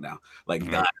Lockhart now.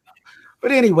 Like, dying.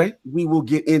 But anyway, we will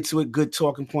get into it. Good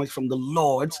talking points from the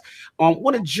Lords.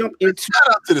 Want to jump into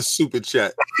shout out to the super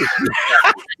chat.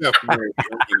 You're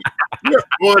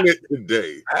on it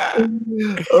today.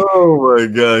 Oh my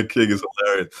God, King is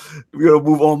hilarious. We're gonna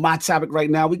move on. My topic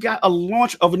right now. We got a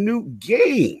launch of a new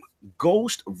game,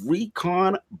 Ghost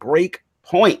Recon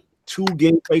Breakpoint. 2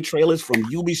 gameplay trailers from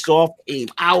Ubisoft came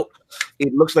out.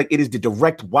 It looks like it is the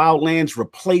direct Wildlands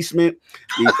replacement.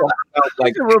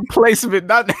 Like a replacement,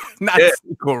 not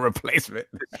sequel replacement.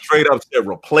 Straight up said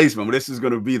replacement. But this is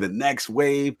going to be the next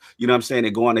wave. You know what I'm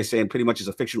saying? They're saying pretty much it's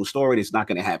a fictional story. It's not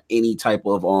going to have any type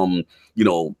of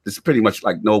it's pretty much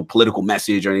like no political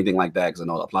message or anything like that. Because I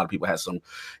know a lot of people have some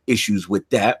issues with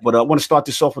that. But I want to start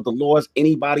this off with the Lords.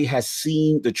 Anybody has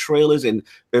seen the trailers, and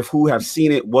if who have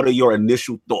seen it, what are your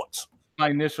initial thoughts? My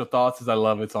initial thoughts is I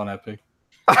love it's on Epic.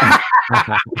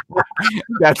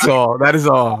 That's all. That is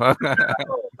all.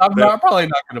 I'm probably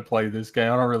not going to play this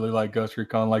game. I don't really like Ghost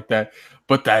Recon like that.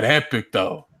 But that Epic,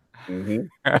 though. Mm-hmm.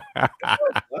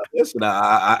 Listen,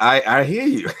 I hear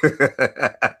you.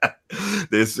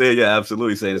 They're saying,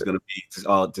 absolutely saying it's going to be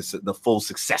the full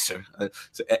successor,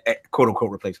 quote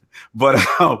unquote replacement. But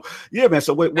man.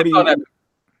 So what do you?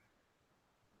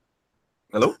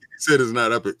 Hello? He said it's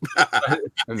not Epic.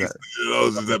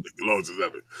 Lowe's is Epic. Lowe's is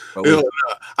Epic.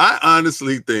 I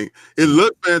honestly think it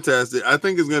looked fantastic. I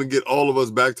think it's going to get all of us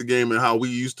back to game and how we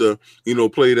used to,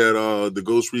 play that the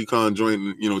Ghost Recon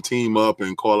joint, team up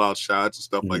and call out shots and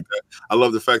stuff like that. I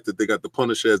love the fact that they got the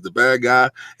Punisher as the bad guy,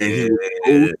 and he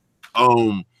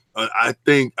was I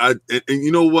think and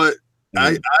you know what?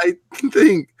 I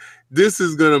think this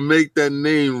is gonna make that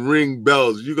name ring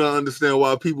bells. You're gonna understand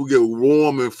why people get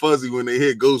warm and fuzzy when they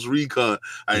hear Ghost Recon.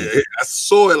 I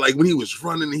saw it like when he was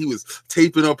running, he was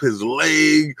taping up his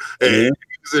leg, and he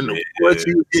was in the bush.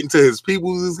 He was getting to his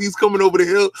people. He's coming over the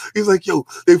hill. He's like, "Yo,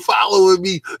 they following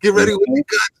me. Get ready with the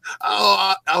guns."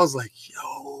 Oh, I was like,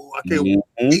 "Yo, I can't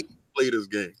wait to play this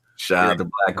game." Shout out to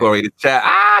Black Corey in the chat.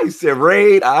 He said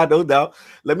raid. No doubt.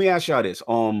 Let me ask y'all this.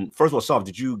 First of all, Soft,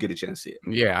 did you get a chance to see it?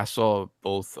 Yeah, I saw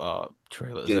both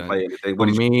trailers. To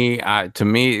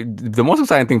me, the most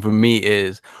exciting thing for me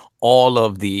is all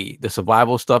of the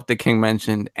survival stuff that King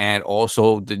mentioned, and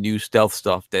also the new stealth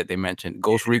stuff that they mentioned.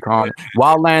 Ghost Recon,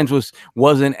 Wildlands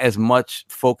wasn't as much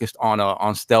focused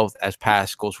on stealth as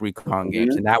past Ghost Recon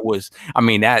games, and that was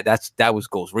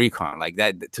Ghost Recon. Like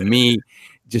that to me.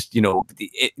 Just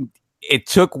it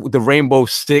took the Rainbow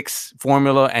Six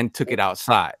formula and took it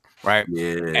outside, right?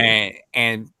 Yeah.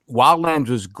 And Wildlands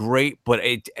was great, but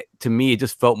to me it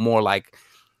just felt more like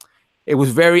it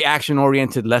was very action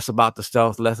oriented, less about the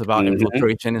stealth, less about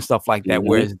infiltration and stuff like that.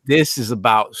 Whereas this is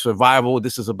about survival,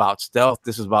 this is about stealth,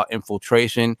 this is about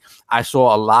infiltration. I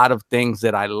saw a lot of things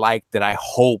that I liked that I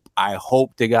hope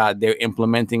to God they're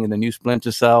implementing in the new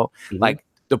Splinter Cell, like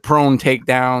the prone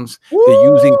takedowns,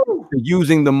 the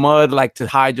using the mud like to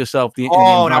hide yourself in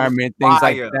the environment, things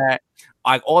like that.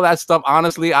 Like all that stuff.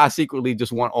 Honestly, I secretly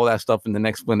just want all that stuff in the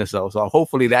next Splinter Cell. So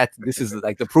hopefully this is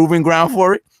like the proving ground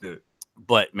for it.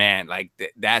 But man, like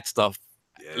that stuff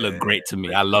looked great to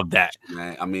me. I love that.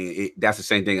 Man, I mean, that's the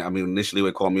same thing. I mean, initially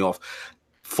it called me off.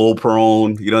 Full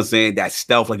prone, you know what I'm saying? That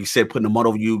stealth, like you said, putting the mud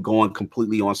over you, going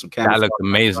completely on some camera. That looked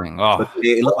amazing. Oh,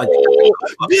 it looked like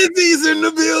Dizzy's in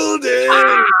the building.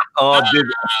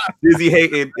 Dizzy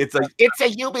hating. It's a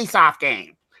Ubisoft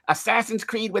game. Assassin's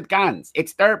Creed with guns.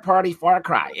 It's third-party Far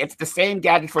Cry. It's the same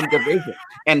gadget from Division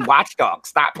and Watch Dogs.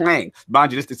 Stop playing.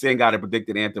 Mind you, this is the same guy that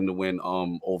predicted Anthem to win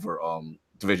over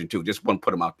Division 2. Just want to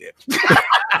put him out there.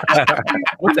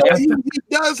 He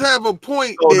does have a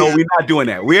point. Oh, no, we're not doing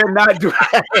that. We're not doing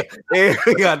that.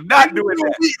 We are not doing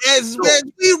that. As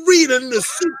we read in the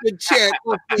super chat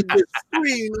off of the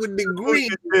screen with the green,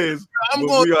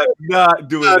 We are not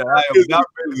doing that. I am not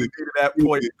ready to get to that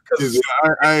point.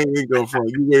 I ain't gonna front.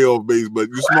 You way off base, but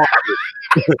you smart.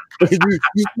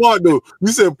 you smart though.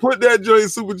 You said put that joint in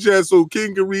super chat so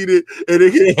King can read it and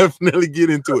they can definitely get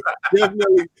into it.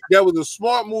 Definitely, that was a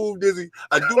smart move, Dizzy.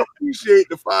 I do appreciate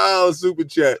the $5 super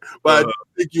chat, but I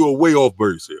think you are way off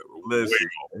base here. Listen,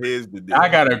 here's the deal. I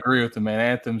gotta agree with him, man.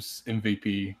 Anthem's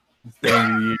MVP. Thing of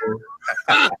the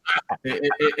year.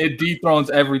 It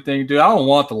dethrones everything, dude. I don't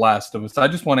want The Last of Us. I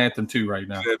just want Anthem 2 right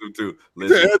now. Anthem 2.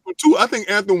 Anthem 2. I think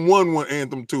Anthem 1 won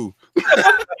Anthem 2.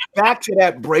 Back to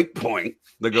that break point.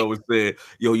 The go was said,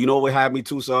 yo, you know what had me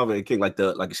too, Solver King? Like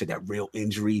you said, that real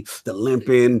injury, the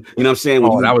limping. You know what I'm saying?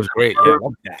 Oh, that was great. Yeah, you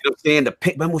know what I'm saying? The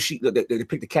pick, remember they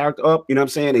pick the character up. You know what I'm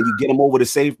saying? And you get them over the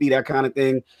safety, that kind of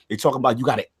thing. They talking about you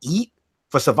got to eat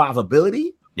for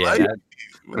survivability. Yeah.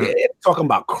 They're talking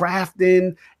about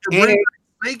crafting and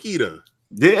Snake Eater.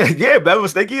 Yeah, that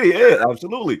was Snake Eater. Yeah,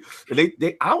 absolutely.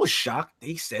 And I was shocked.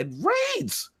 They said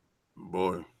raids.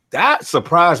 Boy, that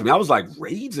surprised me. I was like,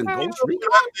 raids and Ghost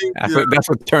Recon? That's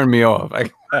what turned me off.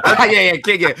 Like, yeah.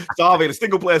 Solve the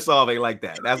single player Solve like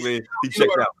that. That's when he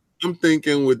checked out. I'm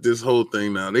thinking with this whole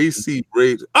thing now, they see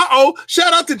raids.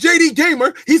 Shout out to JD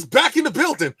Gamer. He's back in the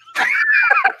building.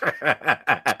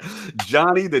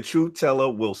 Johnny, the truth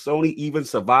teller, will Sony even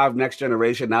survive next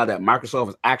generation now that Microsoft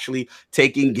is actually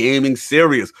taking gaming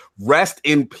serious? Rest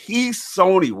in peace,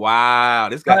 Sony. Wow.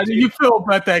 This guy. How do you feel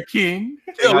about that, King?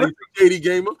 Yeah, JD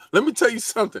Gamer. Let me tell you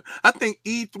something. I think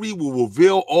E3 will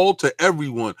reveal all to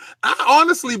everyone. I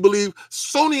honestly believe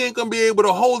Sony ain't gonna be able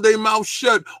to hold their mouth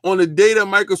shut on the day that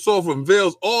Microsoft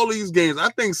unveils all these games. I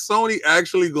think Sony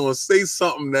actually gonna say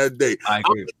something that day. I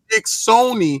pick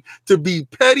Sony to be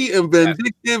petty and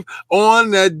vindictive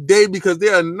on that day because they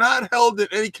are not held in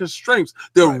any constraints.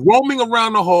 They're roaming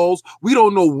around the halls. We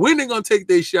don't know when they're gonna take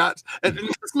their shots, and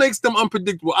this makes them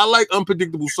unpredictable. I like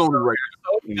unpredictable Sony right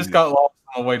now. Just got lost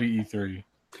on the way to E3.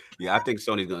 Yeah, I think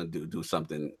Sony's gonna do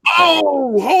something.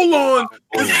 Oh, hold on!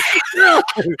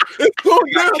 It's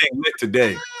going down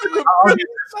today.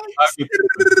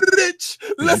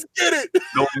 Let's get it.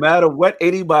 No matter what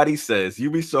anybody says,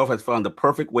 Ubisoft has found the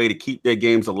perfect way to keep their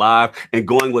games alive and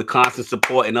going with constant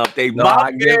support and update. No,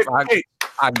 I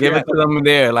give it to them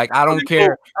there. Like, I don't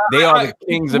care. They are the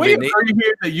kings of it. We agree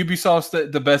here that Ubisoft's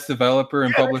the best developer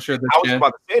and publisher. I was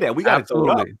about to say that. We got to throw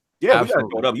it up. Yeah, we got to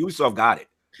throw it up. Ubisoft got it.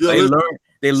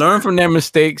 They learn from their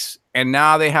mistakes, and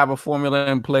now they have a formula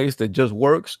in place that just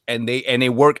works, and they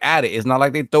work at it. It's not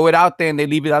like they throw it out there and they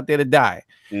leave it out there to die.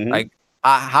 Mm-hmm. Like,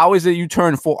 how is it you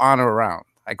turn For Honor around?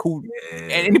 Like, who?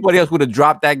 And anybody else would have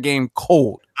dropped that game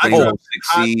cold.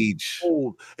 Siege.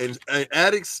 And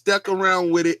Addicts stuck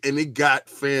around with it, and it got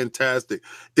fantastic.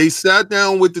 They sat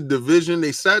down with the division.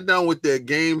 They sat down with their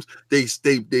games. They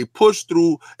push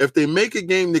through. If they make a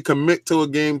game, they commit to a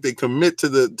game. They commit to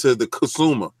the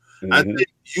consumer. Mm-hmm. I think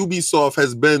Ubisoft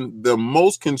has been the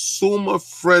most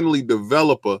consumer-friendly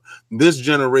developer this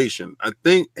generation. I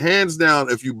think, hands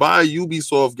down, if you buy a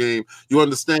Ubisoft game, you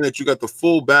understand that you got the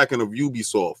full backing of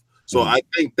Ubisoft. So I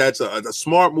think that's a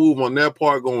smart move on their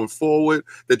part going forward,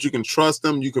 that you can trust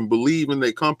them, you can believe in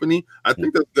their company. I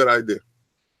think that's a good idea.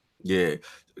 Yeah,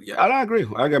 I agree.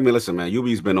 I mean, listen, man,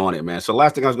 Ubi's been on it, man. So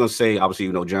last thing I was going to say, obviously,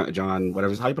 you know, John,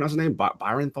 whatever, how you pronounce his name?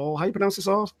 Byronthal? How you pronounce this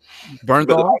all?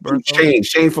 Bernthal?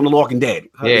 Shane from The Walking Dead.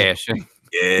 Shane.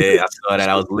 Yeah, I saw that.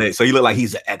 I was lit. So you look like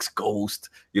he's an ex-ghost.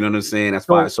 You know what I'm saying? That's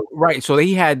fine. So right. So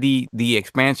he had the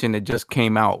expansion that just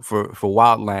came out for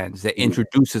Wildlands that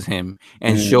introduces him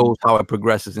and shows how it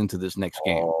progresses into this next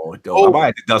game. Oh, dope. I might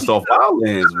have to dust off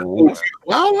Wildlands, man.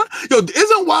 Yo,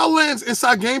 isn't Wildlands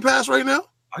inside Game Pass right now?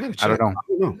 I don't know.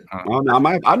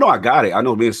 I know I got it. I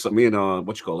know me and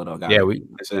what you call it? Yeah,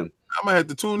 I might have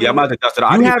to tune in. Yeah, I might have to dust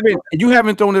it. You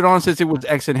haven't thrown it on since it was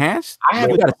X enhanced. I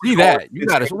haven't. You got to see that. You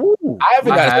got to. I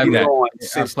haven't got to see that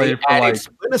since they added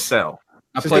Splinter Cell.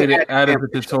 I played it, added the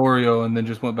tutorial, and then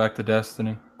just went back to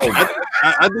Destiny.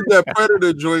 I did that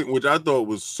Predator joint, which I thought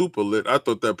was super lit. I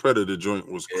thought that Predator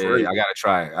joint was crazy. I gotta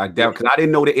try it. Because I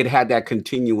didn't know that it had that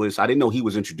continuous. I didn't know he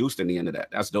was introduced in the end of that.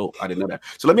 That's dope. I didn't know that.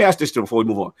 So let me ask this before we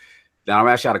move on. Now I'm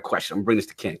gonna ask you a question. I'm gonna bring this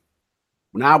to King.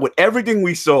 Now, with everything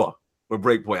we saw with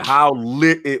Breakpoint, how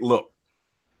lit it looked,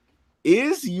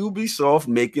 is Ubisoft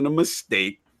making a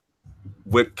mistake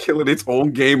with killing its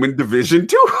own game in Division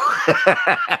 2?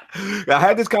 I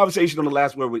had this conversation on the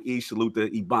last word with Ish, Salute,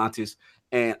 Ibantis,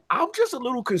 and I'm just a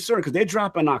little concerned because they're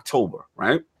dropping in October,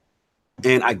 right?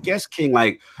 And I guess King,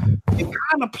 like, they're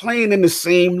kind of playing in the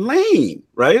same lane,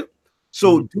 right?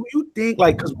 So do you think,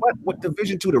 like, because what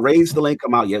Division 2, the raids still ain't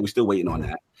come out yet. We're still waiting on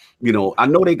that. You know, I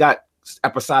know they got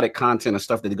episodic content and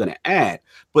stuff that they're gonna add,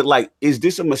 but like, is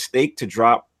this a mistake to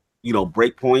drop, you know,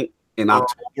 Breakpoint in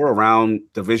October around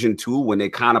Division 2 when they're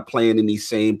kind of playing in these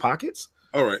same pockets?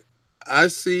 All right. I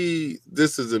see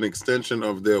this as an extension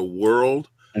of their world.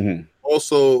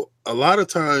 Also, a lot of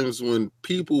times when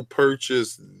people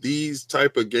purchase these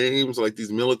type of games, like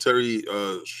these military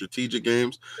strategic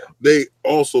games, they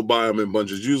also buy them in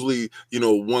bunches. Usually, you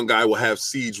know, one guy will have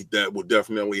Siege that will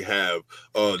definitely have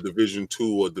Division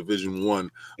 2 or Division 1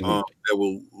 that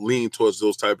will lean towards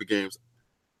those type of games.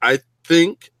 I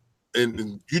think,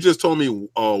 and you just told me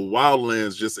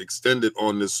Wildlands just extended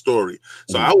on this story.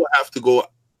 So I will have to go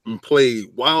and play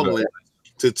Wildlands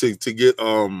to get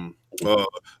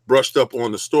brushed up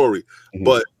on the story.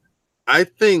 But I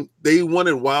think they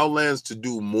wanted Wildlands to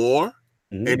do more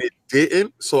and it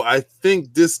didn't. So I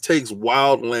think this takes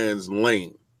Wildlands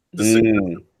lane.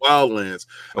 Wildlands.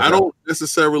 I don't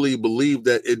necessarily believe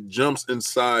that it jumps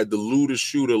inside the looter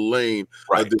shooter lane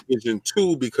of Division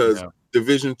 2 because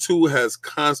Division 2 has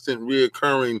constant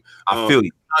reoccurring I feel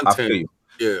you. content. I feel you.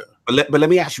 Yeah. But let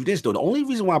me ask you this though. The only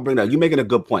reason why I bring that, you're making a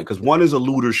good point, because one is a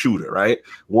looter shooter, right?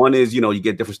 One is, you know, you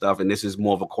get different stuff, and this is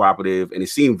more of a cooperative, and it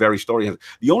seemed very story.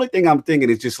 The only thing I'm thinking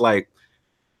is just like,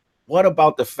 what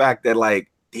about the fact that like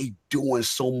they doing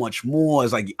so much more?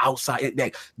 It's like outside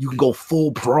that you can go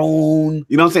full prone.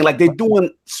 You know what I'm saying? Like they're doing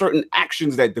certain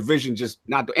actions that Division just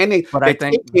not do. And they're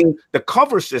taking the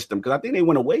cover system, because I think they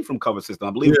went away from cover system.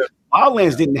 I believe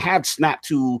Wildlands didn't have Snap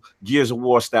 2 Gears of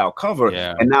War style cover.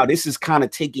 And now this is kind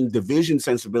of taking Division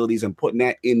sensibilities and putting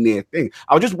that in their thing.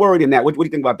 I was just worried in that. What do you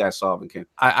think about that, Solving Ken?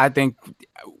 I think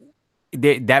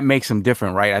that makes them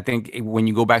different, right? I think when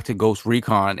you go back to Ghost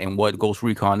Recon and what Ghost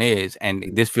Recon is, and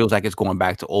this feels like it's going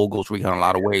back to old Ghost Recon in a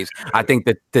lot of ways. I think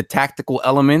that the tactical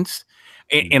elements,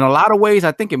 in a lot of ways,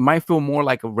 I think it might feel more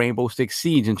like a Rainbow Six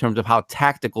Siege in terms of how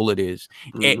tactical it is,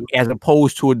 as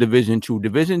opposed to a Division 2.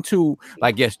 Division 2,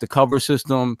 like, yes, the cover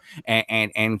system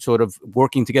and sort of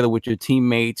working together with your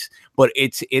teammates, but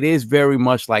it is very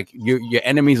much like your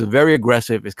enemies are very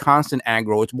aggressive. It's constant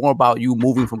aggro. It's more about you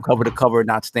moving from cover to cover,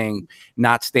 not staying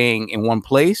in one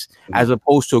place, as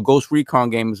opposed to a Ghost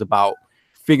Recon game is about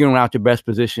figuring out your best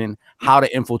position, how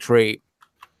to infiltrate,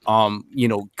 you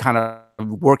know, kind of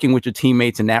working with your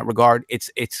teammates in that regard. It's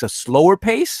a slower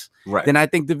pace than I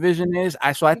think Division is.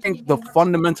 So I think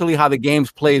fundamentally how the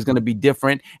games play is going to be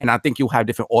different, and I think you'll have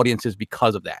different audiences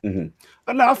because of that.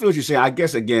 But now I feel what you're saying. I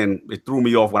guess again, it threw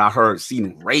me off when I heard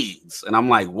seeing raids, and I'm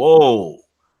like, whoa,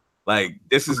 like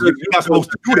this is you're not supposed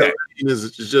to do that.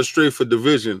 It's just straight for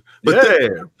Division. But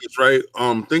it's right.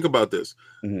 Think about this.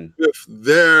 If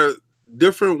they're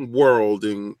different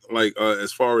worlding, like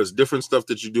as far as different stuff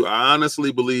that you do, I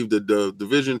honestly believe that the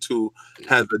Division 2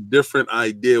 has a different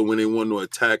idea when they want to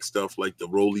attack stuff like the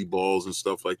rolly balls and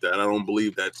stuff like that. I don't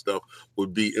believe that stuff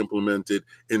would be implemented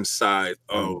inside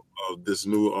of this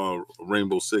new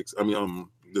Rainbow Six. I mean,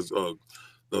 this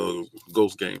the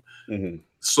Ghost game.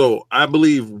 So I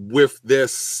believe with their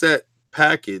set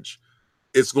package,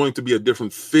 it's going to be a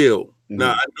different feel.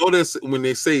 Now I notice when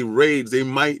they say raids, they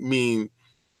might mean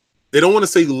they don't want to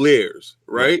say layers,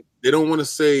 right? They don't want to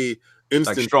say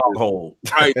instant like stronghold,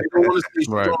 right? They don't want to say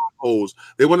strongholds.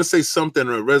 They want to say something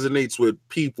that resonates with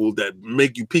people that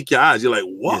make you peek your eyes. You're like,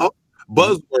 what?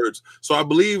 Buzzwords. So I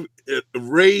believe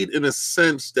raid in a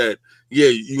sense that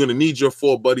you're gonna need your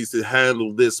 4 buddies to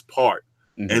handle this part,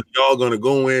 and y'all gonna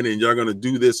go in and y'all gonna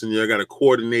do this, and y'all gotta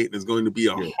coordinate, and it's going to be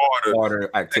a harder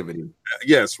activity.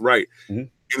 Yes, right.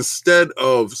 Instead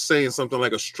of saying something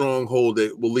like a stronghold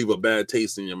that will leave a bad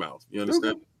taste in your mouth. You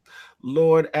understand?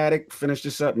 Lord Addict, finish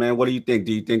this up, man. What do you think?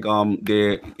 Do you think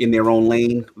they're in their own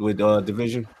lane with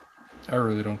Division? I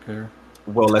really don't care.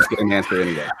 Well, let's get an answer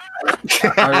anyway.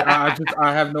 I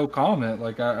have no comment.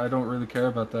 Like I don't really care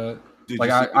about that.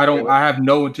 I have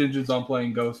no intentions on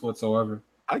playing Ghost whatsoever.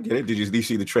 I get it. Did you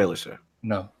see the trailer, sir?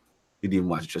 No. You didn't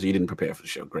watch it, so you didn't prepare for the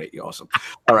show. Great, you're awesome.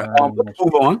 All right, let's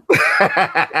move on.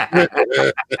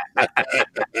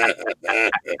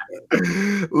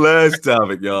 Last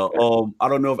topic, y'all. I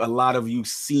don't know if a lot of you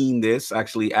seen this.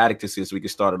 Actually, Addict is here, so we can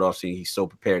start it off saying he's so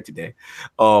prepared today.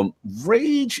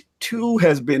 Rage 2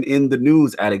 has been in the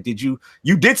news. Addict, you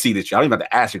did see this? I don't even have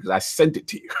to ask you because I sent it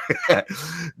to you.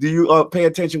 Do you pay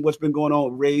attention what's been going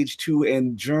on with Rage 2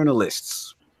 and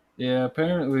journalists? Yeah,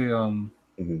 apparently.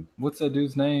 What's that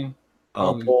dude's name?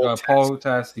 Paul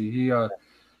Tassi. He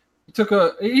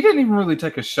didn't even really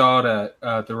take a shot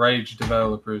at the Rage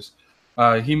developers.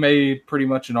 He made pretty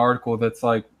much an article that's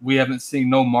like, we haven't seen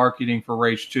no marketing for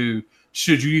Rage 2.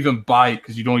 Should you even buy it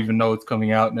because you don't even know it's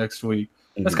coming out next week?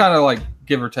 Mm-hmm. That's kind of like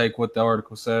give or take what the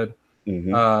article said.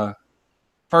 Mm-hmm.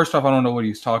 First off, I don't know what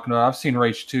he's talking about. I've seen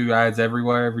Rage 2 ads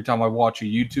everywhere. Every time I watch a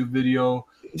YouTube video,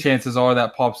 chances are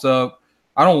that pops up.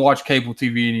 I don't watch cable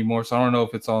TV anymore, so I don't know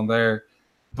if it's on there.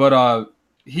 But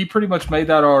he pretty much made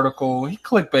that article. He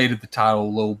clickbaited the title a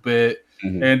little bit.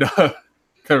 Mm-hmm. And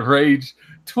the Rage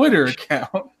Twitter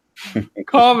account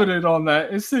commented on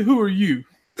that and said, "Who are you?"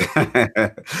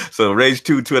 So Rage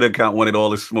 2 Twitter account wanted all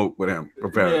the smoke with him.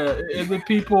 Yeah, and the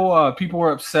people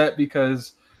were upset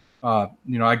because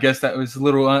I guess that was a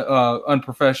little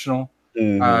unprofessional.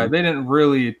 Mm-hmm. They didn't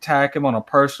really attack him on a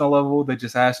personal level. They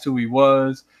just asked who he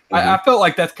was. Mm-hmm. I felt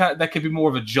like that could be more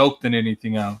of a joke than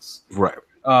anything else. Right.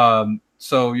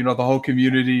 So the whole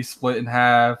community split in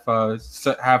half.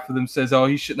 Half of them says, "Oh,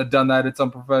 he shouldn't have done that. It's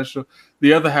unprofessional."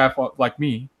 The other half, like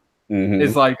me, mm-hmm.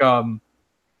 is like,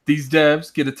 these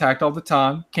devs get attacked all the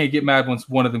time. Can't get mad once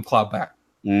one of them clap back.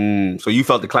 So you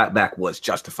felt the clap back was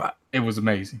justified. It was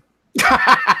amazing.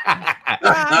 I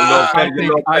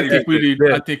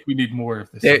think we need more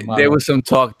of this. There was some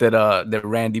talk that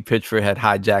Randy Pitchford had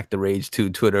hijacked the Rage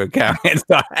 2 Twitter account and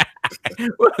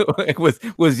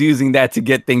was using that to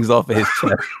get things off of his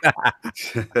chest.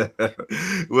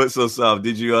 What's so soft?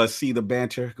 Did you see the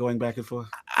banter going back and forth?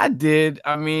 I did.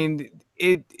 I mean,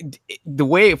 the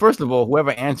way, first of all, whoever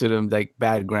answered him, like,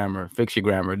 bad grammar, fix your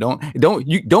grammar.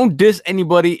 Don't diss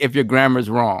anybody if your grammar's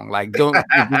wrong. Like, don't do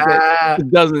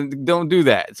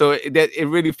that. So it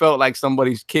really felt like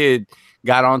somebody's kid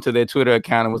got onto their Twitter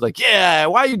account and was like, "Yeah,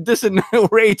 why are you dissing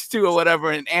Rage 2 or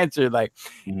whatever?" and answered like,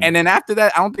 mm-hmm. And then after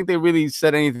that, I don't think they really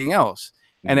said anything else.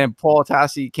 And then Paul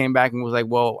Tassi came back and was like,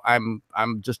 "Well, I'm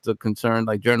just a concerned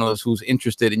like journalist who's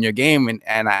interested in your game,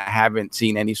 and I haven't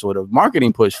seen any sort of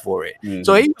marketing push for it." Mm-hmm.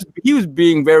 So he was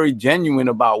being very genuine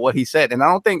about what he said, and I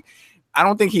don't think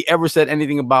he ever said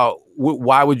anything about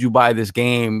why would you buy this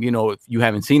game, if you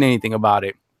haven't seen anything about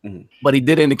it. Mm-hmm. But he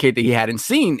did indicate that he hadn't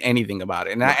seen anything about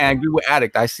it, and I agree with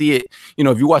Addict. I see it.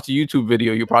 If you watch a YouTube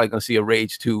video, you're probably gonna see a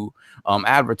Rage 2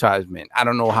 advertisement. I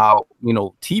don't know how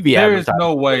TV. There is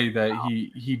no way that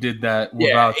he did that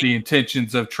without the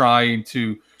intentions of trying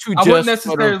to I wouldn't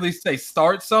necessarily say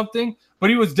start something, but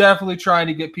he was definitely trying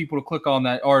to get people to click on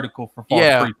that article for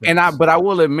false pretense. But I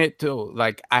will admit too,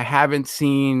 like, I haven't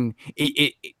seen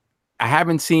it. I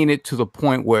haven't seen it to the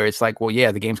point where it's like, well,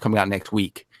 yeah, the game's coming out next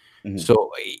week. Mm-hmm. So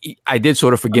I did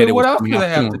sort of forget what else do they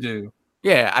have to do?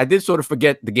 Yeah, I did sort of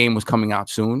forget the game was coming out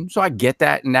soon. So I get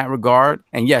that in that regard.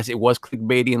 And yes, it was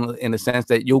clickbaity in the sense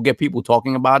that you'll get people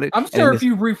talking about it. I'm sure if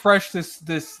you refresh this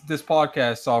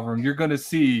podcast, Sovereign, you're going to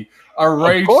see a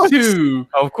Rage 2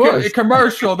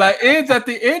 commercial that ends at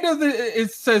the end of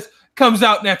it says comes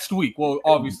out next week. Well,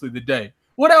 obviously the day.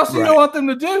 What else do you want them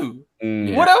to do?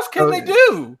 Mm. What else can they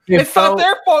do? It's not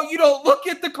their fault you don't look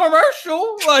at the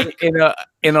commercial. Like,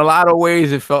 in a lot of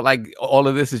ways, it felt like all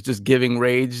of this is just giving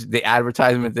Rage the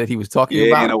advertisement that he was talking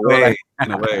about. In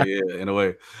a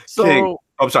way. So King.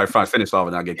 I'm sorry, finish off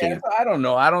and I'll get King. I don't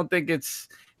know. I don't think it's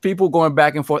people going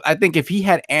back and forth. I think if he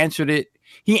had answered it,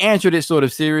 he answered it sort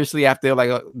of seriously after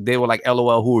they were like,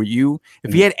 "LOL, who are you?"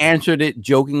 If he had answered it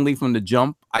jokingly from the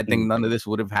jump, I think none of this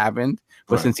would have happened.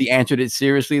 But since he answered it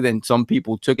seriously, then some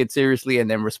people took it seriously and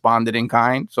then responded in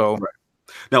kind. So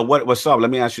now, what's up?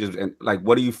 Let me ask you this: like,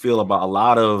 what do you feel about a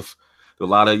lot of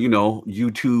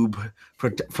YouTube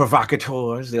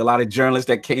provocateurs? There are a lot of journalists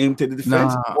that came to the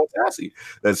defense of Paul Tassi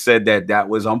that said that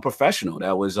was unprofessional.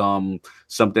 That was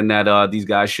something that these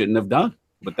guys shouldn't have done.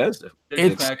 But that's the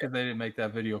fact that they didn't make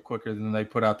that video quicker than they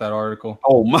put out that article.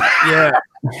 Oh my!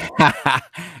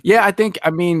 Yeah.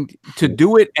 I mean, to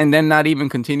do it and then not even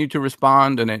continue to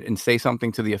respond and say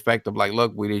something to the effect of like,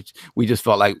 "Look, we just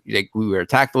felt like we were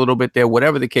attacked a little bit there."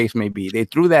 Whatever the case may be, they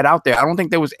threw that out there. I don't think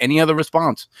there was any other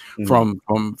response from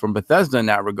Bethesda in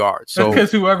that regard. So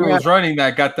because whoever was running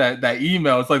that got that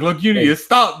email. It's like, "Look, you need to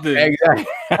stop this." Exactly.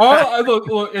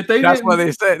 Look, if they that's what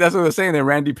they said. That's what they're saying. That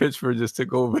Randy Pitchford just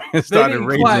took over and started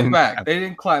raging. They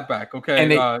didn't clap back.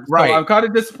 Okay, so I'm kind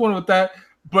of disappointed with that.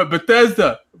 But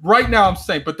Bethesda, right now, I'm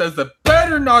saying Bethesda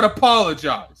better not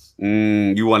apologize.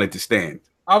 You want it to stand.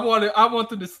 I want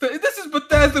them to stand. This is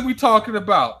Bethesda we talking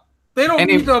about. They don't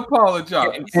need to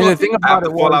apologize. And the thing about it,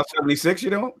 Fallout 76,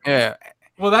 Yeah.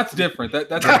 Well, that's different.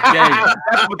 That's a game.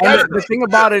 The thing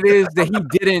about it is that he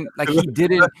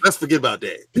didn't. Let's forget about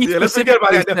that. Let's forget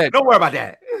about that. Don't worry about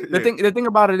that. The thing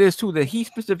about it is too that he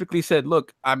specifically said,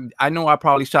 "Look, I know I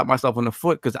probably shot myself in the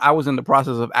foot because I was in the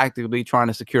process of actively trying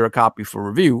to secure a copy for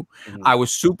review.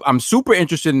 I'm super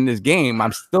interested in this game. I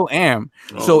still am.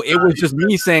 So it was just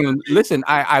me saying, listen,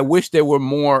 I wish there were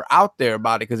more out there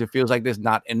about it because it feels like there's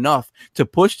not enough to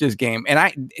push this game. And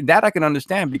I can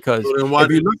understand because so then why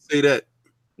did he say that?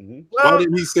 Why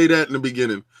didn't he say that in the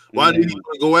beginning? Why did he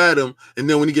go at him? And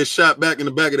then when he gets shot back in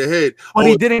the back of the head, but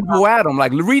he didn't go at him.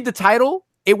 Like, read the title.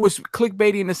 It was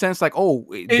clickbaity in the sense like,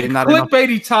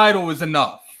 clickbaity title is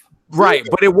enough. Right,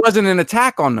 but it wasn't an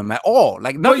attack on them at all.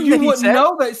 Like, nothing you wouldn't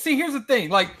know that. See, here's the thing.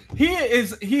 Like, he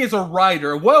is a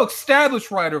writer, a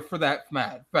well-established writer for that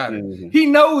matter. He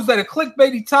knows that a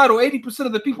clickbaity title, 80%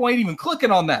 of the people ain't even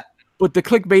clicking on that. But the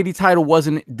clickbaity title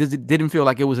didn't feel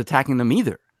like it was attacking them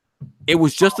either. It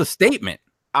was just a statement.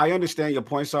 I understand your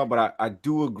point, Saul, but I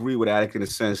do agree with Attic in the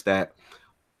sense that,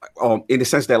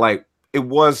 like, it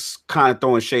was kind of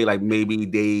throwing shade, like maybe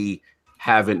they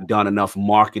haven't done enough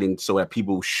marketing so that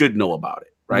people should know about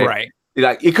it, right? Right.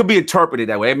 Like, it could be interpreted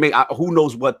that way. Who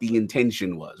knows what the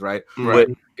intention was, right? But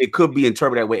it could be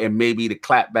interpreted that way, and maybe the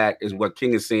clapback is what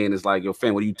King is saying is like, yo,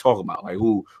 fam, what are you talking about? Like,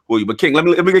 who are you? But King, let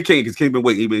me get King because King been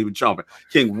waiting, he been chomping.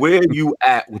 King, where are you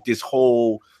at with this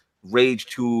whole Rage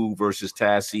 2 versus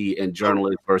Tassie and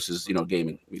journalist versus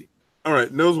gaming media? All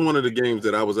right, that was one of the games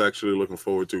that I was actually looking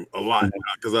forward to a lot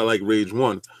because I like Rage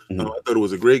 1. I thought it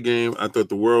was a great game. I thought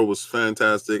the world was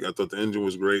fantastic. I thought the engine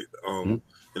was great. In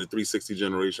the 360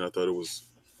 generation, I thought it was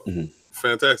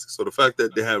fantastic. So the fact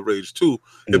that they have Rage 2,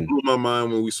 it blew my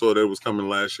mind when we saw that it was coming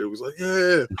last year. It was like,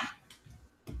 yeah.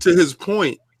 To his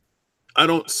point, I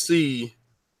don't see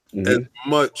as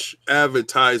much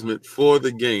advertisement for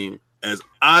the game as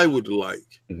I would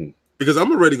like because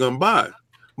I'm already going to buy it.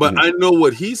 But I know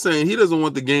what he's saying. He doesn't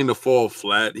want the game to fall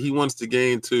flat. He wants the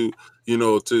game to,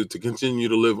 to continue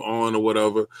to live on or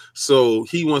whatever. So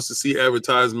he wants to see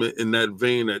advertisement in that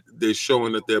vein that they're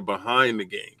showing that they're behind the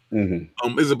game.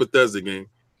 It's a Bethesda game.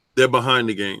 They're behind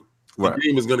the game. The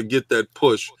game is going to get that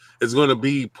push. It's going to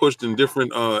be pushed in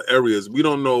different areas. We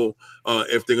don't know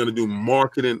if they're going to do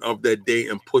marketing of that day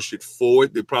and push it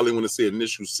forward. They probably want to see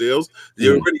initial sales. They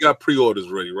already got pre-orders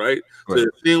ready, right? So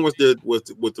they're seeing what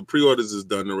the pre-orders is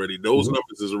done already. Those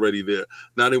numbers is already there.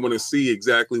 Now they want to see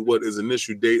exactly what is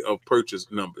initial date of purchase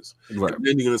numbers. Right. And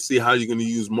then you're going to see how you're going to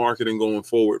use marketing going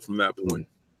forward from that point.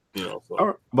 So.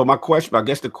 Right. But my question, I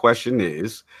guess the question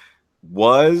is,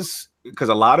 because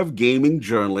a lot of gaming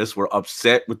journalists were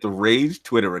upset with the Rage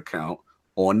Twitter account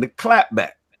on the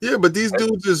clapback. Yeah, but these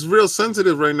dudes is real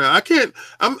sensitive right now. I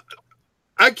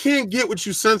can't get with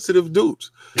you sensitive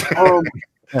dudes. I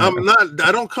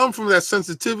don't come from that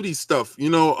sensitivity stuff,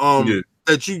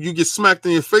 that you get smacked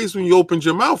in your face when you opened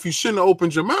your mouth. You shouldn't have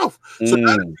opened your mouth. So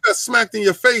now that you got smacked in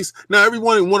your face, now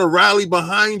everyone want to rally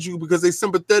behind you because they're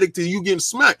sympathetic to you getting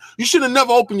smacked. You should have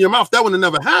never opened your mouth. That would have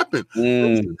never happened.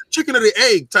 Chicken or the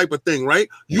egg type of thing, right?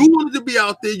 You wanted to be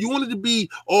out there. You wanted to be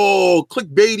all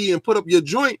clickbaity and put up your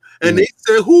joint. And they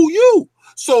said, who you?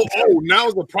 So, now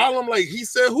is the problem. Like he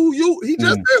said, who you? He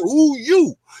just said, who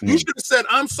you? You should have said,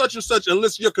 I'm such and such, and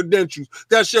list your credentials.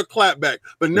 That's your clapback.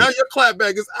 But now your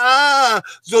clapback is,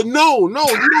 So no, you don't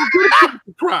get a chance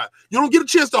to cry. You don't get a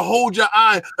chance to hold your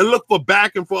eye and look for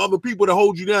backing for other people to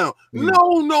hold you down.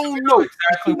 No.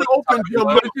 Exactly.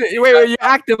 Wait, you're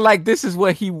acting like this is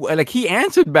what he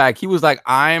answered back. He was like,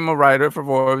 I'm a writer for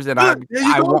Forbes, and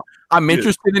I'm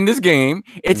interested in this game.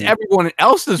 It's everyone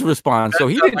else's response. So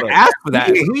he didn't ask for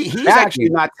that. He's actually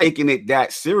not taking it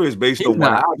that serious based on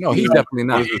what No, he's definitely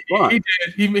not. He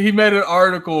did. He made an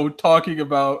article talking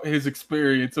about his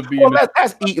experience of being. Well,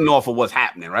 that's eating off of what's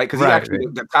happening, right? Because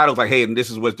the title's like, "Hey, and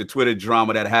this is what the Twitter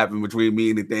drama that happened between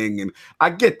me and the thing." And I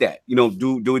get that,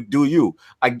 do you?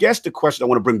 I guess the question I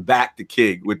want to bring back to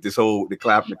King with this whole the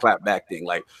clap back thing.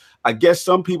 Like, I guess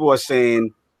some people are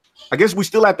saying, I guess we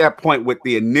still at that point with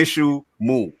the initial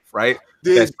move, right?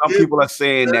 That some people are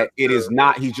saying that it is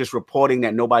not. He's just reporting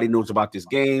that nobody knows about this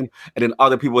game, and then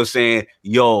other people are saying,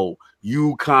 "Yo,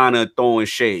 you kind of throwing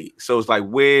shade." So it's like,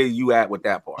 where you at with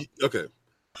that part? Okay.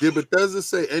 Did Bethesda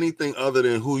say anything other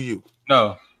than who you?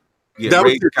 No. Yeah, that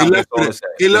was it.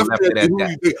 He left it at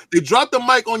that. They dropped the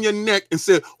mic on your neck and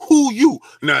said, who you?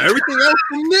 Now, everything else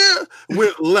from there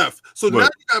went left. So now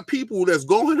you got people that's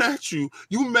going at you.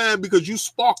 You mad because you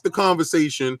sparked the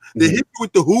conversation. They hit you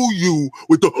with the who you,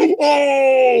 with the,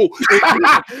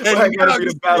 and now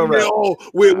you're battle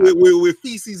with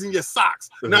feces in your socks.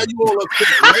 Now you all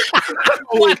upset,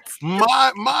 right?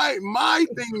 My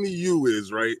thing to you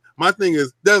is, right? My thing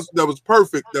is, that was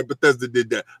perfect that Bethesda did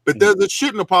that. Bethesda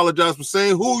shouldn't apologize for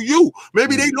saying who you.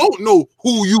 Maybe they don't know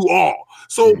who you are.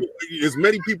 So as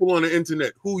many people on the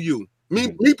internet, who you?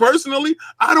 Me personally,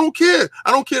 I don't care.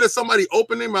 I don't care that somebody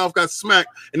opened their mouth, got smacked,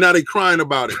 and now they crying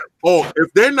about it. Or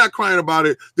if they're not crying about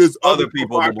it, there's other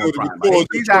people crying about it.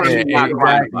 He's actually not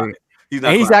crying about it.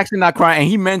 He's actually not crying. And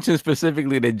he mentioned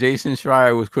specifically that Jason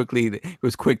Schreier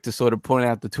was quick to sort of point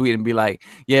out the tweet and be like,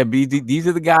 "Yeah, these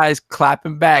are the guys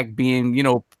clapping back, being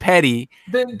petty."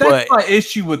 That's my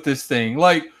issue with this thing.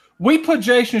 Like, we put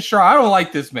Jason Schreier. I don't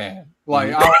like this man.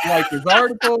 Like, I don't like his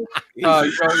article.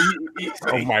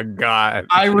 Oh my God!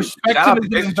 I respect him as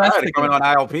an investigator. Coming on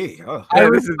ILP. Oh. I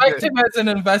respect him as an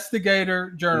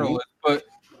investigator journalist, but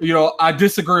I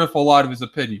disagree with a lot of his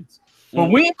opinions. But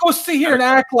we ain't gonna sit here and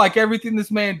act like everything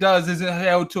this man does isn't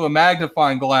held to a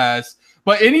magnifying glass.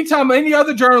 But anytime any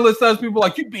other journalist does, people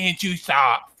like, you being too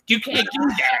soft. You can't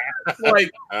do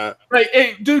that.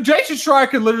 Hey, dude, Jason Schreier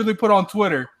could literally put on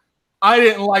Twitter, I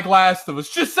didn't like Last of Us.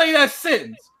 Just say that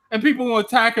sentence, and people will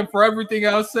attack him for everything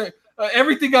else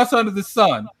under the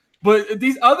sun. But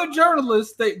these other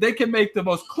journalists, they can make the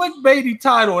most clickbaity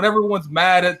title, and everyone's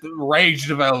mad at the Rage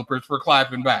developers for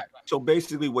clapping back. So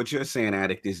basically, what you're saying,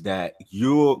 Addict, is that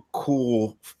you're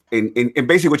cool, and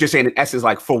basically what you're saying in essence,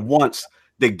 like, for once,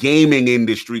 the gaming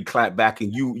industry clap back,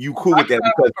 and you cool with that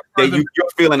because you're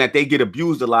feeling that they get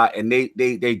abused a lot, and they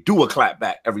do a clap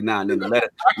back every now and then.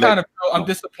 I'm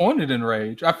disappointed in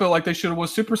Rage. I feel like they should have went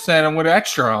Super Saiyan with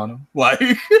extra on them. Like,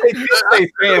 I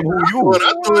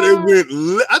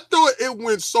thought it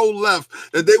went so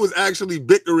left that they was actually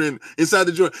bickering inside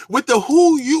the joint with the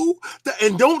who you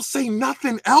and don't say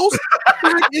nothing else.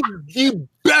 That is the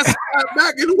best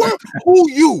back in the world. Who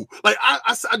you? Like,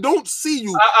 I don't see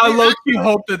you. I low-key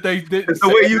hope that they did. The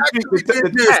way you treat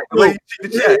the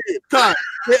chat.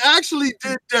 They actually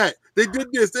did that. They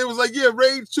did this. They was like, yeah,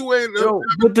 Rage 2 ain't.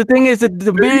 But the thing is that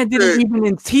the man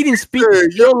didn't speak the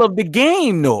skill of the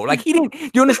game, though. Like, he didn't.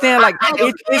 You understand? Like,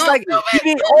 it's like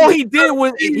all he did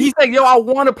was he's like, yo, I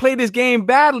want to play this game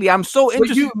badly. I'm so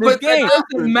interested in this game. It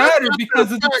doesn't matter because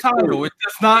of the title. It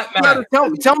does not matter.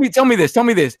 Tell me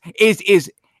this. Is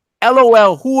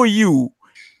LOL? Who are you?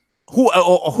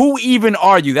 Who even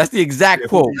are you? That's the exact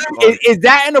quote. Is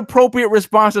that an appropriate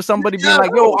response to somebody being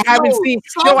like, "Yo, I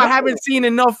haven't seen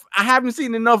enough. I want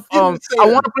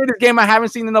to play this game. I haven't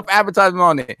seen enough advertisement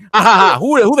on it.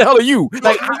 Who the hell are you?"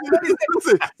 Like,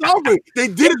 listen, they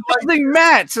did it. It doesn't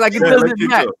match. Like, it doesn't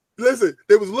match. Listen,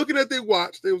 they was looking at their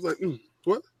watch. They was like,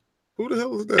 "What? Who the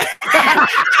hell is that?"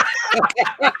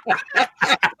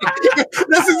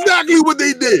 That's exactly what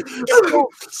they did.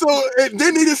 So and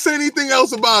then they didn't say anything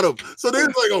else about him. So they was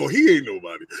like, "Oh, he ain't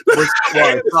nobody."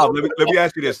 Let me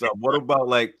ask you this: what about,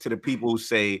 like, to the people who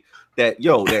say that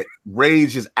that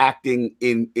Rage is acting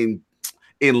in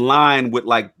line with,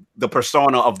 like, the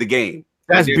persona of the game?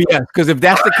 That's BS. Because if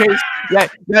that's the case,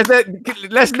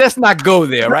 let's not go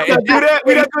there, right? We don't do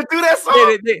that.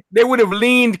 So they would have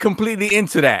leaned completely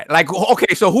into that. Like,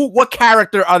 okay, so what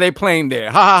character are they playing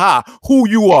there? Who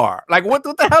you are? Like, what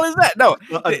the hell is that? No,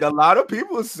 a lot of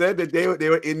people said that they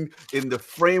were in the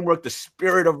framework, the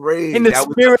spirit of Rage, in the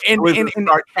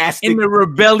the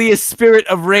rebellious spirit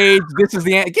of Rage. This is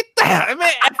the end. Get the hell,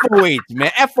 man.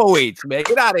 FOH, man.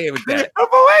 Get out of here with that.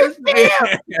 FOH,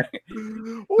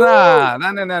 Nah.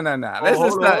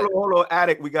 Hold on,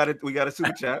 Addict. We got a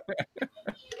super chat.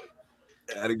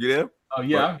 Addict, you there? Oh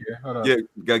yeah, I'm here. Hold on. Yeah,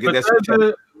 gotta get that super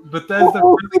chat. Bethesda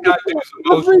really got to do some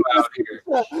motion out here.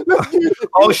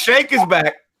 Oh, Shank is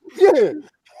back. Yeah.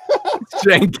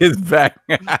 Shank is back.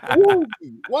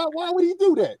 Why would he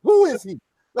do that? Who is he?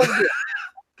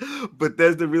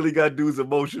 Bethesda really got dudes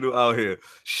emotional out here.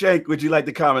 Shank, would you like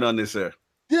to comment on this, sir?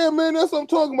 Yeah, man, that's what I'm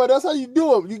talking about. That's how you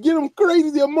do it. You get them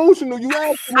crazy emotional. You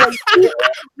ask them, like,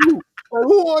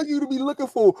 who are you to be looking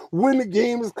for when the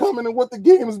game is coming and what the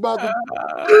game is about to do?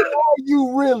 Who are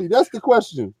you really? That's the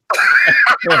question.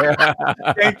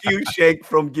 Thank you, Shake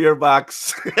from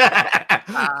Gearbox,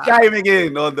 chiming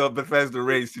in on the Bethesda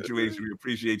Rage situation. We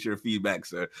appreciate your feedback,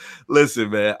 sir. Listen,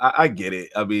 man, I get it.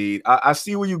 I mean, I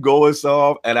see where you going,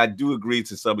 Saul, and I do agree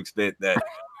to some extent that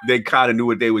they kind of knew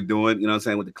what they were doing. You know what I'm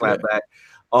saying, with the clapback.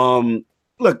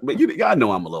 Look, but y'all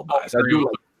know I'm a little biased.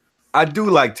 I do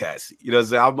like Tassie. You know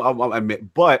what I'm saying? I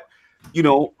admit, but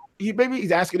maybe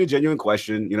he's asking a genuine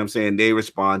question. You know what I'm saying? They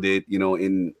responded,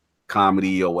 in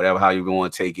comedy or whatever, how you're going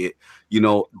to take it.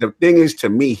 The thing is, to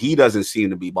me, he doesn't seem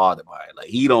to be bothered by it. Like,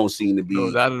 he don't seem to be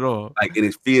not at all, like, in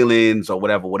his feelings or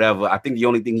whatever. I think the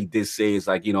only thing he did say is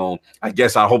like, I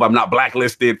guess I hope I'm not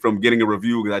blacklisted from getting a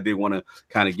review, because I did want to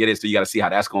kind of get it. So you got to see how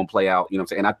that's going to play out. You know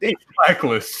what I'm saying? And I think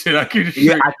blacklisted. I think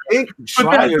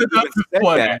Schreier said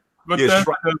that. But Yeah, that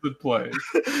Shri- doesn't play.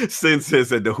 Sin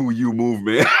said the Who You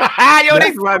movement. Yo,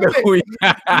 they That's why the stupid.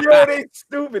 Who- Yo, they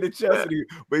stupid in Chelsea.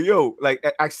 But yo, like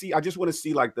I just want to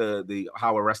see like the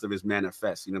how the rest of his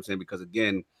manifests. You know what I'm saying? Because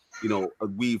again, you know,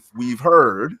 we've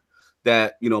heard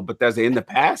that, you know, Bethesda in the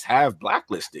past have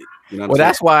blacklisted. You know what Well,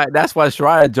 I'm saying? that's why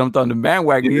Schreier jumped on the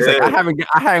bandwagon. He's like, Yeah.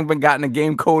 I haven't been gotten a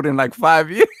game code in like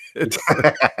 5 years.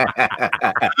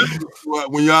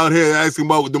 When you're out here asking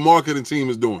about what the marketing team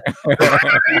is doing. When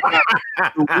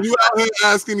you're out here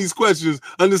asking these questions,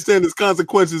 understand there's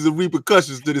consequences and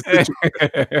repercussions to this situation.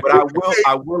 But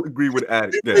I will agree with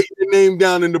Addict. Yeah. Take your name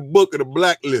down in the book of the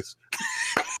blacklist.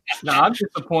 Nah, I'm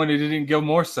disappointed it didn't go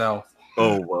more south.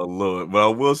 Oh well, Lord. But I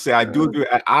will say I do agree.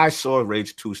 I saw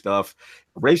Rage 2 stuff.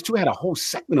 Rage 2 had a whole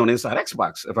segment on Inside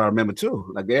Xbox, if I remember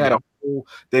too. Like they had a whole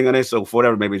thing on it. So for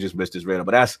whatever, maybe it just missed his radar.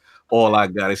 But that's all I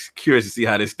got. It's curious to see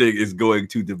how this thing is going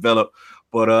to develop.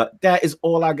 But that is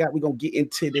all I got. We're gonna get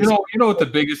into this. You know what the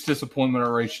biggest disappointment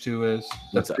of Rage 2 is?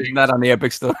 What's up? Not on the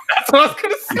Epic Store. That's what I was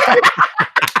gonna say.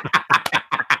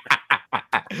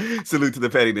 Salute to the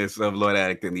pettiness of Lord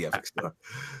Addict in the Epic Store.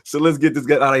 So let's get this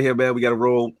guy out of here, man. We got to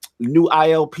roll. New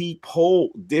ILP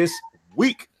poll this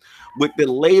week with the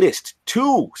latest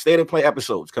 2 State of Play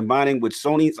episodes, combining with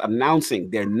Sony's announcing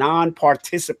their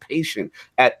non-participation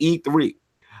at E3.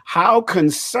 How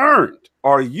concerned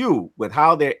are you with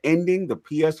how they're ending the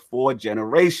PS4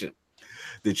 generation?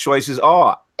 The choices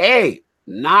are A,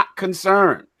 not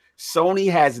concerned. Sony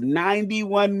has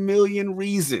 91 million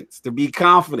reasons to be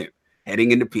confident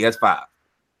heading into PS5.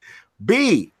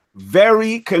 B,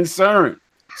 very concerned.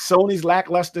 Sony's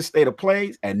lackluster state of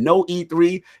play and no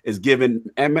E3 is giving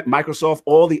Microsoft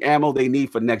all the ammo they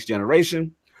need for next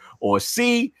generation. Or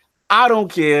C, I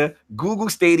don't care. Google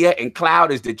Stadia and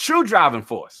cloud is the true driving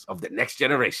force of the next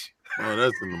generation. Oh,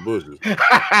 that's in the bushes.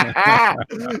 That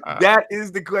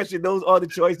is the question. Those are the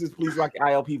choices. Please rock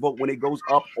ILP vote when it goes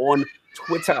up on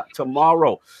Twitter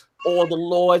tomorrow. All the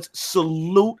lords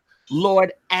salute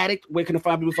Lord Addict. Where can the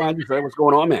fine people find you, Fred? What's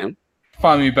going on, man?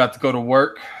 Find me about to go to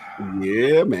work.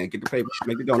 Yeah, man. Get the paper,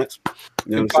 make the donuts.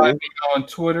 You know You what can I'm find me on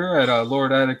Twitter at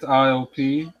Lord Addict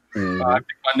ILP. saying? I think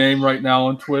my name right now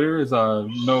on Twitter is no.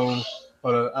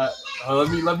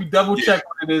 Let me double check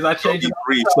what it is. I changed it.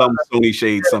 Free some Sony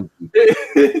shade something.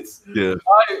 It's, Yeah.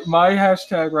 my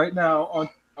hashtag right now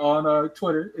on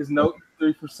Twitter is no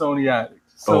E3 for Sony Addict.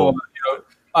 So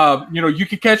you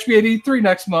can catch me at E3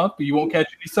 next month, but you won't catch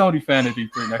any Sony fan at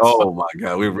E3 next month. Oh my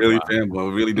God, we're really fanboy.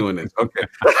 We're really doing this. Okay.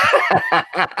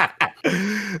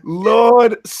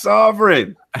 Lord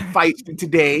Sovereign fights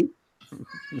today.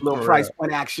 Little price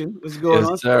point action. What's going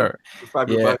on, Yes, sir.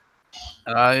 Yeah.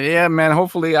 Yeah, man.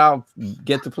 Hopefully, I'll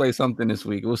get to play something this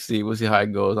week. We'll see. We'll see how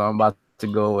it goes. I'm about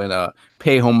to go and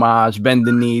pay homage, bend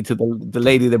the knee to the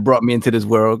lady that brought me into this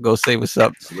world. Go say what's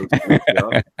up.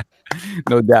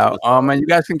 No doubt. And you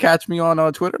guys can catch me on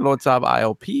Twitter, Lord Sob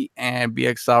ILP, and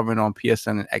BX Sovereign on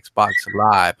PSN and Xbox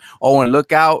Live. Oh, and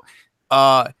look out.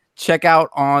 Check out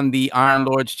on the Iron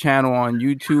Lords channel on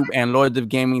YouTube and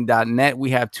lordsofgaming.net. We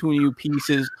have 2 new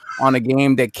pieces on a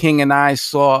game that King and I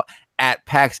saw at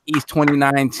PAX East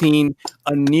 2019.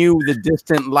 Anew, The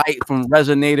Distant Light from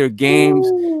Resonator Games.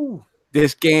 Ooh.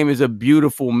 This game is a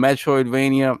beautiful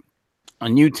Metroidvania, a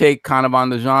new take kind of on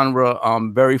the genre,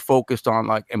 very focused on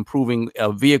like improving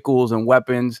vehicles and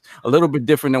weapons, a little bit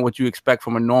different than what you expect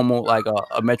from a normal, like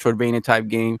a Metroidvania type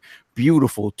game.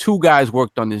 Beautiful. 2 guys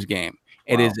worked on this game.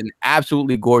 It is an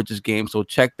absolutely gorgeous game, so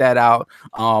check that out.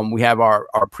 We have our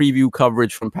preview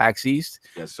coverage from PAX East.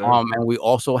 Yes, sir. And we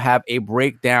also have a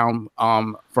breakdown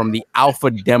from the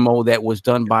alpha demo that was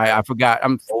done by, I forgot.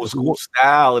 Old School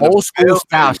Style. Old School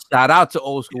Style. Shout out to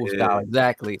Old School Style.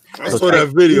 Exactly. I saw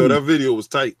that video. That video was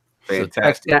tight.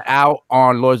 Fantastic. So check that out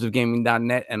on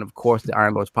lordsofgaming.net and, of course, the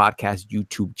Iron Lords Podcast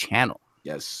YouTube channel.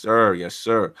 Yes, sir. Yes,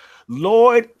 sir.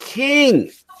 Lord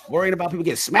King. Worrying about people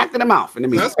getting smacked in the mouth in the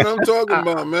meeting. That's what I'm talking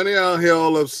about, man. They out here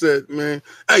all upset, man.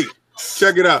 Hey,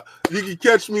 check it out. You can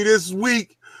catch me this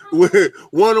week with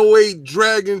 108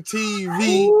 Dragon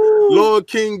TV, Lord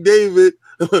King David,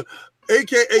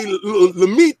 aka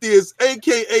Lemetheus,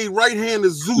 aka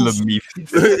right-handed Zeus,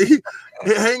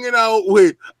 hanging out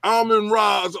with Amon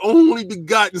Ra's only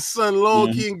begotten son,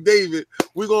 Lord King David.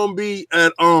 We're gonna be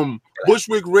at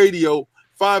Bushwick Radio,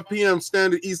 5 p.m.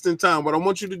 Standard Eastern Time. What I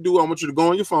want you to do, I want you to go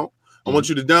on your phone. I want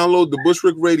you to download the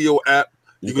Bushwick Radio app.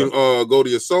 You can go to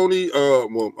your Sony,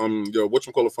 your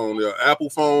whatchamacallit phone, your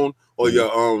Apple phone, or your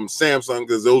Samsung,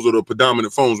 because those are the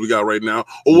predominant phones we got right now.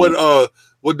 Or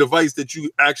what device that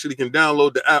you actually can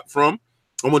download the app from.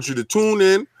 I want you to tune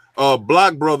in.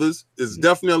 Block Brothers is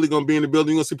definitely going to be in the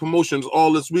building. You're going to see promotions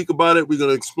all this week about it. We're going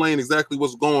to explain exactly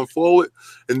what's going forward.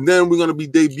 And then we're going to be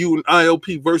debuting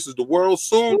ILP versus the world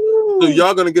soon. So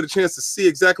y'all going to get a chance to see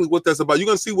exactly what that's about. You're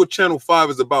going to see what Channel 5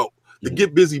 is about. The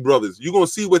Get Busy Brothers. You're going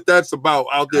to see what that's about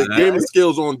out there. Gaming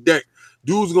skills on deck.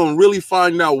 Dude's going to really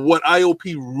find out what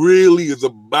ILP really is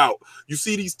about. You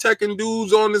see these Tekken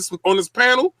dudes on this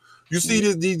panel? You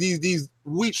see these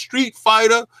Wheat Street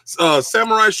Fighter,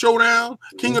 Samurai Showdown,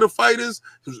 King of the Fighters.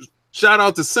 Shout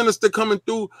out to Sinister coming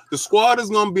through. The squad is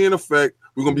gonna be in effect.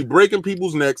 We're gonna be breaking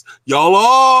people's necks. I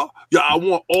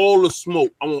want all the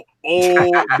smoke. I want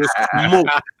all the smoke.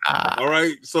 All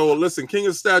right. So listen, King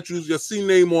of Statues, you see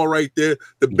Namor right there.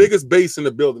 The biggest base in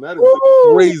the building. That is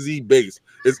a crazy base.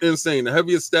 It's insane. The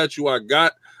heaviest statue I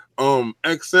got.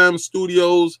 XM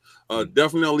Studios,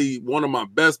 definitely one of my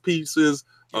best pieces.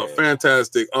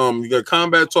 Fantastic. You got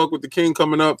Combat Talk with the King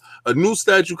coming up. A new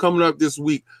statue coming up this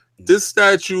week. This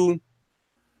statue,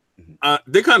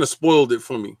 they kind of spoiled it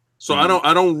for me. So I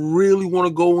don't really want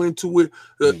to go into it.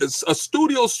 A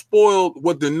studio spoiled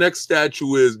what the next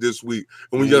statue is this week.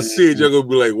 And when you just see it, you're gonna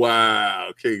be like,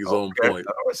 wow, King is on point.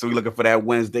 Right, so we're looking for that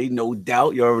Wednesday, no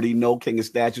doubt. You already know King of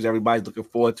Statues. Everybody's looking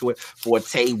forward to it.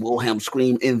 Forte Wilhelm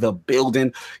Scream in the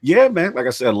building. Yeah, man. Like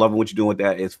I said, loving what you're doing with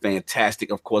that. It's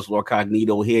fantastic. Of course, Lord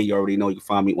Cognito here. You already know you can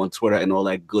find me on Twitter and all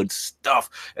that good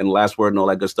stuff. And last word and all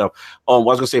that good stuff. I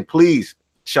was gonna say, please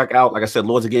check out, like I said,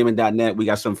 lordsofgaming.net. We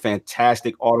got some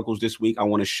fantastic articles this week. I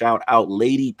want to shout out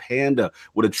Lady Panda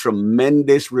with a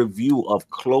tremendous review of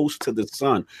Close to the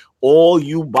Sun. All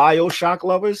you BioShock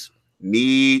lovers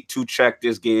need to check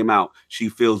this game out. She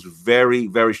feels very,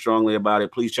 very strongly about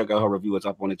it. Please check out her review. It's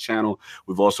up on the channel.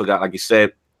 We've also got, like you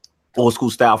said, Old School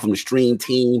Style from the stream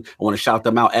team. I want to shout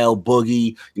them out. L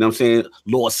Boogie, you know what I'm saying?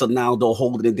 Lord Sonaldo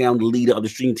holding it down, the leader of the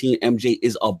stream team. MJ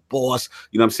is a boss.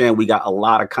 You know what I'm saying? We got a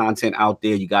lot of content out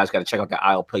there. You guys got to check out the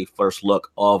I'll Play first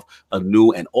look of a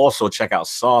new, and also check out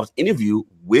Sov's interview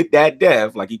with that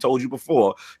dev, like he told you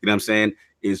before. You know what I'm saying?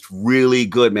 It's really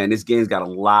good, man. This game's got a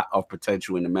lot of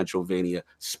potential in the Metrovania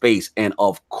space. And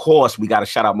of course, we got to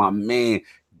shout out my man,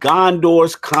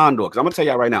 Gondor's Condor, because I'm gonna tell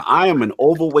y'all right now, I am an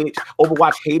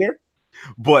Overwatch hater,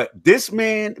 but this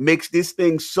man makes this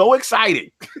thing so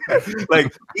exciting.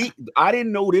 Like, I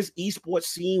didn't know this esports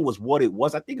scene was what it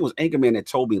was. I think it was Anchorman that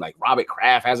told me, like, Robert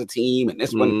Kraft has a team and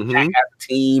this one has a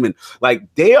team, and like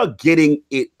they are getting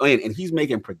it in, and he's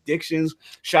making predictions.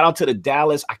 Shout out to the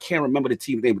Dallas. I can't remember the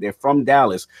team name, but they're from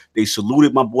Dallas. They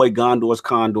saluted my boy Gondor's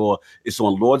Condor. It's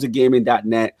on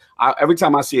lordsofgaming.net. Every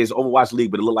time I see it, it's Overwatch League,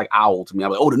 but it looked like Owl to me.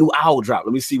 I'm like, oh, the new Owl drop.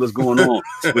 Let me see what's going on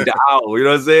with the Owl. You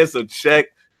know what I'm saying? So check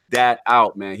that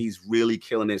out, man. He's really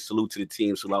killing it. Salute to the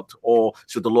team. Salute to all.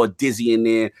 So the Lord Dizzy in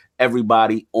there.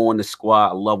 Everybody on the squad.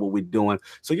 I love what we're doing.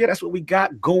 So yeah, that's what we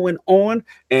got going on.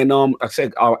 And like I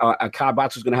said, our Kai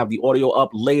Box is gonna have the audio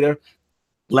up later.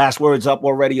 Last words up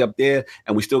already up there,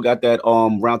 and we still got that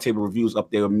roundtable reviews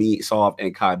up there with me, Sov,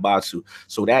 and Kai Batsu.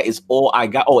 So that is all I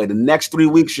got. Oh, in the next 3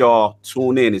 weeks, y'all,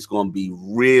 tune in. It's gonna be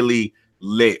really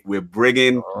lit. We're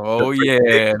bringing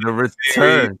the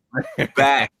return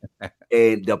back,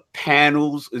 and the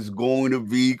panels is going to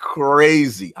be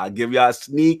crazy. I'll give y'all a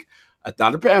sneak.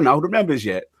 Not the panel, not who the members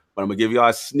yet, but I'm gonna give y'all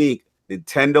a sneak.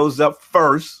 Nintendo's up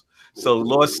first, so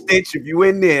Lord Stitch, if you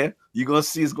in there, you're going to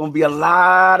see it's going to be a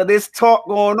lot of this talk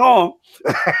going on.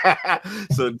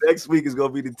 So next week is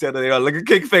going to be Nintendo. Look at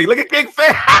King Face. Look at King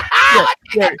Face.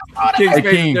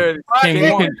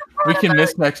 King, we can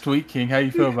miss next week, King. How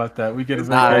you feel about that? We get a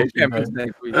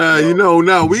next week. You know,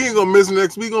 now we ain't going to miss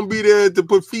next week. We're going to be there to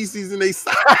put feces in their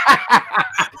side.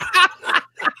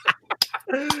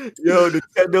 Yo,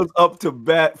 Nintendo's up to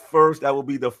bat first. That will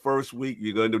be the first week.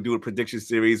 You're going to do a prediction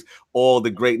series. All the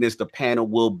greatness. The panel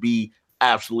will be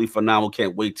absolutely phenomenal.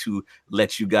 Can't wait to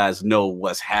let you guys know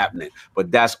what's happening.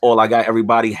 But that's all I got,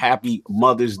 everybody. Happy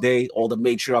Mother's Day. All the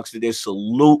matriarchs today,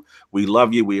 salute. We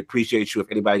love you. We appreciate you. If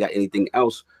anybody got anything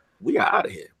else, we are out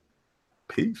of here.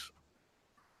 Peace.